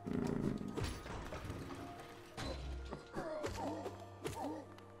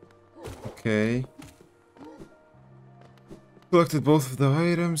 Okay. Collected both of the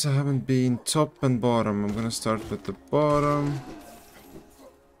items. I haven't been top and bottom. I'm gonna start with the bottom.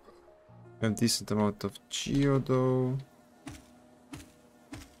 I have a decent amount of geo though.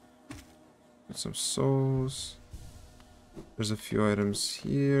 Get some souls. There's a few items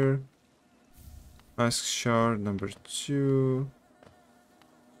here. Mask shard number 2.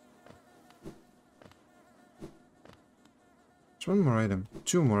 There's one more item.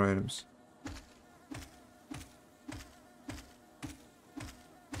 2 more items.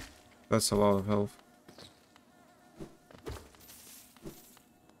 That's a lot of health.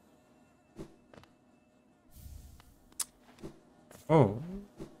 Oh.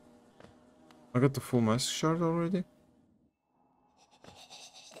 I got the full mask shard already?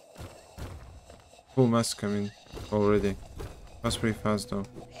 Full mask, I mean, already. That's pretty fast though.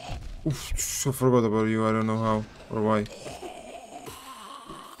 Oof, I forgot about you, I don't know how or why.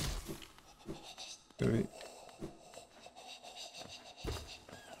 Wait.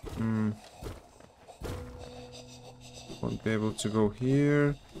 Won't be able to go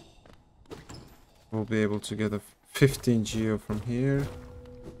here. We'll be able to get a 15 geo from here.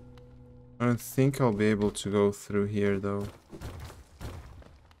 I don't think I'll be able to go through here though.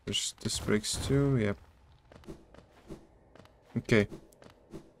 This breaks too, yep. Okay.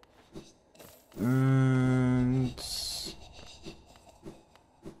 And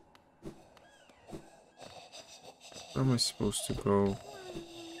where am I supposed to go?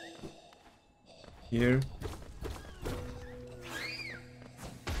 Here.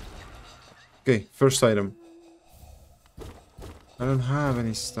 Okay, first item. I don't have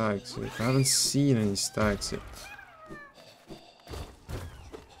any stacks yet. I haven't seen any stacks yet.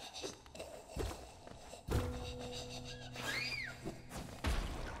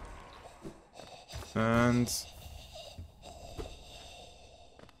 And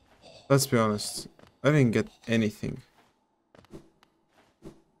let's be honest, I didn't get anything.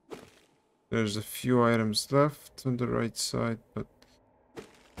 There's a few items left on the right side, but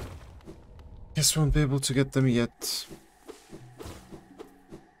guess won't be able to get them yet.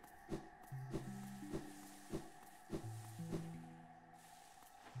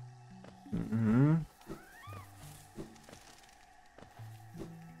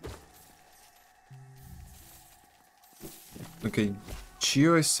 Okay,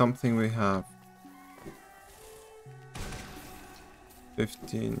 Geo is something we have.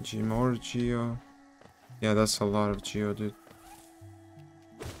 15 G more Geo. Yeah, that's a lot of Geo, dude.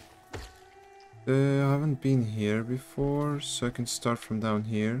 I haven't been here before, so I can start from down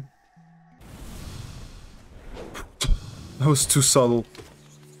here. That was too subtle.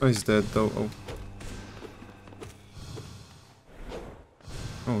 Oh, he's dead though. Oh.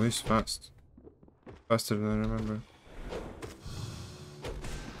 Oh, he's fast. Faster than I remember.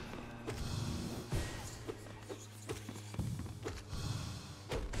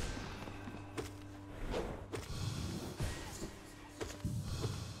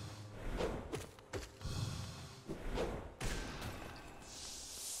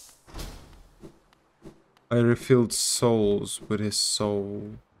 I refilled souls with his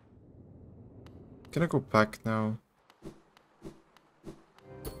soul. Can I go back now?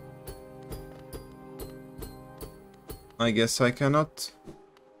 I guess I cannot.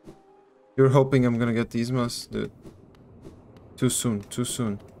 You're hoping I'm gonna get these masks, dude. Too soon, too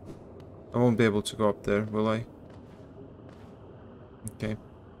soon. I won't be able to go up there, will I? Okay.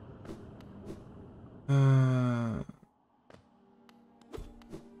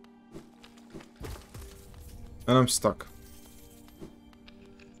 And I'm stuck.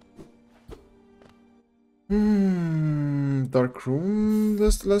 Dark room.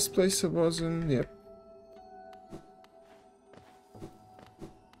 That's the last place I was in. Yep.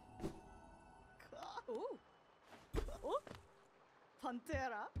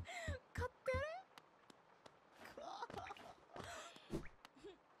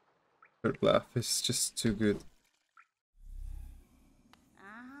 Her laugh is just too good.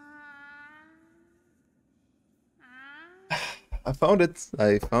 I found it.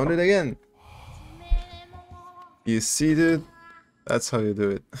 I found it again. You see, dude? That's how you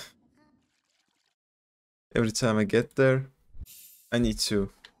do it. Every time I get there, I need to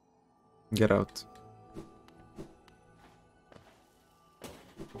get out.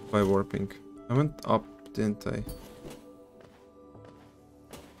 By warping. I went up, didn't I?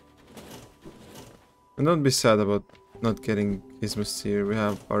 And don't be sad about not getting Ismus tier. We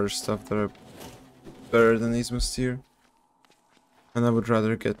have other stuff that are better than Ismus tier. And I would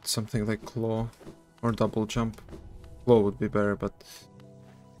rather get something like Claw or Double Jump. Claw would be better, but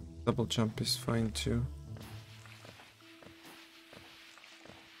Double Jump is fine too.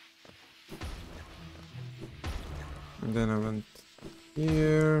 And then I went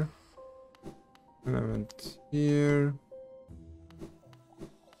here. And I went here.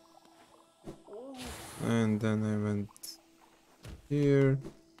 And then I went here.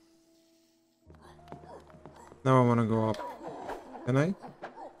 Now I want to go up. Can I?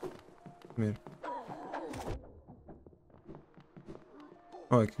 Come here.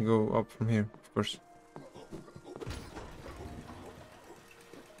 Oh, I can go up from here, of course.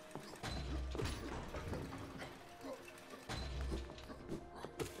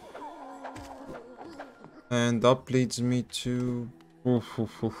 And up leads me to... Oof,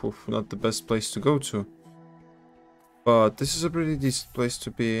 not the best place to go to. But this is a pretty decent place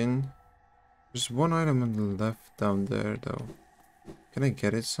to be in. There's one item on the left down there, though. Can I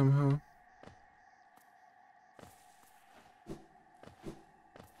get it somehow?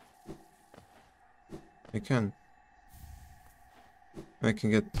 I can. I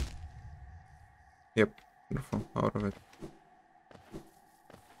can get... Yep, wonderful, out of it.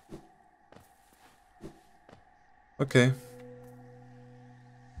 Okay.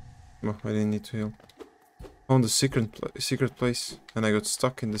 Oh, I didn't need to heal. Found the secret place, and I got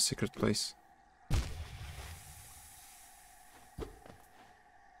stuck in the secret place.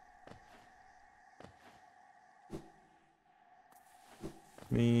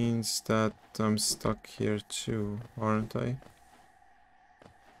 Means that I'm stuck here too, aren't I?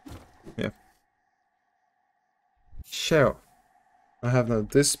 Yeah. Sure. I have now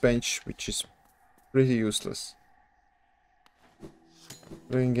this bench, which is pretty useless.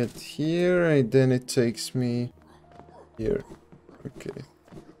 I can get here, and then it takes me here. Okay.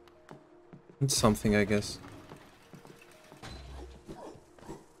 It's something, I guess.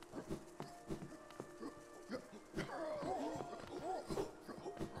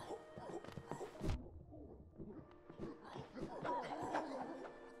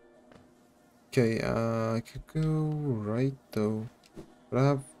 Okay, I could go right though. But I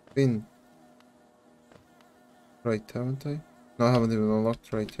have been right, haven't I? No, I haven't even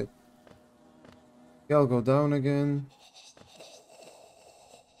unlocked right yet. Okay, I'll go down again.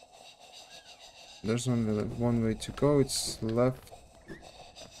 There's only one way to go, it's left.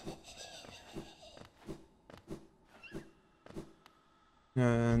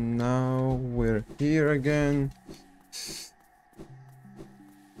 And now we're here again.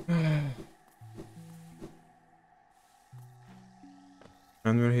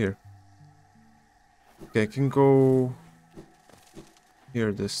 And we're here. Okay, I can go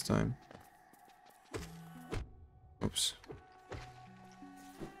here this time. Oops.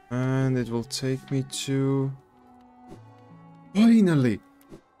 And it will take me to... Finally!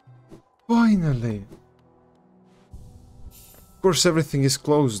 Finally! Of course everything is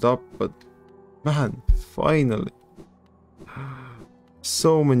closed up, but... Man, finally!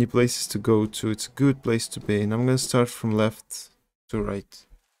 So many places to go to, it's a good place to be in. I'm gonna start from left to right.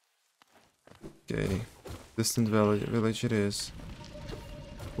 Okay, distant village it is.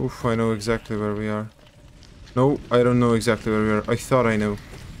 Oof, I know exactly where we are. No, I don't know exactly where we are. I thought I knew.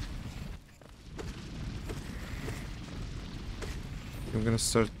 I'm gonna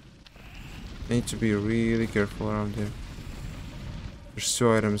start... I need to be really careful around here. There's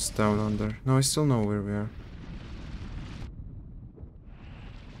 2 items down under. No, I still know where we are.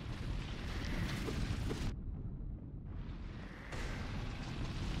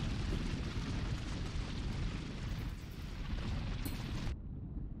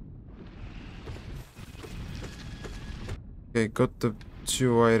 Okay, got the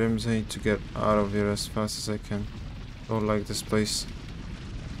 2 items. I need to get out of here as fast as I can. Don't like this place.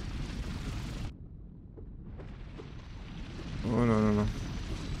 Oh, no.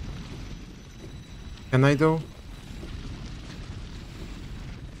 Can I though?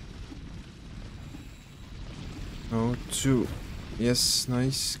 No, 2. Yes,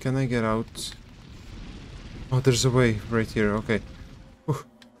 nice. Can I get out? Oh, there's a way right here. Okay. Whew.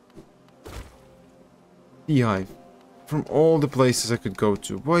 Beehive. From all the places I could go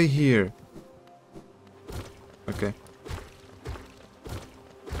to. Why here? Okay.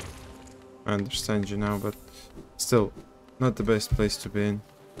 I understand you now, but still, not the best place to be in.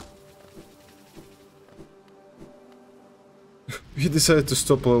 We decided to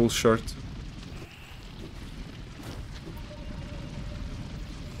stop a little short.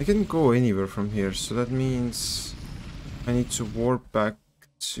 I can't go anywhere from here, so that means I need to warp back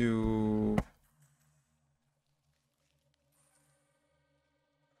to...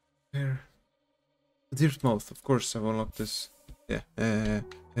 Where? The Dirt Mouth, of course, I've unlocked this. Yeah,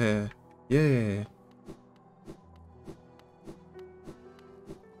 yeah.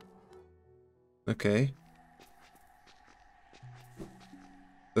 Okay.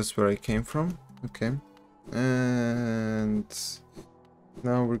 That's where I came from. Okay. And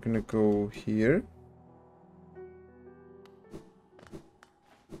now we're gonna go here.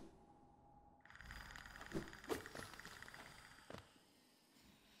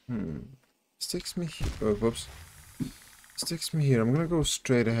 This takes me here. Oh, whoops. This takes me here. I'm gonna go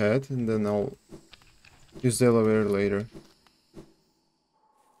straight ahead and then I'll use the elevator later.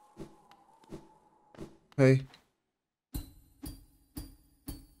 Hey.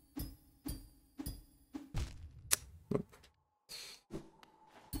 Nope.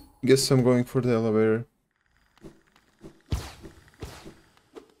 Guess I'm going for the elevator.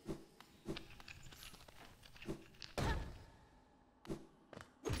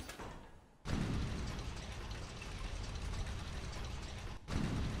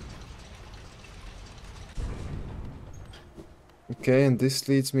 Okay, and this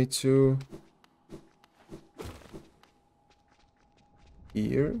leads me to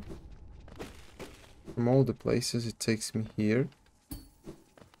here. From all the places, it takes me here.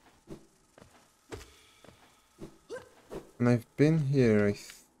 And I've been here, I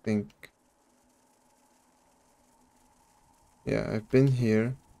think. Yeah, I've been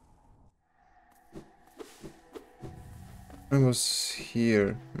here. I was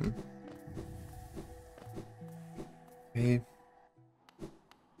here. Okay.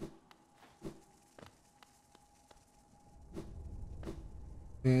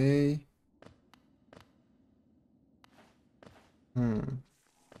 Okay.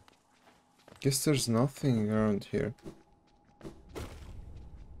 Guess there's nothing around here.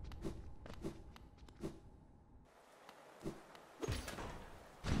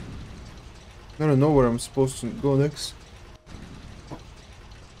 I don't know where I'm supposed to go next.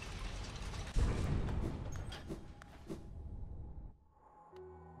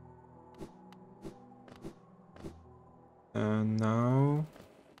 And now...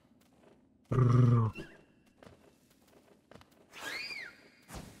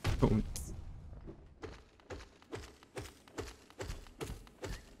 Don't.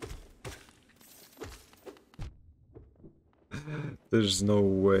 There's no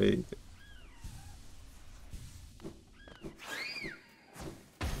way.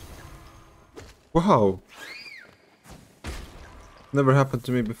 Wow! Never happened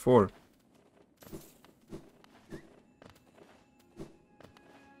to me before.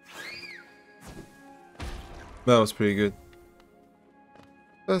 That was pretty good.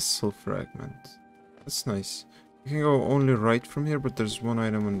 Vessel fragment. That's nice. You can go only right from here, but there's one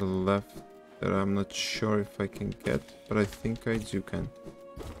item on the left that I'm not sure if I can get, but I think I do can.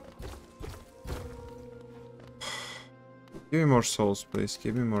 Give me more souls, please.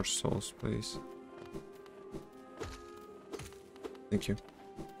 Give me more souls, please. Thank you.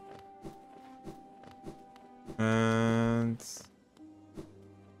 And...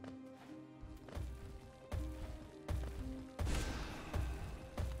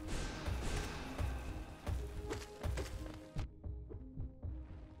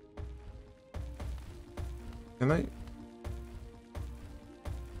 Can I?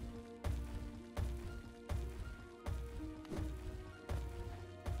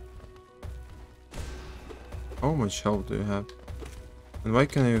 How much health do you have? And why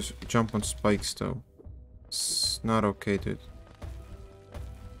can I use jump on spikes though? It's not okay, dude.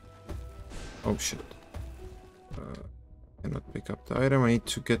 Oh shit. Cannot pick up the item. I need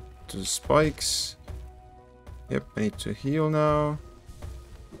to get to the spikes. Yep, I need to heal now.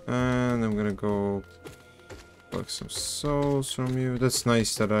 And I'm gonna go collect some souls from you. That's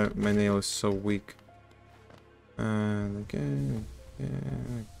nice that my nail is so weak. And again,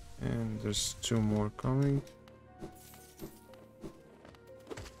 and there's 2 more coming.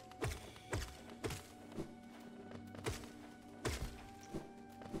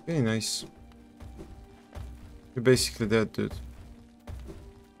 Okay, nice. You're basically dead, dude.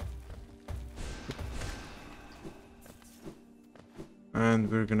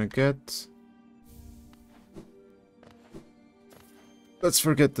 And we're gonna get... Let's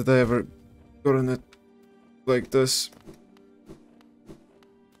forget that I ever got on it like this.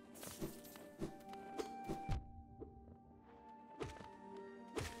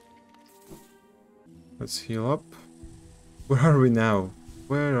 Let's heal up. Where are we now?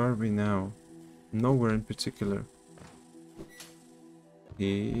 Where are we now? Nowhere in particular.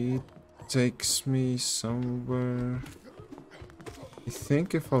 He takes me somewhere. I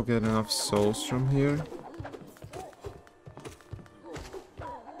think if I'll get enough souls from here.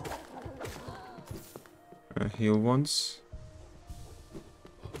 Heal once.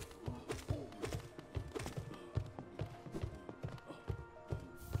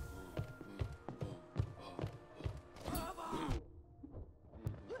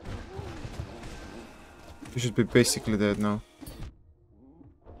 We should be basically dead now.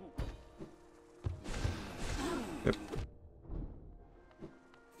 Yep.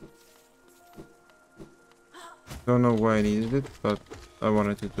 Don't know why I needed it, but I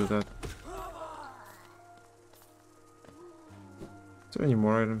wanted to do that. Is there any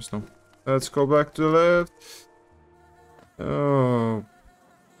more items? No. Let's go back to the left. Oh,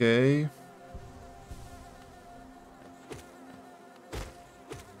 okay.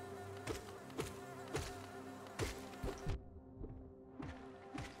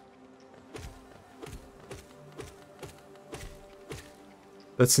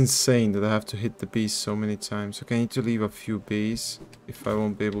 That's insane that I have to hit the bees so many times. Okay, I need to leave a few bees if I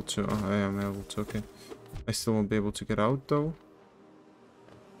won't be able to. Oh, I am able to. Okay. I still won't be able to get out though.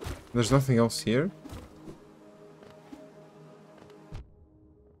 There's nothing else here.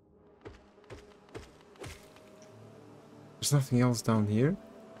 There's nothing else down here.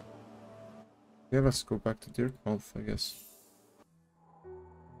 Yeah, let's go back to Dirt Mouth, I guess.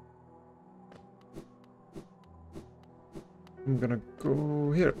 I'm gonna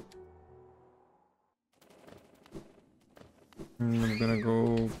go here. And I'm gonna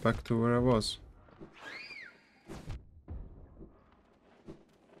go back to where I was.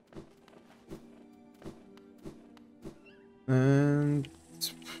 And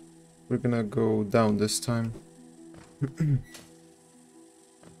we're gonna go down this time.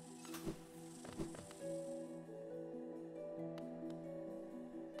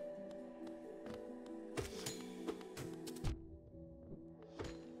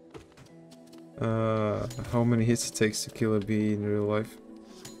 How many hits it takes to kill a bee in real life?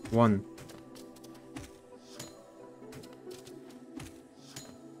 1.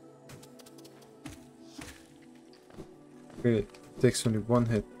 Okay, it takes only 1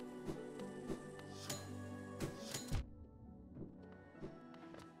 hit.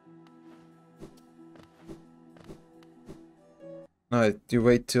 Alright, you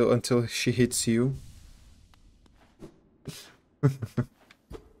wait until she hits you.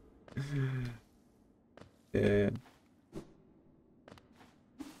 Yeah.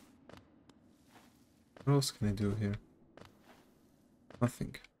 What else can I do here?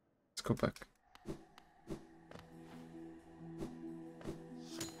 Nothing. Let's go back.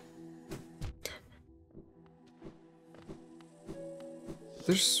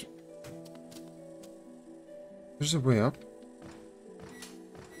 There's a way up.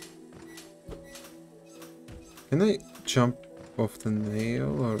 Can I jump off the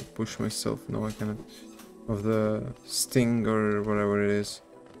nail or push myself? No, I cannot. Of the sting or whatever it is.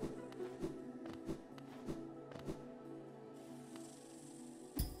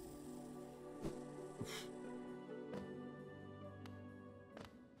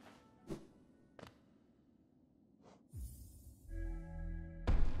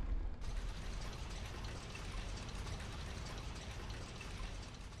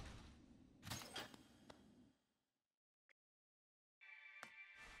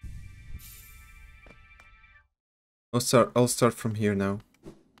 I'll start from here now.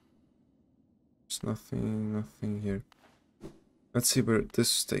 There's nothing here. Let's see where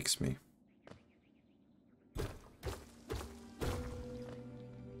this takes me.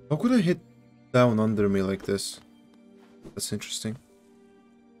 How could I hit down under me like this? That's interesting.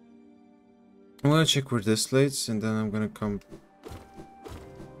 I'm gonna check where this leads and then I'm gonna come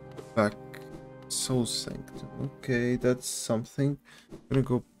back. Soul Sanctum. Okay, that's something. I'm gonna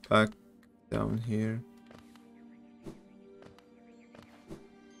go back down here.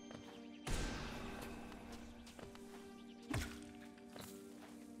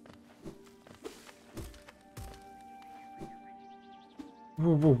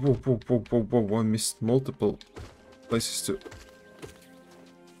 Whoa, I missed multiple places to...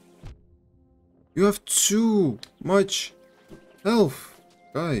 You have too much health,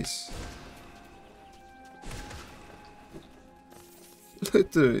 guys.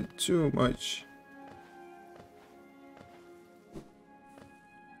 Literally too much.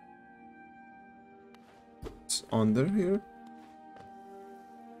 It's under here?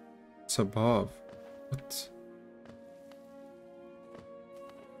 It's above. What?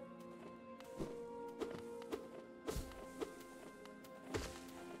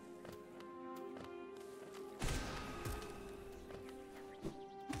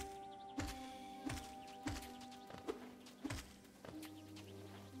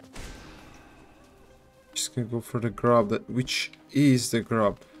 Just gonna go for the grub, which is the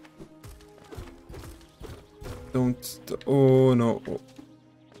grub. Oh no. Oh.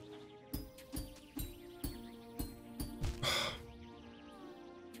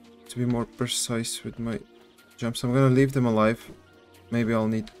 To be more precise with my jumps, I'm gonna leave them alive. Maybe I'll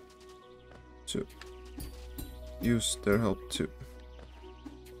need to use their help too.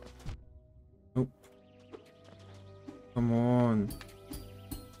 Nope. Come on.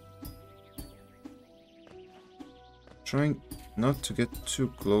 Trying not to get too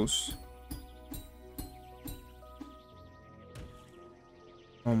close.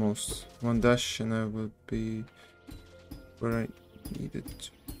 Almost. One dash and I will be where I needed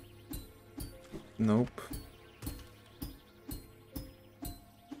to. Nope.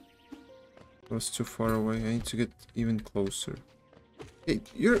 That was too far away. I need to get even closer. Hey,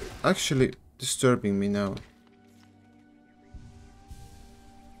 you're actually disturbing me now.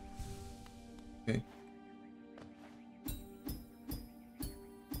 Okay.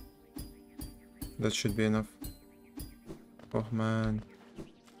 That should be enough. Oh man.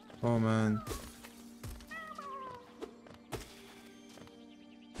 Oh man.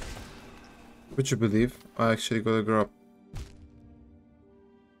 Would you believe I actually got a grub?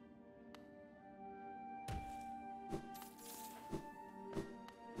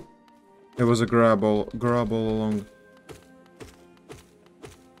 It was a grab all along.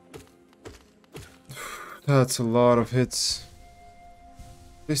 That's a lot of hits.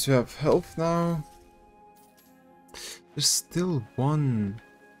 At least we have health now. There's still one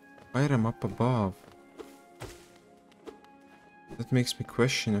item up above. That makes me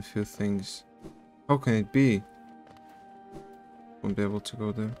question a few things. How can it be? Won't be able to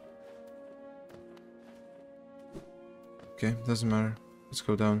go there. Okay, doesn't matter. Let's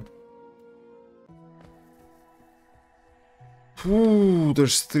go down. Ooh,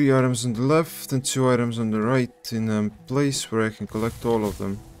 there's 3 items on the left and 2 items on the right in a place where I can collect all of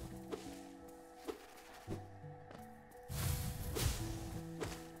them.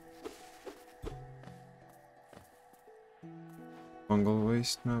 Fungal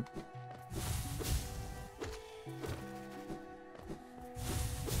waste map.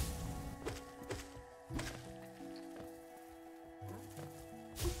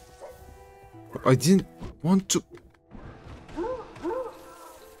 I didn't want to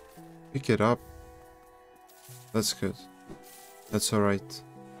pick it up. That's good. That's alright.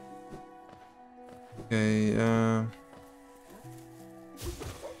 Okay,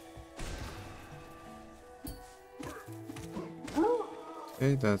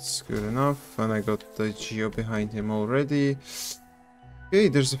 okay, that's good enough. And I got the Geo behind him already. Okay,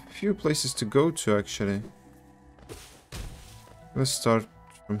 there's a few places to go to actually. Let's start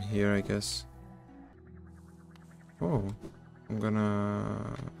from here, I guess. Oh, I'm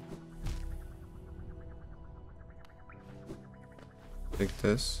gonna take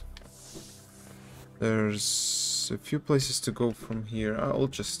this. There's a few places to go from here. I'll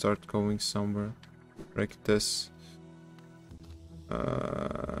just start going somewhere like this.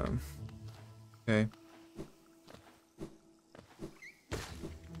 Okay.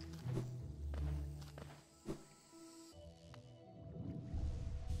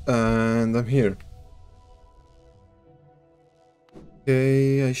 And I'm here.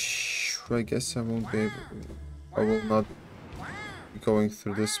 Okay, I guess I won't be able... I will not be going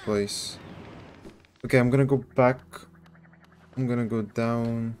through this place. Okay, I'm gonna go back. I'm gonna go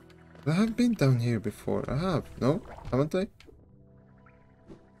down. I have been down here before. I have, no? Haven't I?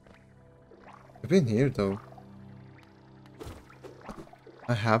 I've been here though.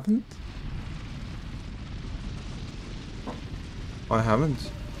 I haven't? I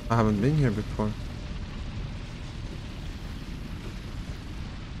haven't. I haven't been here before.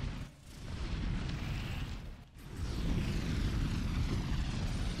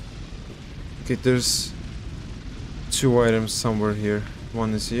 Okay, there's 2 items somewhere here.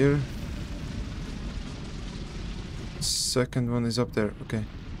 One is here. Second one is up there. Okay.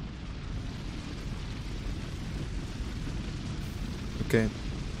 Okay.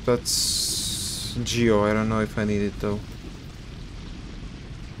 That's Geo. I don't know if I need it though.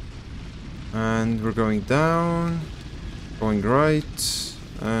 And we're going down. Going right.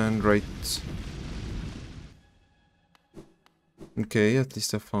 And right. Okay, at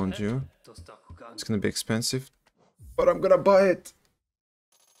least I found you. It's gonna be expensive, but I'm gonna buy it.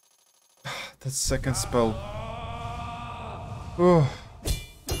 That second spell. Oh.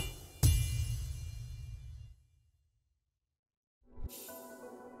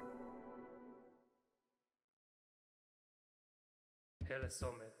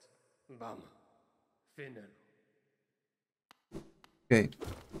 Okay.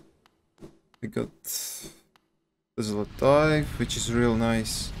 We got Puzzle Dive, which is real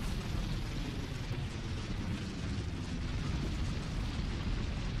nice.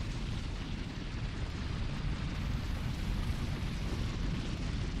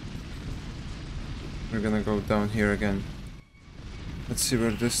 We're gonna go down here again. Let's see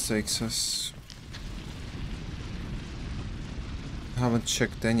where this takes us. I haven't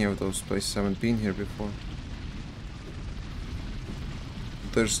checked any of those places. I haven't been here before.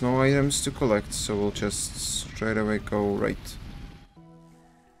 There's no items to collect, so we'll just straight away go right.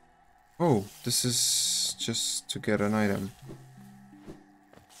 Oh, this is just to get an item.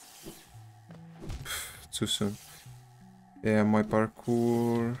 Too soon. Yeah, my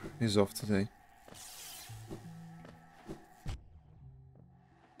parkour is off today.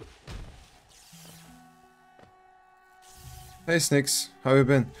 Hey Snakes, how you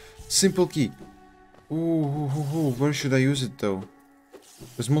been? Simple key. Ooh, where should I use it though?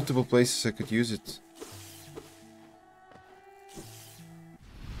 There's multiple places I could use it.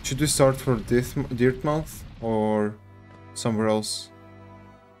 Should we start for Dirtmouth or somewhere else?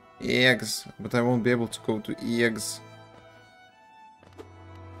 Eggs, but I won't be able to go to eggs.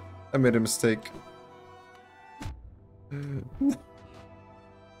 I made a mistake.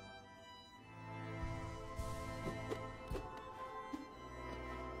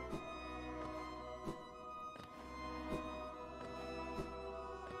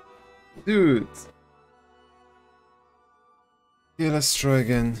 Dude. Okay, let's try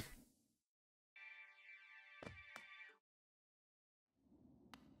again.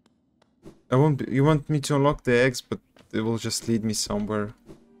 I won't be, you want me to unlock the eggs, but it will just lead me somewhere.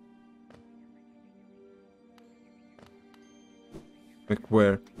 Like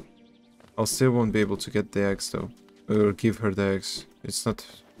where? I'll still won't be able to get the eggs though. Or give her the eggs. It's not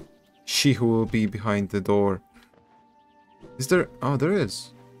she who will be behind the door. Is there? Oh, there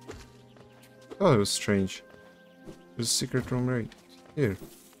is. Oh, it was strange. There's a secret room right here.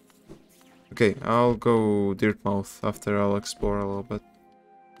 Okay, I'll go Dirtmouth after I'll explore a little bit.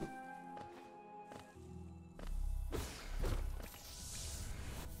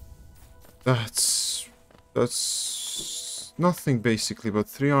 That's nothing basically, but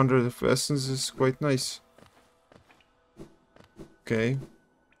 300 of essence is quite nice. Okay.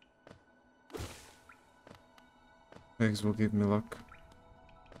 Eggs will give me luck.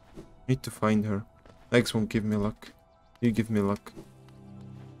 Need to find her. Eggs won't give me luck. You give me luck.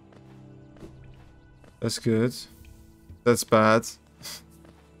 That's good. That's bad.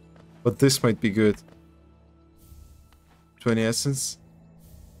 But this might be good. 20 essence.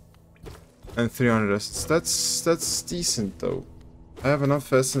 And 300 essence. That's decent though. I have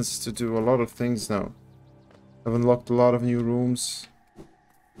enough essence to do a lot of things now. I've unlocked a lot of new rooms.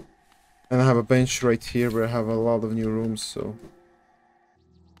 And I have a bench right here where I have a lot of new rooms, so...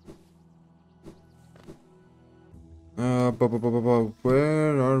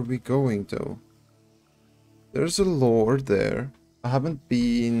 Where are we going though? There's a lore there. I haven't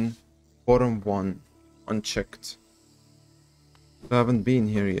been bottom one unchecked. I haven't been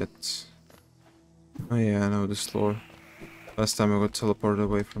here yet. Oh yeah, I know this lore. Last time I got teleported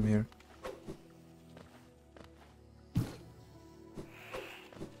away from here.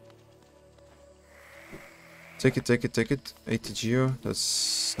 Take it, take it, take it. ATGO,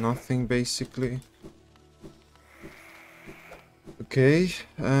 that's nothing basically. Okay,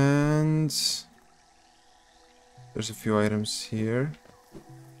 and there's a few items here.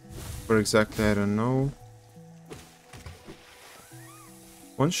 Where exactly, I don't know.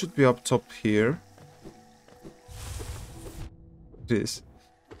 One should be up top here. It is.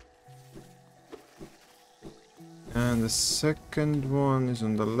 And the second one is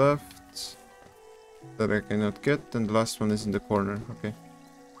on the left. That I cannot get. And the last one is in the corner. Okay.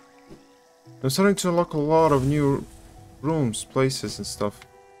 I'm starting to unlock a lot of new rooms, places and stuff.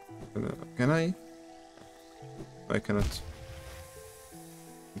 Can I? I cannot.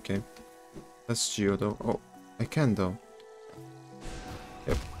 Okay. That's Geo though. Oh, I can though.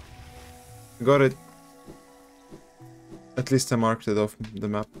 Yep. Got it. At least I marked it off the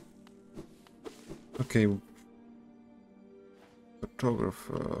map. Okay.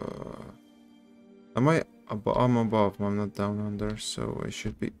 Photographer. Am I above? I'm above, I'm not down under, so I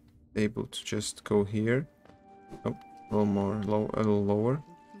should be able to just go here. Oh, a little more low, a little lower.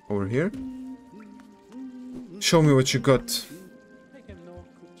 Over here. Show me what you got.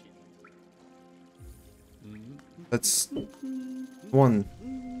 That's one.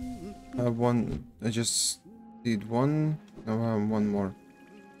 I have one. I just need one. Now I have one more.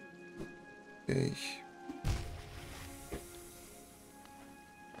 Okay.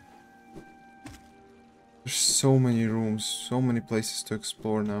 There's so many rooms, so many places to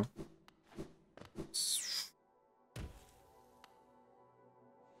explore now.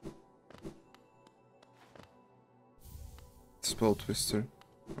 Spell Twister.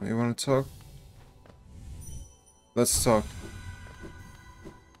 Oh, you wanna talk? Let's talk.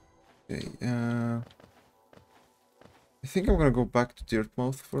 Okay, I think I'm gonna go back to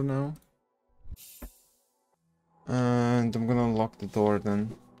Dirtmouth for now. And I'm gonna unlock the door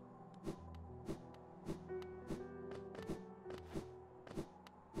then.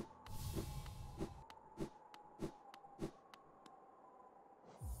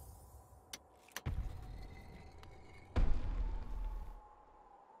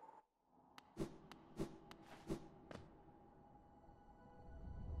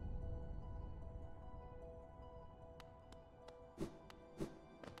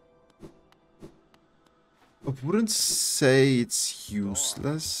 I wouldn't say it's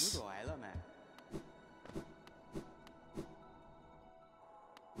useless.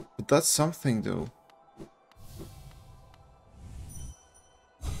 But that's something though.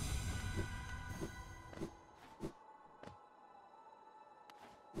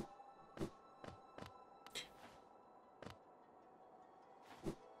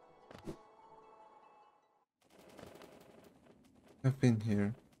 I've been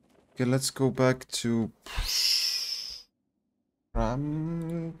here. Okay, let's go back to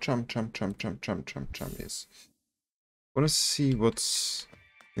Chum, yes. Wanna see what's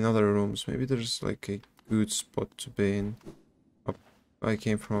in other rooms. Maybe there's like a good spot to be in. Up, I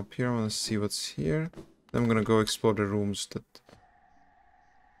came from up here. I want to see what's here. Then I'm gonna go explore the rooms that...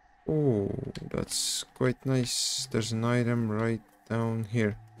 Oh, that's quite nice. There's an item right down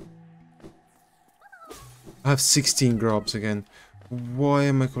here. I have 16 grubs again. Why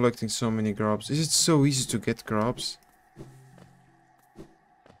am I collecting so many grubs? Is it so easy to get grubs?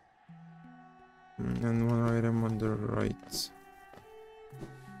 And one item on the right.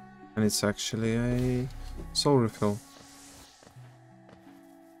 And it's actually a soul refill.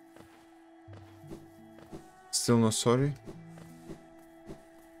 Still no sorry?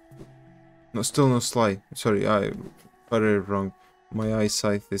 No, still no sly. Sorry, I got it wrong. My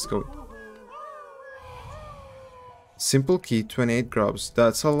eyesight is going. Simple key, 28 grubs.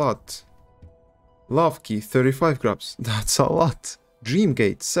 That's a lot. Love key, 35 grubs. That's a lot. Dream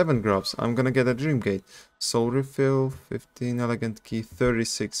gate, 7 grubs. I'm gonna get a dream gate. Soul refill, 15. Elegant key,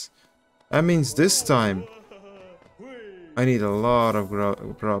 36. That means this time I need a lot of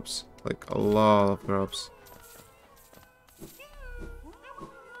grubs. Like a lot of grubs.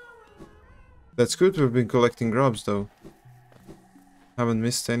 That's good, we've been collecting grubs though. Haven't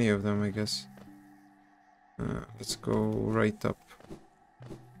missed any of them, I guess. Let's go right up.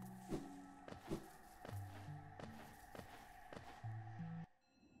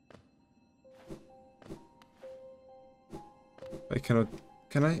 I cannot...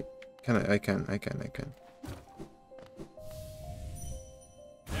 Can I? Can I? I can.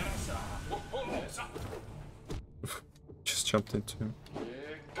 Just jumped into him.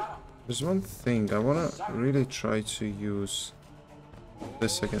 There's one thing, I wanna really try to use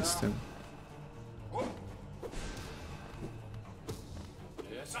this against him.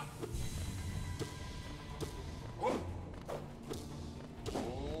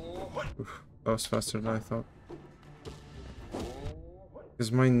 Oof, that was faster than I thought.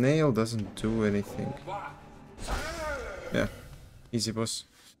 Because my nail doesn't do anything. Yeah, easy boss.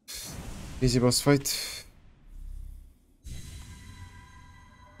 Easy boss fight.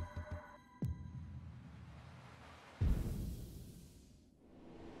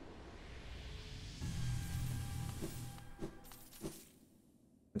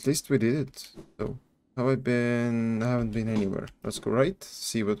 At least we did it, though. Have I been... I haven't been anywhere. Let's go right,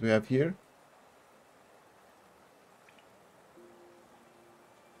 see what we have here.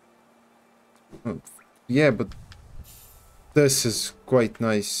 Oh, yeah, but this is quite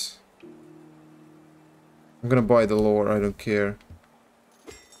nice. I'm gonna buy the lore, I don't care.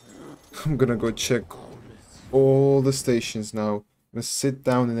 I'm gonna go check all the stations now. I'm gonna sit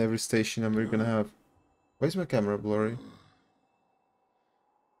down in every station and we're gonna have... Why is my camera blurry?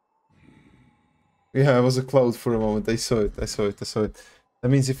 Yeah, it was a cloud for a moment. I saw it. That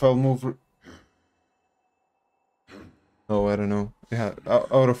means if I'll move... Oh, I don't know. Yeah,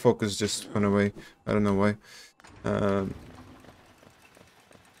 out of focus just went away. I don't know why. I'm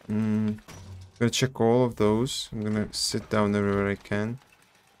gonna check all of those. I'm gonna sit down everywhere I can.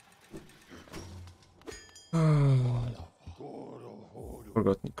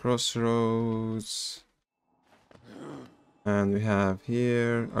 Forgotten Crossroads. And we have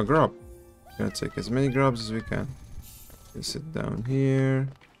here a grub. Gonna take as many grubs as we can. Gonna sit down here.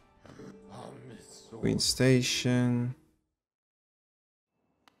 Queen Station.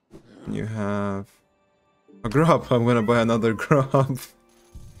 And you have a grub. I'm gonna buy another grub.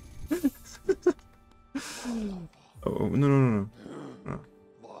 Oh no.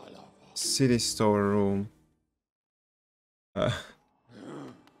 City store room.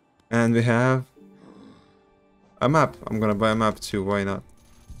 And we have a map. I'm gonna buy a map too. Why not?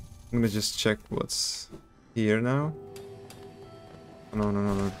 I'm gonna just check what's here now.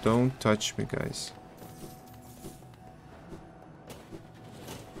 No. Don't touch me, guys.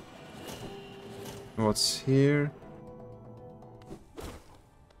 What's here?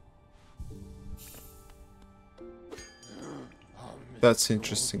 That's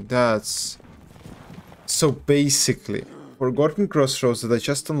interesting. That's... So basically, Forgotten Crossroads that I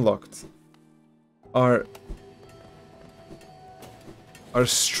just unlocked are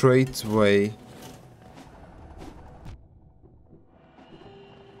straight way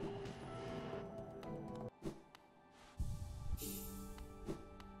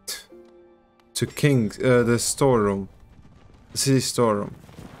to the storeroom, the city storeroom.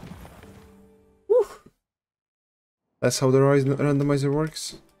 Woo. That's how the randomizer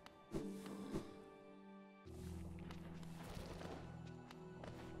works.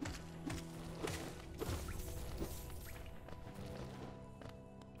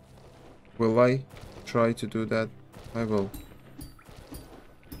 Will I try to do that? I will.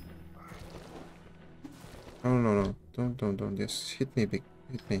 Oh, no. Don't. Yes, hit me big.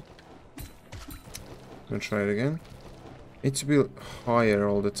 hit me. Gonna try it again. Need to be higher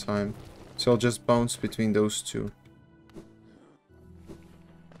all the time. So I'll just bounce between those two.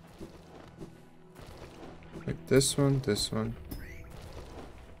 Like this one, this one.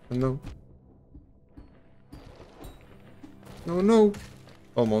 Oh, no. No, no!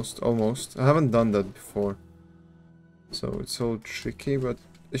 Almost, almost. I haven't done that before. So it's all tricky, but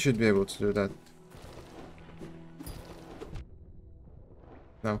I should be able to do that.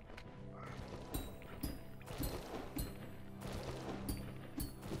 Now.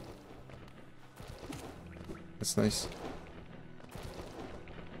 That's nice.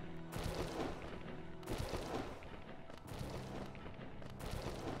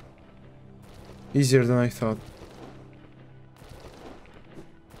 Easier than I thought.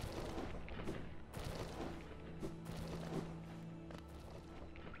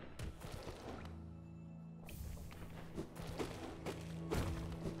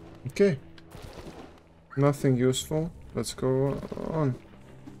 Okay. Nothing useful. Let's go on.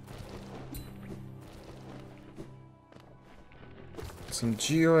 Some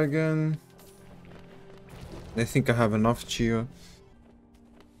geo again. I think I have enough geo.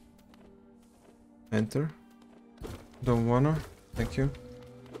 Enter. Don't wanna. Thank you.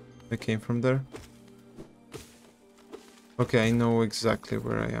 I came from there. Okay, I know exactly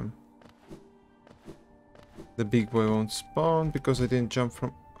where I am. The big boy won't spawn because I didn't jump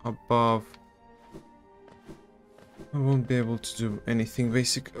from above. I won't be able to do anything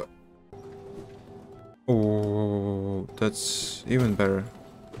basic. Oh, that's even better.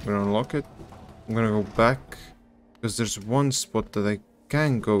 I'm gonna unlock it. I'm gonna go back because there's one spot that I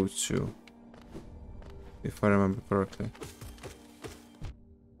can go to, if I remember correctly.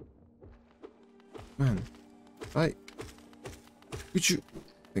 Man, could you?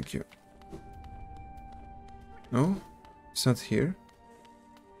 Thank you. No, it's not here.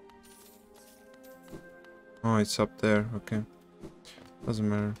 Oh, it's up there. Okay, doesn't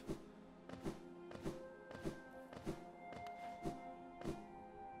matter.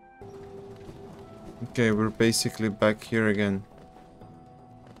 Okay, we're basically back here again.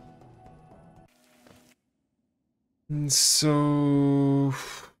 So,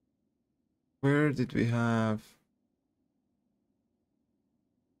 where did we have?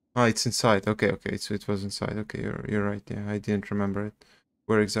 Ah, it's inside. Okay, okay, so it was inside. Okay, you're right. Yeah, I didn't remember it.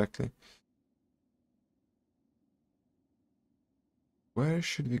 Where exactly? Where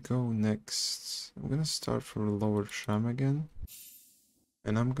should we go next? I'm gonna start from Lower Sham again,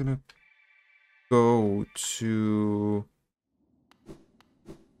 and I'm gonna go to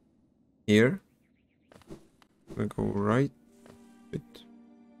here. I'm gonna go right. Wait.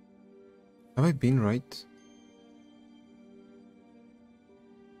 Have I been right?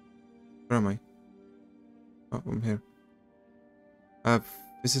 Where am I? Oh, I'm here. I've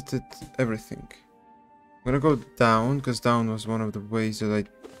visited everything. I'm gonna go down, because down was one of the ways that I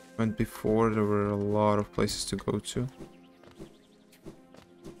went before. There were a lot of places to go to.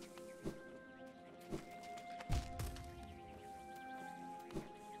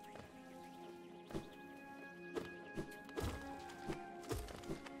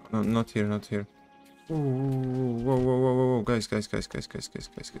 No, not here, not here. Ooh, whoa, whoa, whoa, whoa, whoa, guys.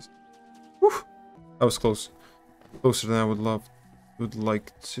 Woo! That was close. Closer than I would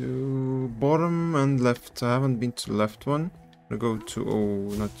like to. Bottom and left. I haven't been to left one. I'm gonna go to,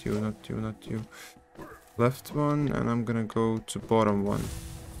 oh, not you. Left one, and I'm gonna go to bottom one.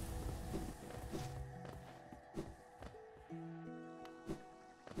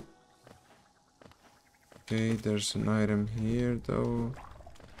 Okay, there's an item here though.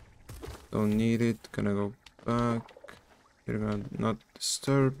 Don't need it. Gonna go back. You're gonna not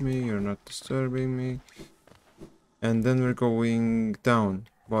disturb me. You're not disturbing me. And then we're going down.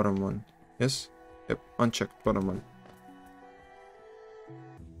 Bottom one. Yes? Yep. Unchecked. Bottom one.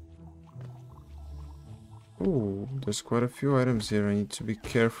 Oh, there's quite a few items here. I need to be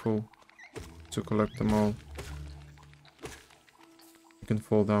careful to collect them all. You can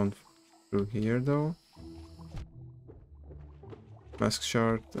fall down through here though. Mask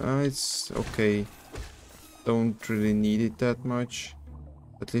shard. It's okay. Don't really need it that much.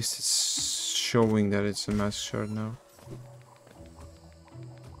 At least it's showing that it's a mask shard now.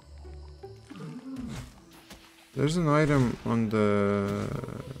 There's an item on the...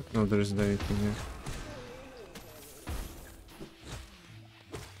 No, there isn't anything here.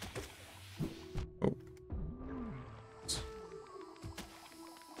 Oh.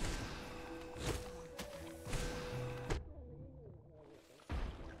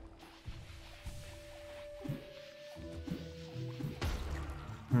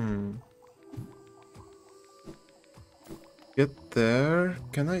 Get there.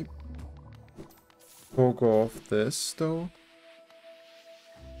 Can I go off this though?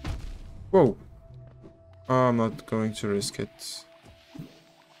 Whoa! I'm not going to risk it.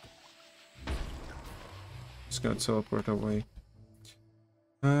 Just gonna teleport away.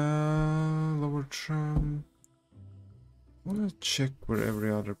 Lower tram. I wanna check where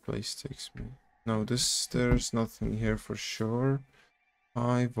every other place takes me. No, there's nothing here for sure.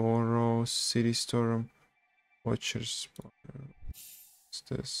 High Voro, City Storm, Watcher's. What's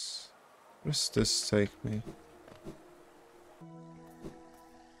this? Where's this take me?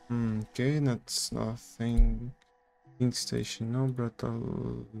 Okay, that's nothing. King Station, no.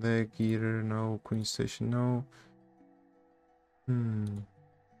 Brutal Leg Eater, no. Queen Station, no.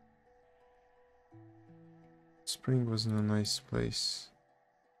 Spring wasn't a nice place.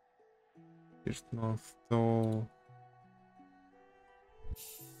 Here's North though.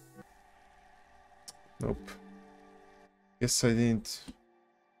 Nope. Guess I didn't.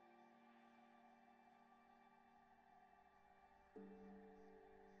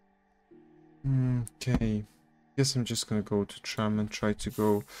 Okay. Guess I'm just gonna go to tram and try to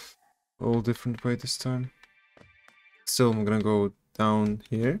go all different way this time. Still, I'm gonna go down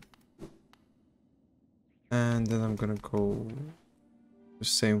here. And then I'm gonna go the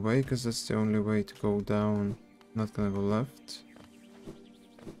same way, because that's the only way to go down. Not gonna go left.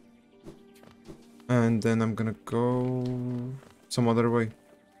 And then I'm gonna go some other way.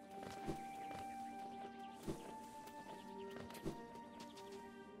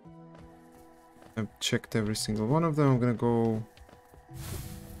 I've checked every single one of them. I'm gonna go...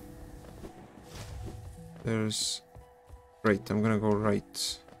 There's... Right, I'm gonna go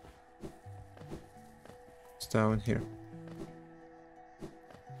right. It's down here.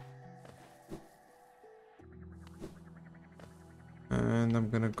 And I'm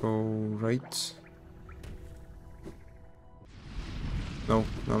gonna go right. No,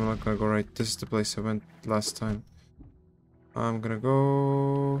 I'm not gonna go right. This is the place I went last time. I'm gonna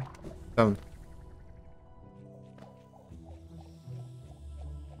go... down.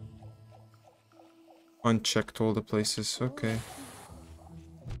 Unchecked all the places, okay.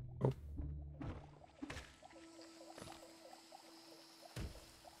 Oh.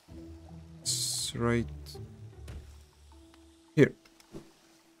 It's right here.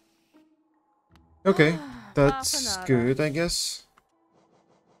 Okay, that's good, I guess.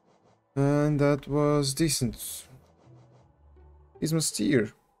 And that was decent.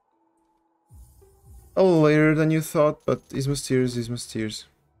 Ismasteer. A little later than you thought, but Ismasteer is Ismasteers.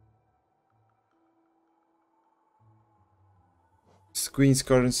 Queen's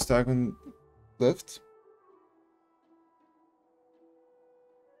Garden stack on left.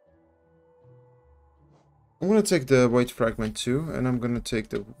 I'm gonna take the white fragment too, and I'm gonna take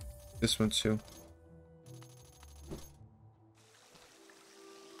this one too.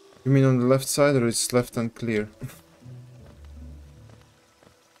 You mean on the left side, or it's left unclear?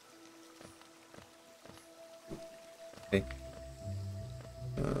 Okay.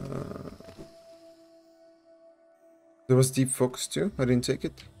 There was deep focus too. I didn't take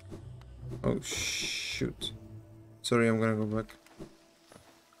it. Oh shoot! Sorry, I'm gonna go back.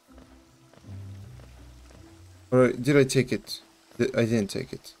 Alright, did I take it? I didn't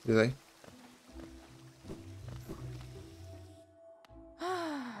take it. Did I?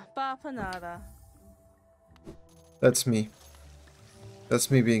 That's me.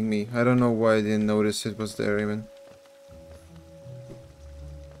 That's me being me. I don't know why I didn't notice it was there even.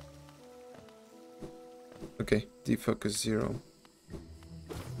 Okay, defocus 0.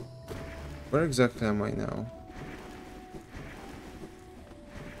 Where exactly am I now?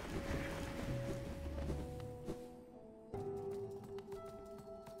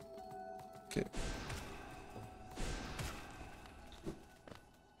 Okay.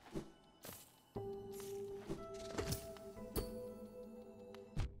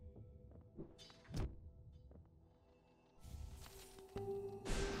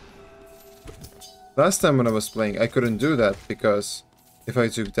 Last time when I was playing, I couldn't do that because if I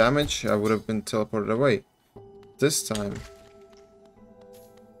took damage, I would have been teleported away. This time,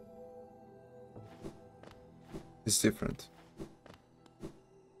 it's different.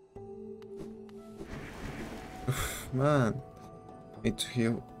 Oof, man, need to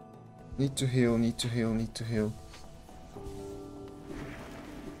heal. Need to heal, need to heal, need to heal.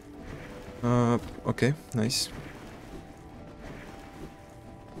 Okay, nice.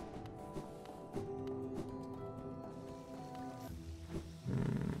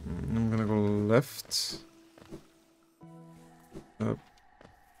 I'm gonna go left.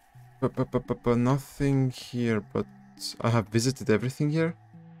 Nothing here, but I have visited everything here?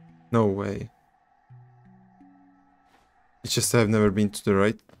 No way. It's just I've never been to the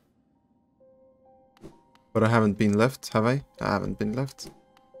right. But I haven't been left, have I? I haven't been left.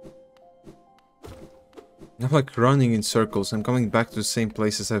 I'm like running in circles. I'm coming back to the same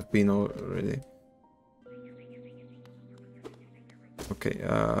places I've been already. Okay,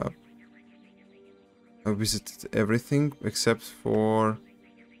 I visited everything except for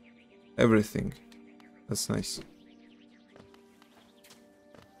everything. That's nice.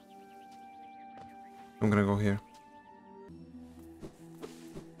 I'm gonna go here.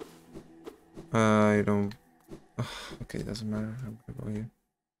 I don't... okay, doesn't matter. I'm gonna go here.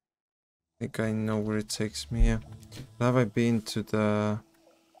 I think I know where it takes me, yeah. Have I been to the...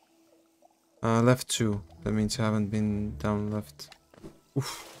 left 2. That means I haven't been down left.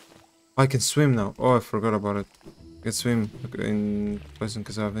 Oof. I can swim now. Oh, I forgot about it. I can swim in Poison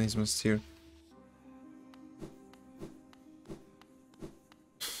Kazav here.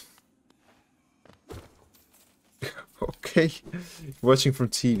 Okay. Watching from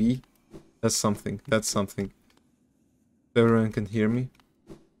TV. That's something. That's something. Everyone can hear me.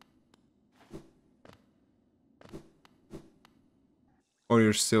 Or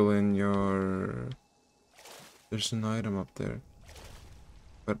you're still in your... There's an item up there.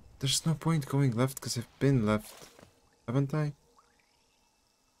 But there's no point going left because I've been left. Haven't I?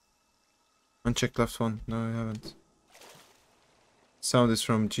 Uncheck left one. No, I haven't. Sound is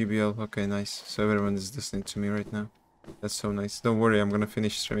from GBL. Okay, nice. So everyone is listening to me right now. That's so nice. Don't worry, I'm gonna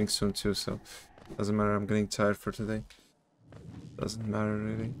finish streaming soon too, so doesn't matter. I'm getting tired for today. Doesn't matter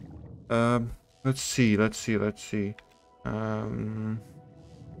really. Let's see. There's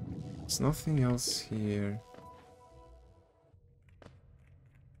nothing else here.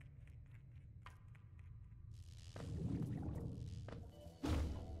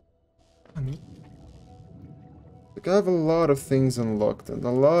 Like I have a lot of things unlocked and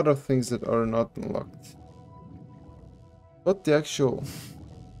a lot of things that are not unlocked. What the actual...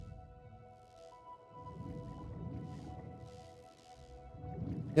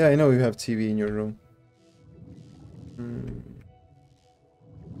 Yeah, I know you have TV in your room. I'm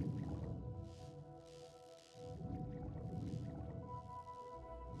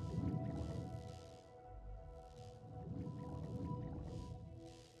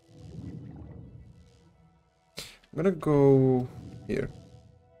gonna go here.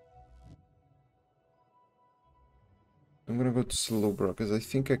 I'm gonna go to Slowbro because I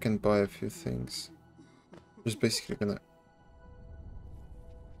think I can buy a few things. Just basically gonna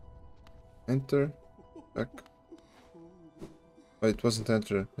enter, back. Oh, it wasn't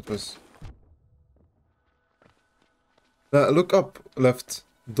enter, it was... look up, left.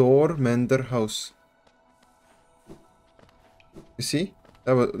 Door, Mender, house. You see?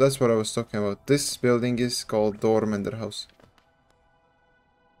 That's what I was talking about. This building is called Door, Mender house.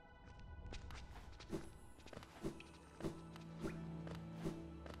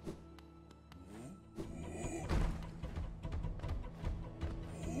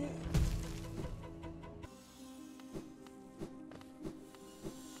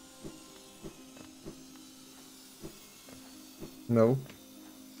 No.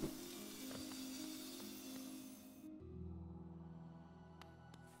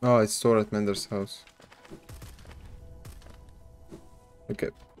 Oh, it's stored at Mender's house. Okay.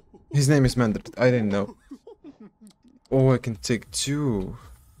 His name is Mender. I didn't know. Oh, I can take 2.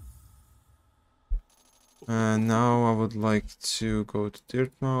 And now I would like to go to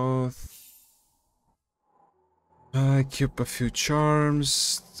Dirtmouth. Keep a few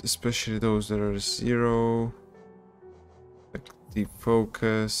charms, especially those that are 0. Like deep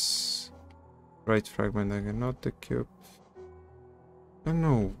focus. Right fragment I cannot equip. I don't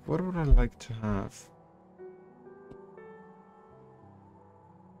know, what would I like to have?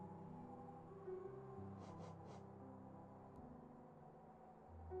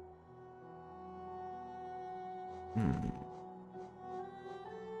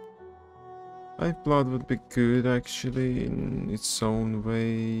 Lifeblood would be good actually in its own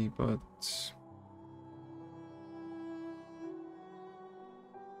way, but...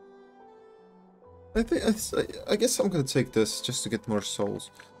 I guess I'm gonna take this just to get more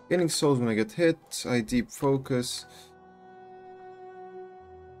souls. Getting souls when I get hit, I deep focus.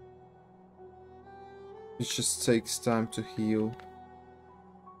 It just takes time to heal.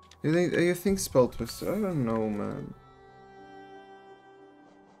 You think Spell Twister? I don't know, man.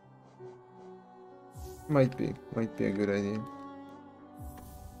 Might be a good idea.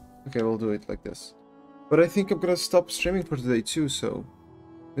 Okay, we'll do it like this. But I think I'm gonna stop streaming for today too, so...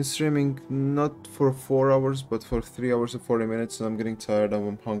 Been streaming not for 4 hours, but for 3 hours and 40 minutes, and I'm getting tired,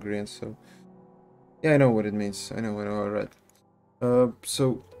 I'm hungry, and so... Yeah, I know what it means. I know, alright.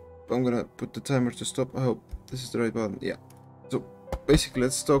 So, I'm gonna put the timer to stop. I hope this is the right button. Yeah. basically,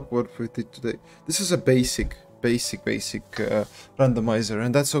 let's talk what we did today. This is a basic randomizer,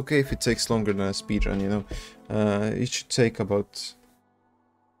 and that's okay if it takes longer than a speedrun, you know. It should take about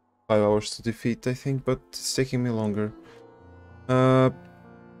 5 hours to defeat, I think, but it's taking me longer.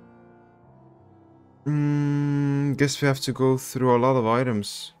 Guess we have to go through a lot of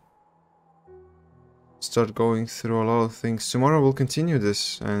items. Start going through a lot of things. Tomorrow we'll continue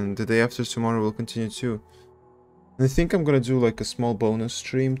this, and the day after tomorrow we'll continue too. And I think I'm gonna do like a small bonus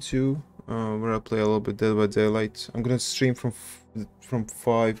stream too, where I play a little bit Dead by Daylight. I'm gonna stream from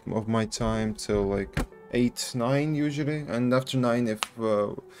 5 of my time till like 8, 9 usually, and after 9 if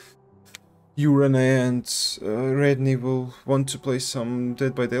you, Renee, and Redney will want to play some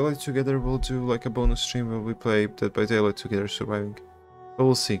Dead by Daylight together, we'll do like a bonus stream where we play Dead by Daylight together, surviving. But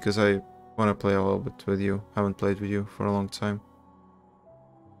we'll see, because I want to play a little bit with you. Haven't played with you for a long time.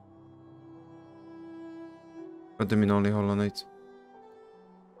 What do you mean only Hollow Knight?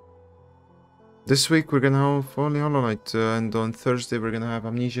 This week we're gonna have only Hollow Knight, and on Thursday we're gonna have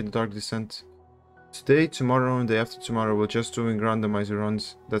Amnesia: The Dark Descent. Today, tomorrow, and the day after tomorrow we're just doing randomizer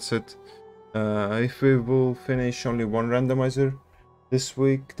runs. That's it. If we will finish only one randomizer this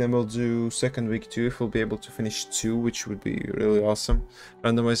week, then we'll do second week 2 if we'll be able to finish 2, which would be really awesome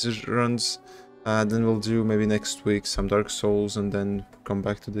randomizer runs. Then we'll do maybe next week some Dark Souls and then come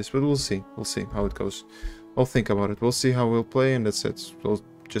back to this, but we'll see how it goes. I'll think about it. We'll see how we'll play, and that's it. We'll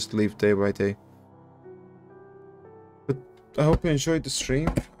just leave day by day. But I hope you enjoyed the stream,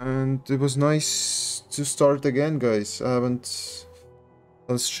 and it was nice to start again, guys. I haven't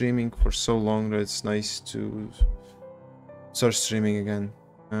done streaming for so long that it's nice to start streaming again.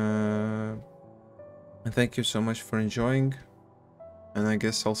 And thank you so much for enjoying, and I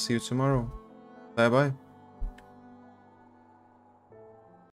guess I'll see you tomorrow. Bye bye.